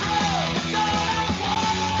control. It's all I want.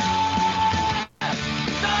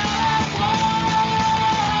 It's all I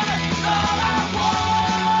want. It's all I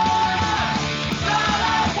want. It's all I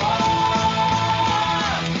want.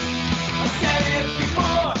 I said it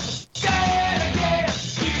before, say it again.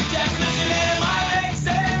 You can just listen in my legs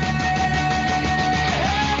say.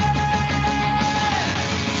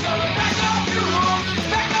 So back off your rules,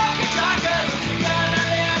 back off your chocolate. You gotta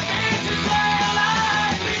let me to stay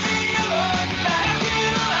alive. Leave me alone. Let it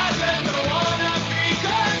feel like there's no one to be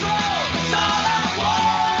controlled. It's all I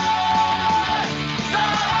want. It's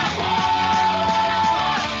all I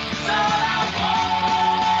want. It's all I want.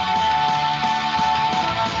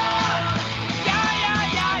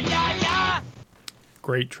 Yeah.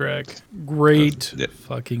 Great track. Great Yeah.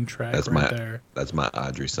 fucking track That's right my there. that's my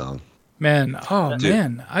Audrey song. Man, Dude.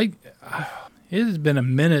 man, it has been a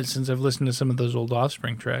minute since I've listened to some of those old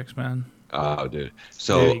Offspring tracks, man. Oh, dude.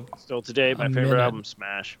 So, Still today, my A favorite minute. album,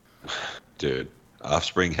 Smash. dude,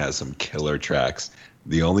 Offspring has some killer tracks.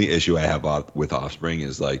 The only issue I have with Offspring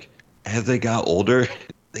is like, as they got older,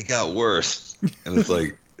 they got worse, and it's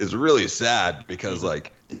like it's really sad because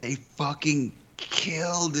like they fucking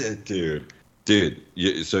killed it, dude.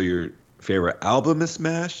 So your favorite album is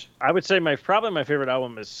Smash? I would say probably my favorite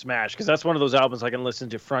album is Smash because that's one of those albums I can listen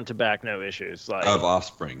to front to back, no issues. Like Of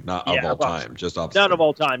Offspring, not Yeah, of all of Offspring. time, just Offspring. not of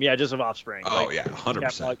all time, yeah, just of Offspring. Oh Like, yeah,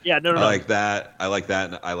 100%. no. I like that. I like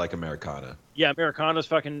that, and I like Americana. Yeah, Americana's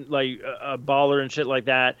fucking like a baller and shit like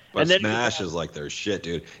that. But and then Smash is like their shit,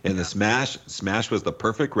 dude. And the Smash was the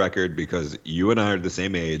perfect record because you and I are the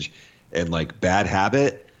same age, and like Bad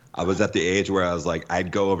Habit, I was at the age where I was like,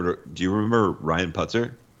 I'd go over to. Do you remember Ryan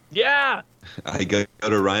Putzer? yeah, I go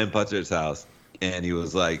to Ryan Putzer's house, and he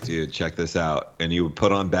was like, dude, check this out. And he would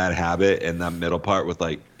put on Bad Habit, and that middle part with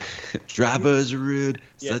like, drivers are rude,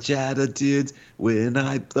 Yeah. such attitudes. When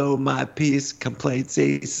I throw my piece, complaints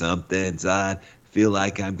say something's odd. Feel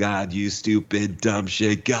like I'm God, you stupid, dumb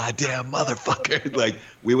shit, goddamn motherfucker. Like,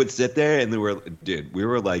 we would sit there, and we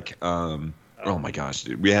were like, oh my gosh,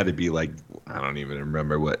 dude. We had to be like, I don't even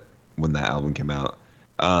remember when that album came out.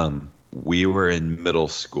 We were in middle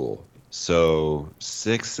school. So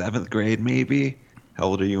 6th, 7th grade, maybe. How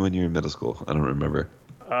old are you when you're in middle school? I don't remember.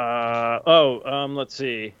 let's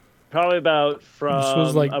see. Probably about from This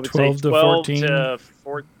was like I would 12 say to 12 14? to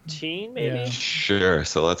 14 maybe. Yeah. Sure.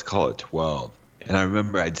 So let's call it 12. And I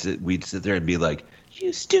remember we'd sit there and be like,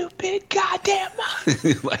 you stupid goddamn.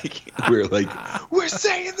 Like, we're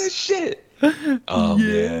saying this shit. Oh,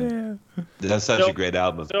 man. That's such a great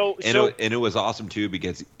album. And it was awesome, too,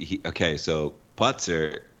 because so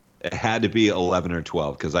Putzer, it had to be 11 or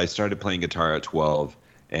 12 because I started playing guitar at 12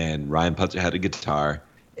 and Ryan Putzer had a guitar,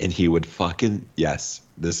 and he would fucking, yes,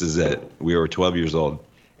 this is it. We were 12 years old,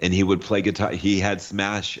 and he would play guitar. He had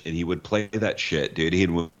Smash, and he would play that shit, dude. He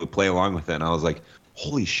would play along with it, and I was like,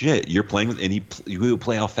 holy shit, you're playing with, and he would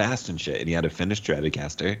play all fast and shit, and he had a Fender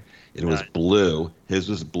Stratocaster. It was blue. His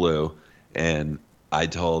was blue, and I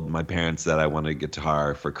told my parents that I wanted a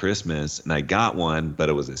guitar for Christmas, and I got one, but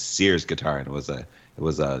it was a Sears guitar, and it was a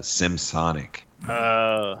Simsonic.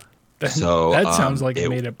 So that sounds like a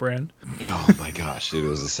made-up brand. Oh my gosh, dude, it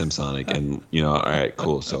was a Simsonic, and all right,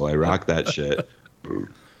 cool. So I rocked that shit.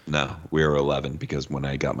 No, we were 11 because when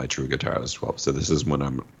I got my true guitar, I was 12. So this is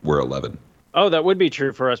when we're 11. Oh, that would be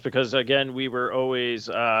true for us because again, we were always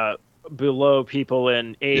below people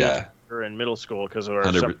in age or in middle school because of our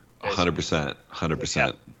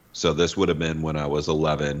 100%. So this would have been when I was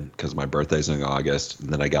 11 because my birthday's in August, and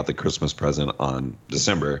then I got the Christmas present on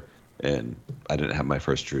December, and I didn't have my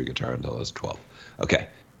first true guitar until I was 12. Okay.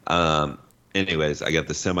 Anyways, I got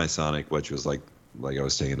the Semisonic, which was like I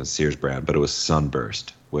was saying, a Sears brand, but it was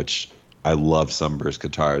Sunburst, which I love Sunburst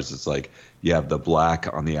guitars. It's like you have the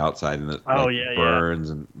black on the outside and it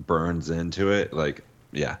burns into it. Like,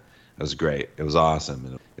 yeah, it was great. It was awesome.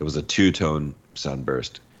 And it was a two-tone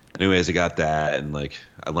Sunburst. Anyways, I got that, and like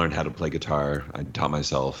I learned how to play guitar. I taught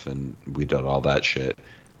myself, and we did all that shit.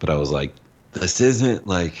 But I was like, this isn't a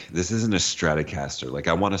Stratocaster. Like,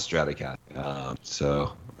 I want a Stratocaster.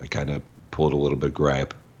 So I kind of pulled a little bit of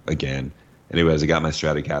gripe again. Anyways, I got my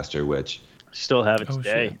Stratocaster, which still have it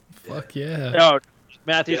today. Shit. Fuck yeah. Oh,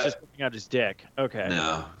 Matthew's just putting out his dick. Okay.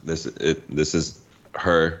 No, this is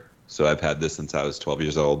her. So I've had this since I was 12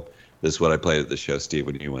 years old. This is what I played at the show, Steve,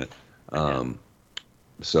 when you went.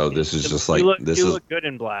 So this is just like you look good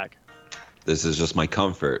in black. This is just my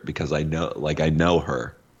comfort because I know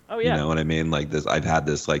her. Oh yeah. You know what I mean? Like this, I've had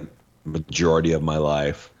this like majority of my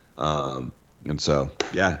life, and so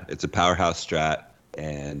yeah, it's a powerhouse Strat,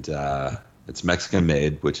 and it's Mexican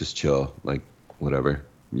made, which is chill. Like whatever.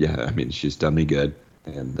 Yeah, I mean she's done me good,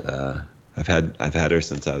 and I've had her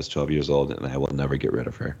since I was 12 years old, and I will never get rid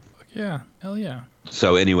of her. Yeah, hell yeah.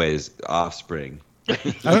 So, anyways, Offspring. I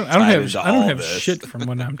don't have shit from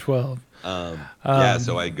when I'm 12. Yeah,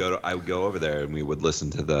 so I would go over there and we would listen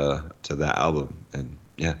to that album, and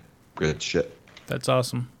yeah, great shit. That's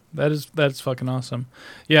awesome. That's fucking awesome.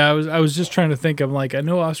 Yeah, I was just trying to think. I'm like, I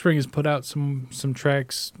know Offspring has put out some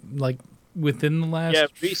tracks like within the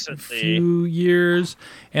last few years,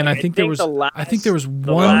 and I think there was one.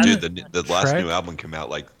 Dude, the last new album came out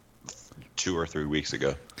like 2 or 3 weeks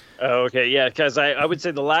ago. Oh, okay, yeah, because I would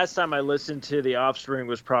say the last time I listened to the Offspring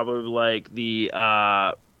was probably like the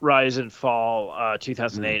Rise and Fall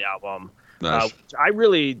 2008 album. Nice. Which I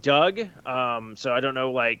really dug. So I don't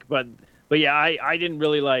know, like, but yeah, I didn't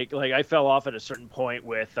really like I fell off at a certain point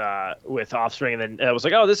with Offspring, and then I was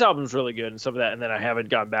like, oh, this album's really good and some of that, and then I haven't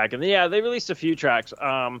gone back. And yeah, they released a few tracks.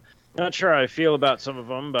 Not sure how I feel about some of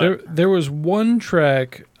them, but there was one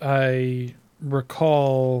track I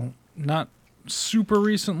recall, not super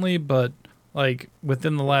recently, but like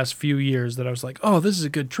within the last few years, that I was like, oh, this is a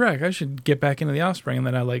good track, I should get back into the Offspring. And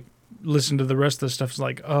then I like listened to the rest of the stuff. It's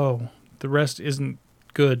like, oh, the rest isn't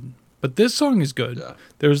good, but this song is good. Yeah.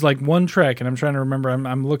 There was like one track, and I'm trying to remember,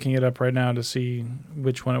 I'm looking it up right now to see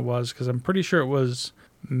which one it was, because I'm pretty sure it was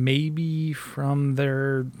maybe from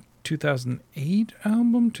their 2008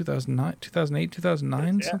 album, 2008,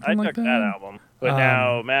 2009, something like that. That album. But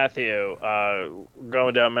now, Matthew,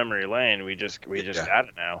 going down memory lane, we just got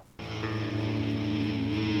it now.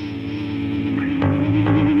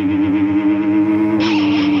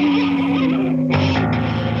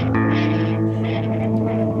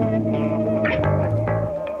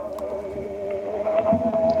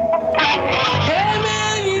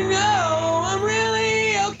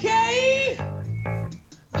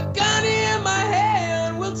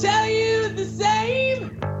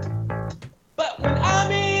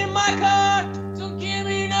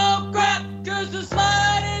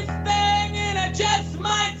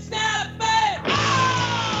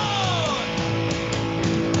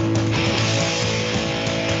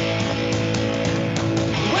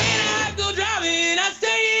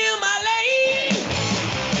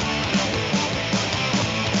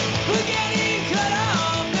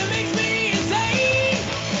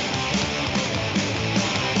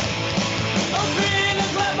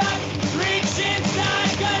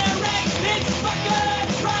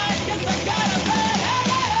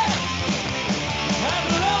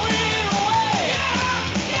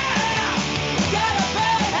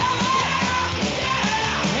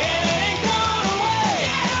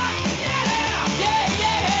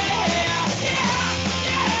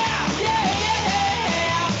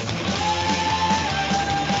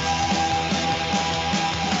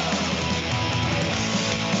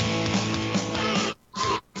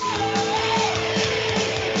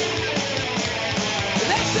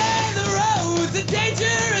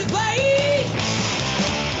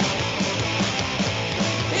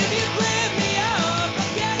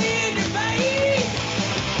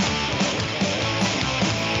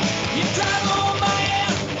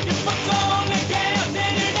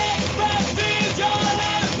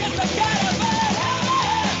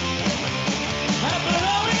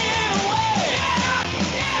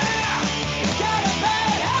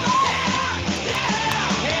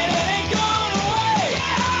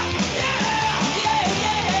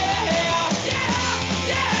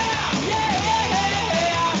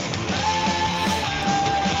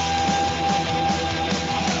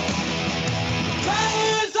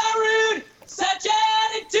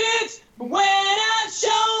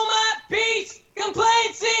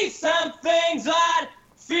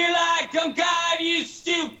 like I'm God, you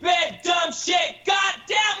stupid, dumb shit,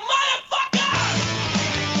 goddamn motherfucker!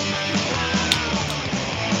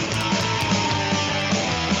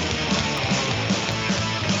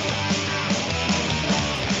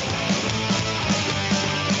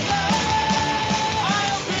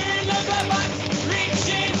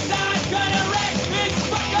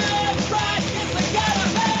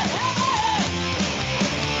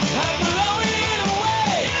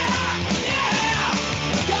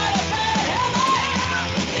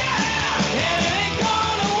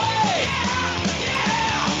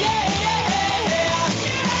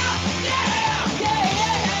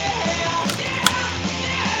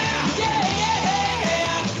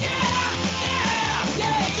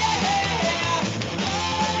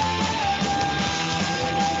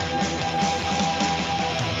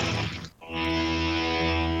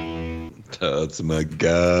 Touch my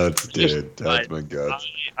guts, dude. Touch my guts.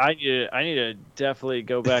 I need to definitely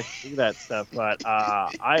go back to that stuff, but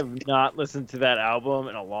I've not listened to that album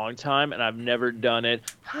in a long time, and I've never done it.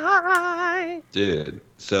 Hi, dude.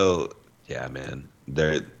 So yeah, man,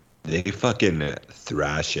 they fucking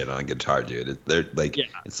thrash it on guitar, dude. They're like,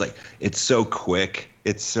 it's like it's so quick.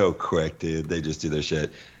 It's so quick, dude. They just do their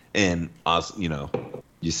shit, and also, you know,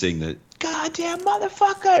 you sing the goddamn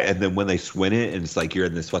motherfucker, and then when they swing it, and it's like you're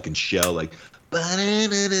in this fucking shell, like like a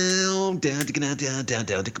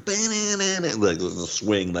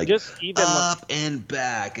swing, like just even up and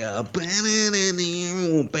back,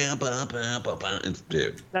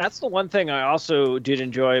 dude. That's the one thing I also did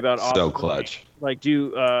enjoy about Offspring. So clutch. Like,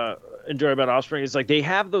 enjoy about Offspring is like they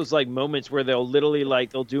have those like moments where they'll literally like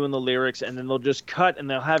they'll do in the lyrics and then they'll just cut and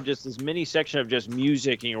they'll have just this mini section of just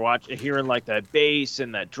music and you're hearing like that bass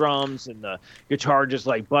and that drums and the guitar just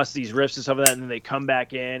like busts these riffs and stuff like that, and then they come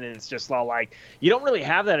back in and it's just all like you don't really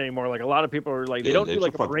have that anymore. Like a lot of people are like they don't do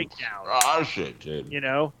like a breakdown. Oh shit, dude. You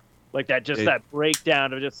know? Like that that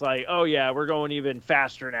breakdown of just like, oh yeah, we're going even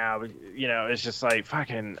faster now. You know, it's just like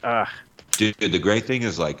fucking Dude, the great thing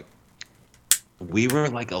is like we were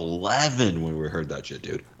like 11 when we heard that shit,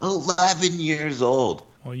 dude. 11 years old.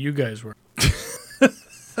 Well, you guys were.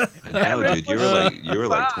 I know, dude. You were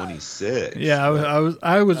like 26. Yeah,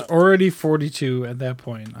 I was already 42 at that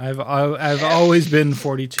point. I've always been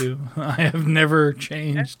 42. I have never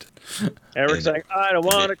changed. Eric's like, I don't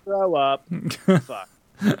want to grow up. Fuck.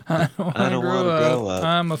 I don't want to grow up.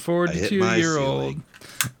 I'm a 42-year-old.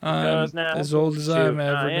 I'm as old as I'm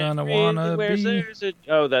ever gonna wanna be.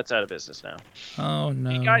 Oh, that's out of business now. Oh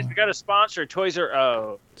no! Hey guys, we got a sponsor, Toys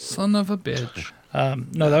R. Son of a bitch.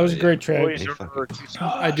 No, that was a great track.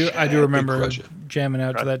 I do remember jamming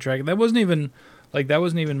out to that track. That wasn't even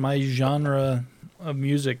my genre of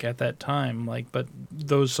music at that time. Like, but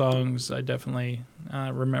those songs I definitely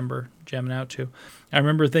remember jamming out to. I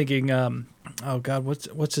remember thinking, oh God,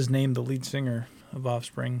 what's his name? The lead singer of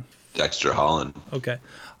Offspring. Dexter Holland. Okay.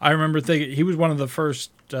 I remember thinking he was one of the first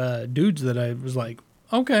dudes that I was like,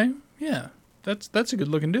 okay, yeah, that's a good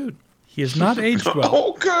looking dude. He has not aged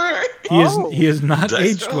well. Okay. He is not Dexter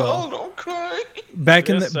aged well. Holland, okay. Back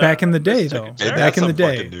in the day though. Back in the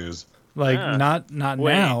day. News. Like not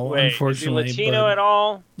now, unfortunately. Is he Latino at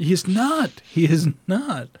all? He's not. He is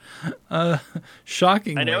not.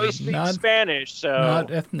 Shockingly, I know he speaks Spanish, so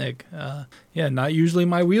not ethnic. Yeah, not usually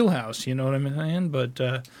my wheelhouse. You know what I'm saying? But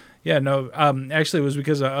yeah, no. Actually, it was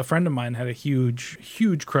because a friend of mine had a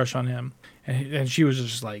huge crush on him, and she was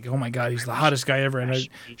just like, "Oh my God, he's the hottest guy ever." And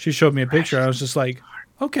she showed me a picture. And I was just like,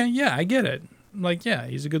 "Okay, yeah, I get it. Like, yeah,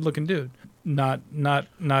 he's a good-looking dude." Not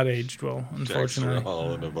aged well, unfortunately. Dexter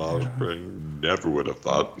Holland of Offspring, never would have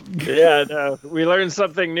thought. Yeah, no, we learn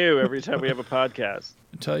something new every time we have a podcast.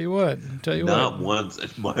 Tell you what. Not once in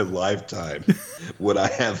my lifetime would I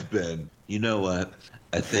have been. You know what?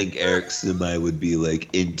 I think Eric Semi would be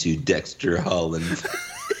like into Dexter Holland.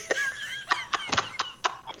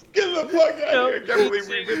 Get the fuck out of here! I can't believe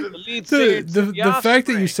we did this. The fact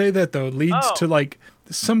that you say that though leads to like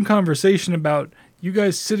some conversation about you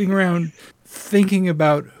guys sitting around thinking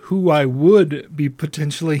about who I would be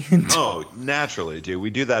potentially into. Oh, naturally, dude.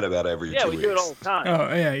 We do that about every 2 weeks. Yeah, we do it all the time.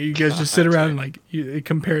 Oh, yeah. You guys just sit around and like you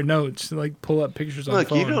compare notes, like pull up pictures on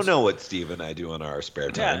phones. Look, you don't know what Steve and I do in our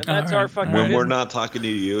spare time. Yeah, that's our fucking. When we're not talking to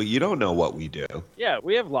you, you don't know what we do. Yeah,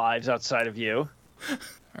 we have lives outside of you. All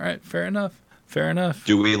right, fair enough.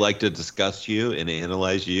 Do we like to discuss you and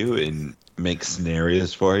analyze you and make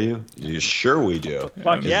scenarios for you? Sure we do.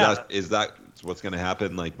 Fuck yeah. Is that what's going to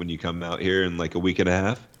happen like when you come out here in like a week and a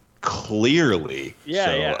half? Clearly. Yeah,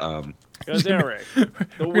 so, yeah. Goes Eric.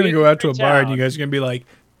 We're going to go out to a bar and you guys are going to be like,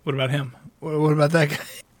 what about him? What about that guy?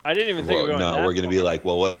 I didn't even think of going No, that we're going to be like,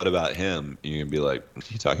 well, what about him? And you're going to be like, what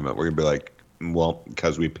are you talking about? We're going to be like, Well,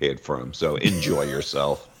 because we paid for him. So enjoy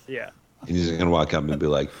yourself. Yeah. And he's going to walk up and be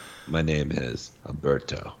like, my name is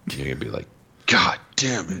Alberto. And you're going to be like, God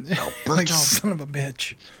damn it, Alberto. Like, son of a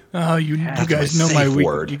bitch. Oh, you That's guys my know my safe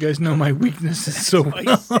word. You guys know my weaknesses so My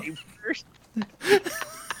well. safe word.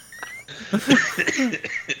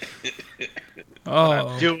 Oh,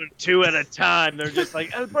 I'm doing 2 at a time. They're just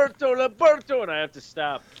like, Alberto, and I have to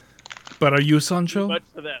stop. but are you Too Sancho? much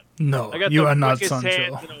for them. No, I got you the are not quickest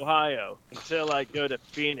Sancho. hands in Ohio until I go to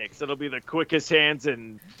Phoenix. It'll be the quickest hands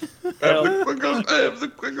in. I have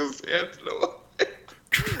the quickest hands in Ohio.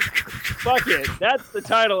 Fuck it. That's the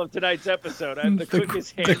title of tonight's episode. I have the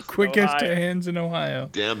quickest hands. The quickest in Ohio. hands in Ohio.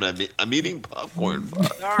 Damn, I'm eating popcorn.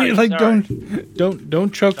 Sorry, You're like, sorry.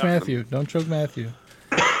 don't choke Matthew. Don't choke Matthew.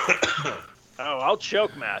 Oh, I'll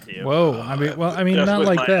choke Matthew. Whoa, I mean, Just not with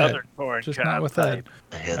like my that. other corn Just cob not with that. pipe.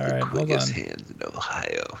 I have All the right, hold quickest on. hands in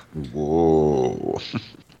Ohio. Whoa.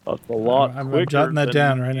 That's a lot I'm quicker jotting that than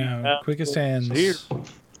down right now. the Quickest apples hands here.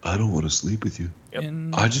 I don't want to sleep with you.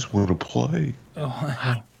 in I just want to play. Ohio.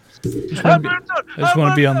 I just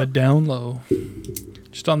want to be on the down low.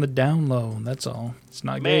 Just on the down low. That's all. It's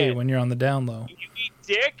not gay Man. when you're on the down low. You eat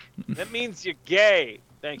dick? That means you're gay.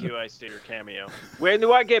 Thank you, Ice Your cameo. When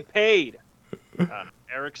do I get paid?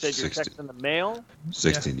 Eric said your 60. check's in the mail.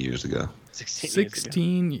 16 years ago. 16 years ago.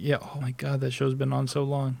 16. Yeah. Oh my God, that show's been on so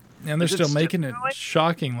long, and they're Is it still still making it. going?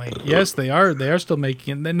 Shockingly, yes, they are. They are still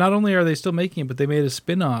making it. They, not only are they still making it, but they made a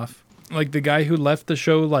spin-off. Like the guy who left the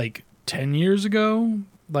show like 10 years ago.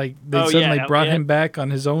 Like they Oh, suddenly yeah, brought yeah. him back on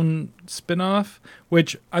his own spin-off,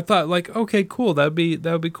 which I thought like, okay, cool. That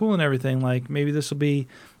would be cool and everything. Like maybe this will be,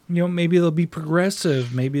 maybe they'll be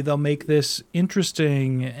progressive. Maybe they'll make this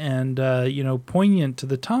interesting and poignant to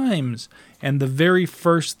the times. And the very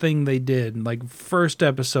first thing they did, like first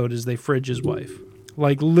episode, is they fridge his wife.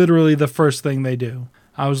 Like literally the first thing they do.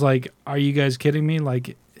 I was like, are you guys kidding me?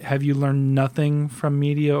 Like, have you learned nothing from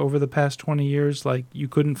media over the past 20 years? Like, you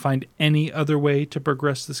couldn't find any other way to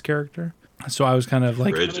progress this character? So I was kind of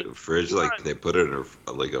like... Fridge, like they put it in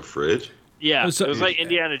a fridge? Yeah, So- it was like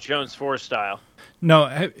Indiana Jones 4 style.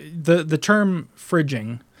 No, the term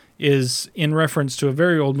fridging is in reference to a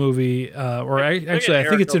very old movie, I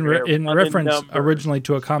think it's in reference originally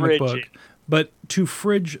to a comic book. But to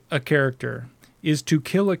fridge a character is to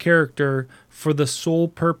kill a character for the sole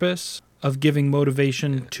purpose of giving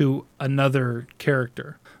motivation to another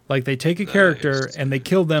character. Like they take a character and they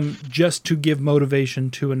kill them just to give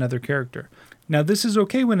motivation to another character. Now this is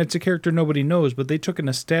okay when it's a character nobody knows, but they took an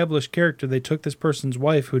established character. They took this person's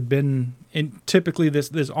wife who'd been in. Typically,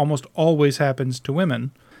 this almost always happens to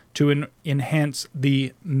women, to enhance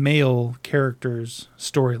the male character's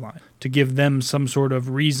storyline, to give them some sort of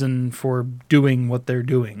reason for doing what they're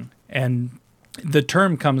doing. And the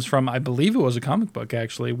term comes from, I believe it was a comic book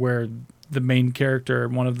actually, where the main character,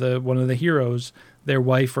 one of the heroes, their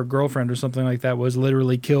wife or girlfriend or something like that, was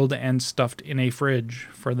literally killed and stuffed in a fridge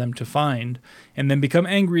for them to find and then become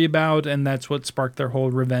angry about, and that's what sparked their whole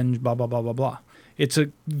revenge, blah, blah, blah, blah, blah. It's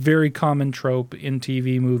a very common trope in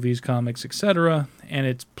TV, movies, comics, etc., and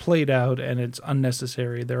it's played out and it's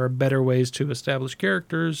unnecessary. There are better ways to establish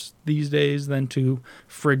characters these days than to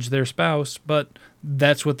fridge their spouse, but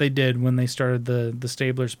that's what they did when they started the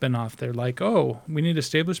Stabler spinoff. They're like, oh, we need a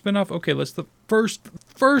Stabler spinoff? Okay, let's the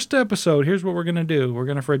first episode. Here's what we're going to do. We're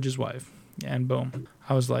going to fridge his wife. And boom.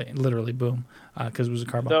 I was like, literally boom, because it was a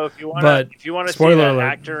car bomb. So if you want to see that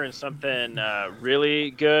actor in something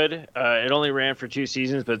really good, it only ran for 2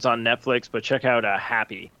 seasons, but it's on Netflix. But check out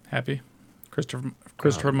Happy. Happy?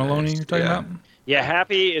 Christopher Maloney you're talking about? Yeah,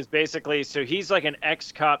 Happy is basically, so he's like an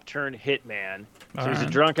ex-cop turned hitman. So he's a Alright.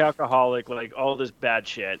 drunk alcoholic, like all this bad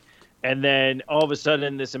shit. And then all of a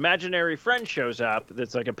sudden, this imaginary friend shows up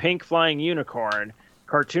that's like a pink flying unicorn,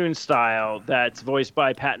 cartoon style, that's voiced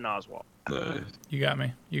by Patton Oswalt. You got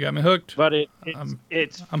me. You got me hooked. But it's I'm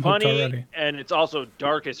hooked funny already. and it's also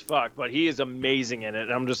dark as fuck. But he is amazing in it.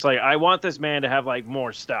 And I'm just like, I want this man to have like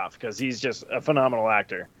more stuff because he's just a phenomenal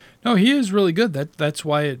actor. No, he is really good. That's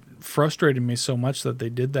why it frustrated me so much that they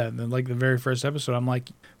did that. And then, like the very first episode, I'm like,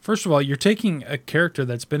 first of all, you're taking a character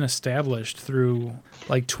that's been established through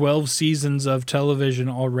like 12 seasons of television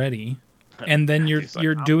already, and then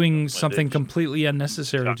you're doing something completely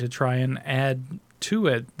unnecessary to try and add to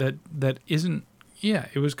it that isn't. Yeah,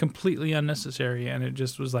 it was completely unnecessary, and it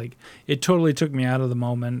just was like, it totally took me out of the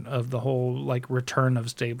moment of the whole like return of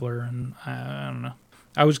Stabler, and I don't know.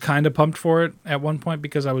 I was kind of pumped for it at one point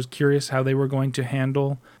because I was curious how they were going to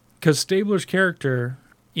handle, because Stabler's character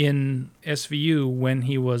in SVU when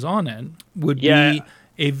he was on it would be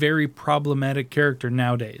a very problematic character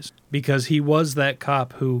nowadays, because he was that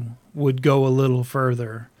cop who would go a little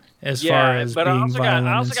further as far as being violent I and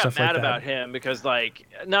also stuff got mad like about that. him because, like,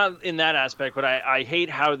 not in that aspect, but I hate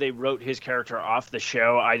how they wrote his character off the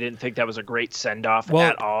show. I didn't think that was a great send off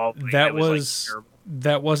at all. Like, that it was like,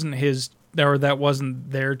 that wasn't his, or that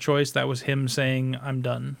wasn't their choice. That was him saying, "I'm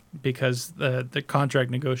done," because the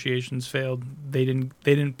contract negotiations failed. They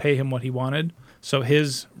didn't pay him what he wanted. So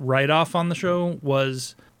his write off on the show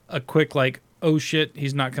was a quick like, "Oh shit,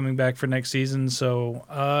 he's not coming back for next season." So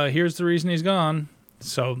here's the reason he's gone.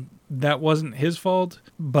 So that wasn't his fault,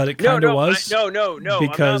 but it kind of was. No.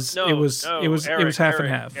 Because it was half and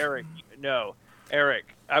half.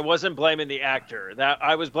 Eric, I wasn't blaming the actor. That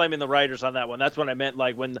I was blaming the writers on that one. That's what I meant.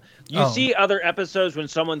 Like when you see other episodes when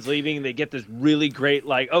someone's leaving, they get this really great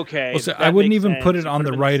like, okay. Well, so I wouldn't even put it You on them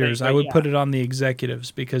the in writers. same- I would yeah. put it on the executives,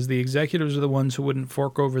 because the executives are the ones who wouldn't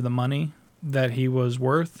fork over the money that he was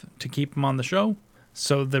worth to keep him on the show.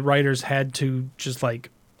 So the writers had to just like,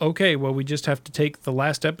 okay, well, we just have to take the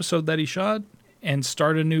last episode that he shot and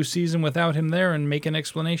start a new season without him there and make an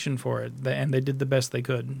explanation for it. And they did the best they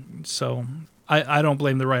could. So I don't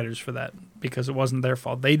blame the writers for that, because it wasn't their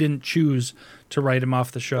fault. They didn't choose to write him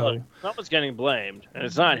off the show. Look, someone's getting blamed, and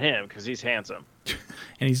it's not him because he's handsome.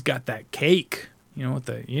 And he's got that cake. You know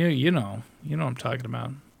what you know what I'm talking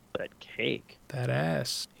about. That cake. That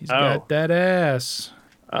ass. He's got that ass.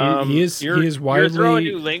 He is You're widely. throwing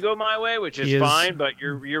new lingo my way, which is fine, but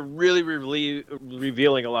you're really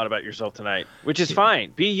revealing a lot about yourself tonight, which is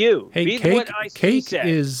fine. Be you. Hey, Be cake. what I Cake said.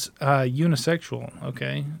 is unisexual.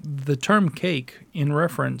 Okay, the term "cake" in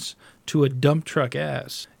reference to a dump truck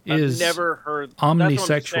ass is I've never heard. That's omnisexual.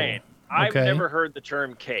 what I'm saying. I've okay? never heard the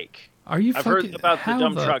term cake. Are you? I've fucking, heard about the how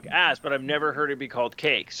dump truck ass, but I've never heard it be called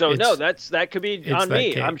cake. So no, that could be on that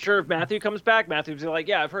me. cake. I'm sure if Matthew comes back, Matthew's like,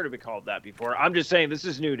 yeah, I've heard it be called that before. I'm just saying this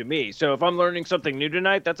is new to me. So if I'm learning something new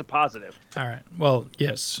tonight, that's a positive. All right. Well,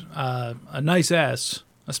 yes, a nice ass,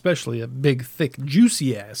 especially a big, thick,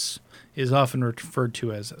 juicy ass, is often referred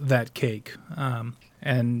to as that cake.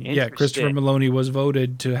 And yeah, Christopher Interesting. Maloney was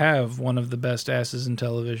voted to have one of the best asses in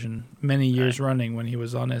television many years running when he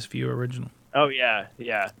was on SVU Original. Oh yeah.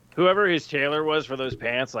 Whoever his tailor was for those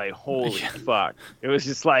pants, like holy fuck, it was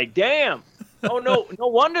just like, damn. Oh no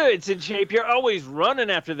wonder it's in shape. You're always running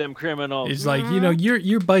after them criminals. He's like,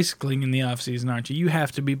 you're bicycling in the off season, aren't you? You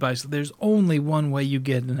have to be bicycling. There's only one way you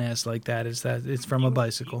get an ass like that. Is that it's from a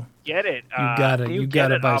bicycle. Get it? You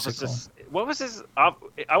got a bicycle. What was his?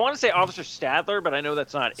 I want to say Officer Stadler, but I know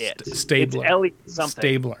that's not it. Stabler. It's Elliot something.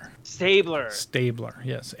 Stabler.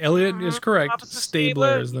 Yes, Elliot is correct. Officer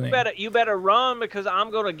Stabler is the name. You better run because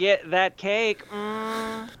I'm gonna get that cake.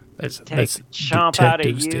 That's chomp out of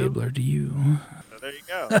Detective you. Stabler to you. So there you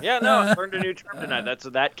go. Yeah, no, I learned a new term tonight. That's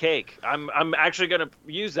that cake. I'm actually gonna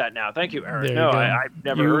use that now. Thank you, Eric. There No, you go. I've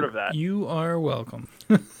never heard of that. You are welcome.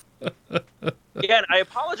 Again, I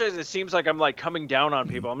apologize. It seems like I'm like coming down on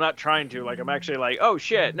people. I'm not trying to. Like I'm actually like, oh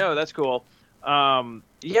shit, no, that's cool.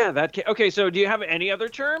 Yeah, that. Okay, so do you have any other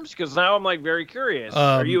terms? Because now I'm like very curious.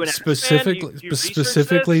 Are you an ass fan? Do you research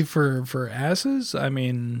specifically this? for asses? I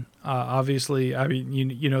mean, obviously, I mean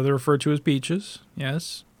you know they're referred to as peaches.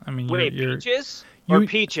 Yes, I mean Wait, you're peaches or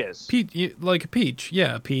peaches? Like a peach,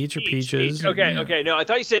 yeah, peach or peaches. Okay, yeah. okay. No, I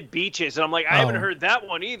thought you said beaches, and I'm like, I haven't heard that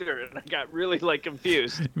one either, and I got really like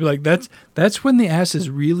confused. You'd be like that's when the ass is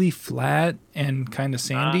really flat and kind of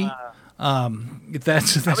sandy.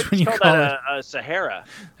 That's when you call it a Sahara.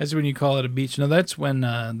 That's when you call it a beach. No, that's when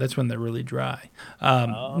they're really dry.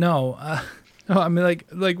 No, I mean like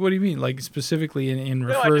what do you mean? Like specifically in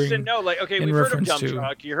referring? No, I just didn't know. Like, okay, we've heard of dump to,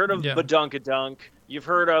 truck. You heard of yeah. badunkadunk. You've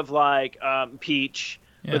heard of like peach.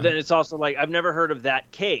 Yeah. But then it's also like I've never heard of that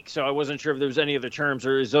cake, so I wasn't sure if there was any other terms,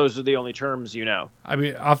 or is those are the only terms you know? I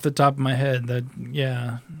mean, off the top of my head,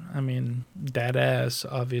 I mean, dat ass,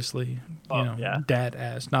 obviously. Dat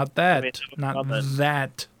ass, not that, not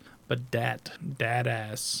that, but dat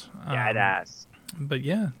ass. Dat ass. But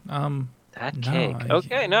yeah, that cake.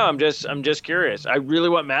 Okay, no, I'm just curious. I really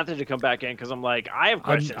want Matthew to come back in because I'm like, I have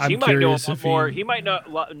questions. I'm he might know a curious lot more. He might know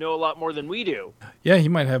a lot more than we do. Yeah, he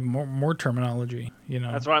might have more terminology. You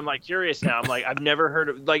know, that's why I'm like curious now. I'm like, I've never heard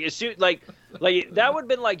of like as soon like that would have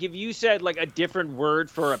been like if you said like a different word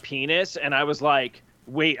for a penis, and I was like,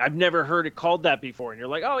 wait, I've never heard it called that before, and you're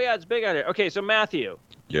like, oh yeah, it's big out here. Okay, so Matthew.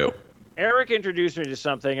 Yo. Eric introduced me to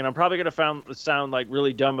something, and I'm probably gonna sound like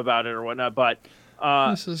really dumb about it or whatnot, but.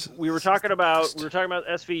 We were talking about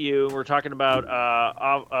SVU. We were talking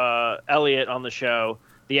about Elliot on the show,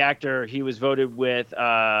 the actor. He was voted with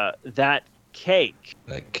that cake.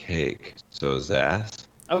 That cake. So is ass.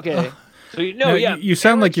 Okay. So you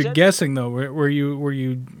sound like you're guessing though. Were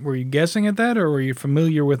you guessing at that, or were you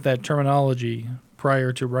familiar with that terminology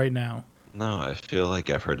prior to right now? No, I feel like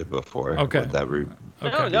I've heard it before. Okay. Would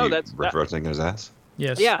that No, that's roasting his ass.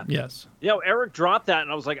 Yes. Yeah. Yes. You know, Eric dropped that,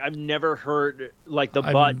 and I was like, I've never heard like the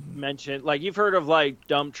butt mentioned. Like you've heard of like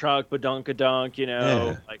dump truck, badunkadunk, you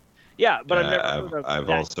know, but I've never heard of. I've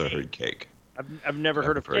also heard cake. I've never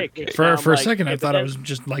heard of cake. For a second, I thought I was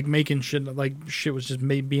just like making shit, like shit was just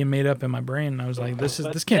being made up in my brain. And I was like, this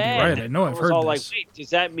can't be right. I know I've heard all this. Like, wait,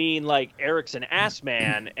 does that mean like Eric's an ass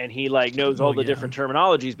man and he like knows all the different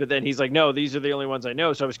terminologies? But then he's like, no, these are the only ones I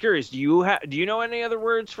know. So I was curious, do you know any other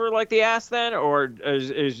words for like the ass then, or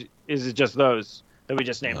is it just those that we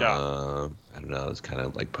just named off? I don't know. It's kind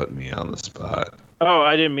of like putting me on the spot. Oh,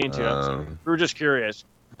 I didn't mean to. We were just curious.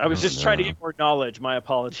 I was just trying to get more knowledge. My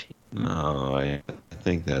apology. No, I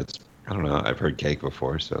think that's. I don't know. I've heard cake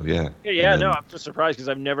before, so yeah. Yeah. No, I'm just surprised because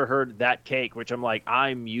I've never heard that cake, which I'm like,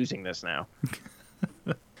 I'm using this now.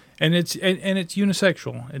 And it's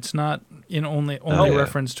unisexual. It's not in only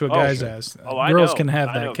reference to a guy's ass. Girls can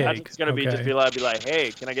have that cake. It's gonna be just be like,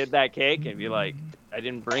 hey, can I get that cake? And be like, I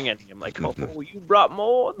didn't bring any. I'm like, oh, you brought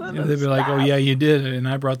more than they'd be like, oh yeah, you did, and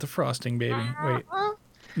I brought the frosting, baby. Wait.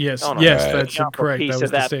 Yes, that's correct. That was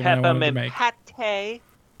the statement I wanted to make. Pate.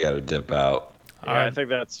 Gotta dip out. Yeah, I think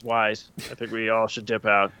that's wise. I think we all should dip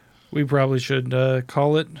out. We probably should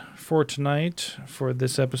call it for tonight for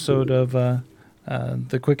this episode of the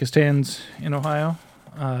Quickest Hands in Ohio.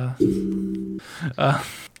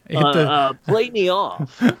 Play me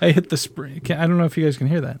off. I hit the spring. I don't know if you guys can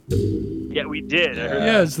hear that. Yeah, we did.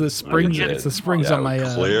 Yeah, it's the springs. It's the springs on my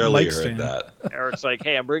clearly mic heard stand. that. Eric's like,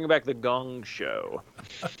 hey, I'm bringing back the Gong Show.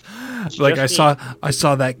 Like I saw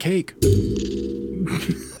that cake. There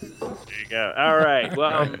you go. All right.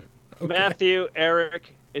 Well, Matthew,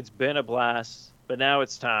 Eric, it's been a blast, but now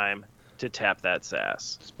it's time to tap that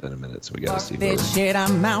sass. It's been a minute, so we gotta see. Fuck this shit,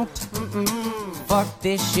 I'm out. Fuck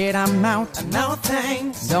this shit, I'm out. No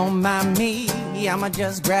thanks. Don't mind me. I'ma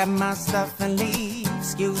just grab my stuff and leave.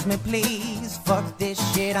 Excuse me, please. Fuck this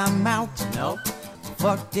shit, I'm out. Nope.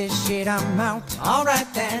 Fuck this shit, I'm out.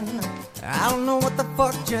 Alright then. I don't know what the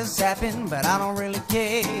fuck just happened, but I don't really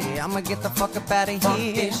care. I'ma get the fuck up out of here. Fuck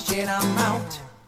this shit, I'm out.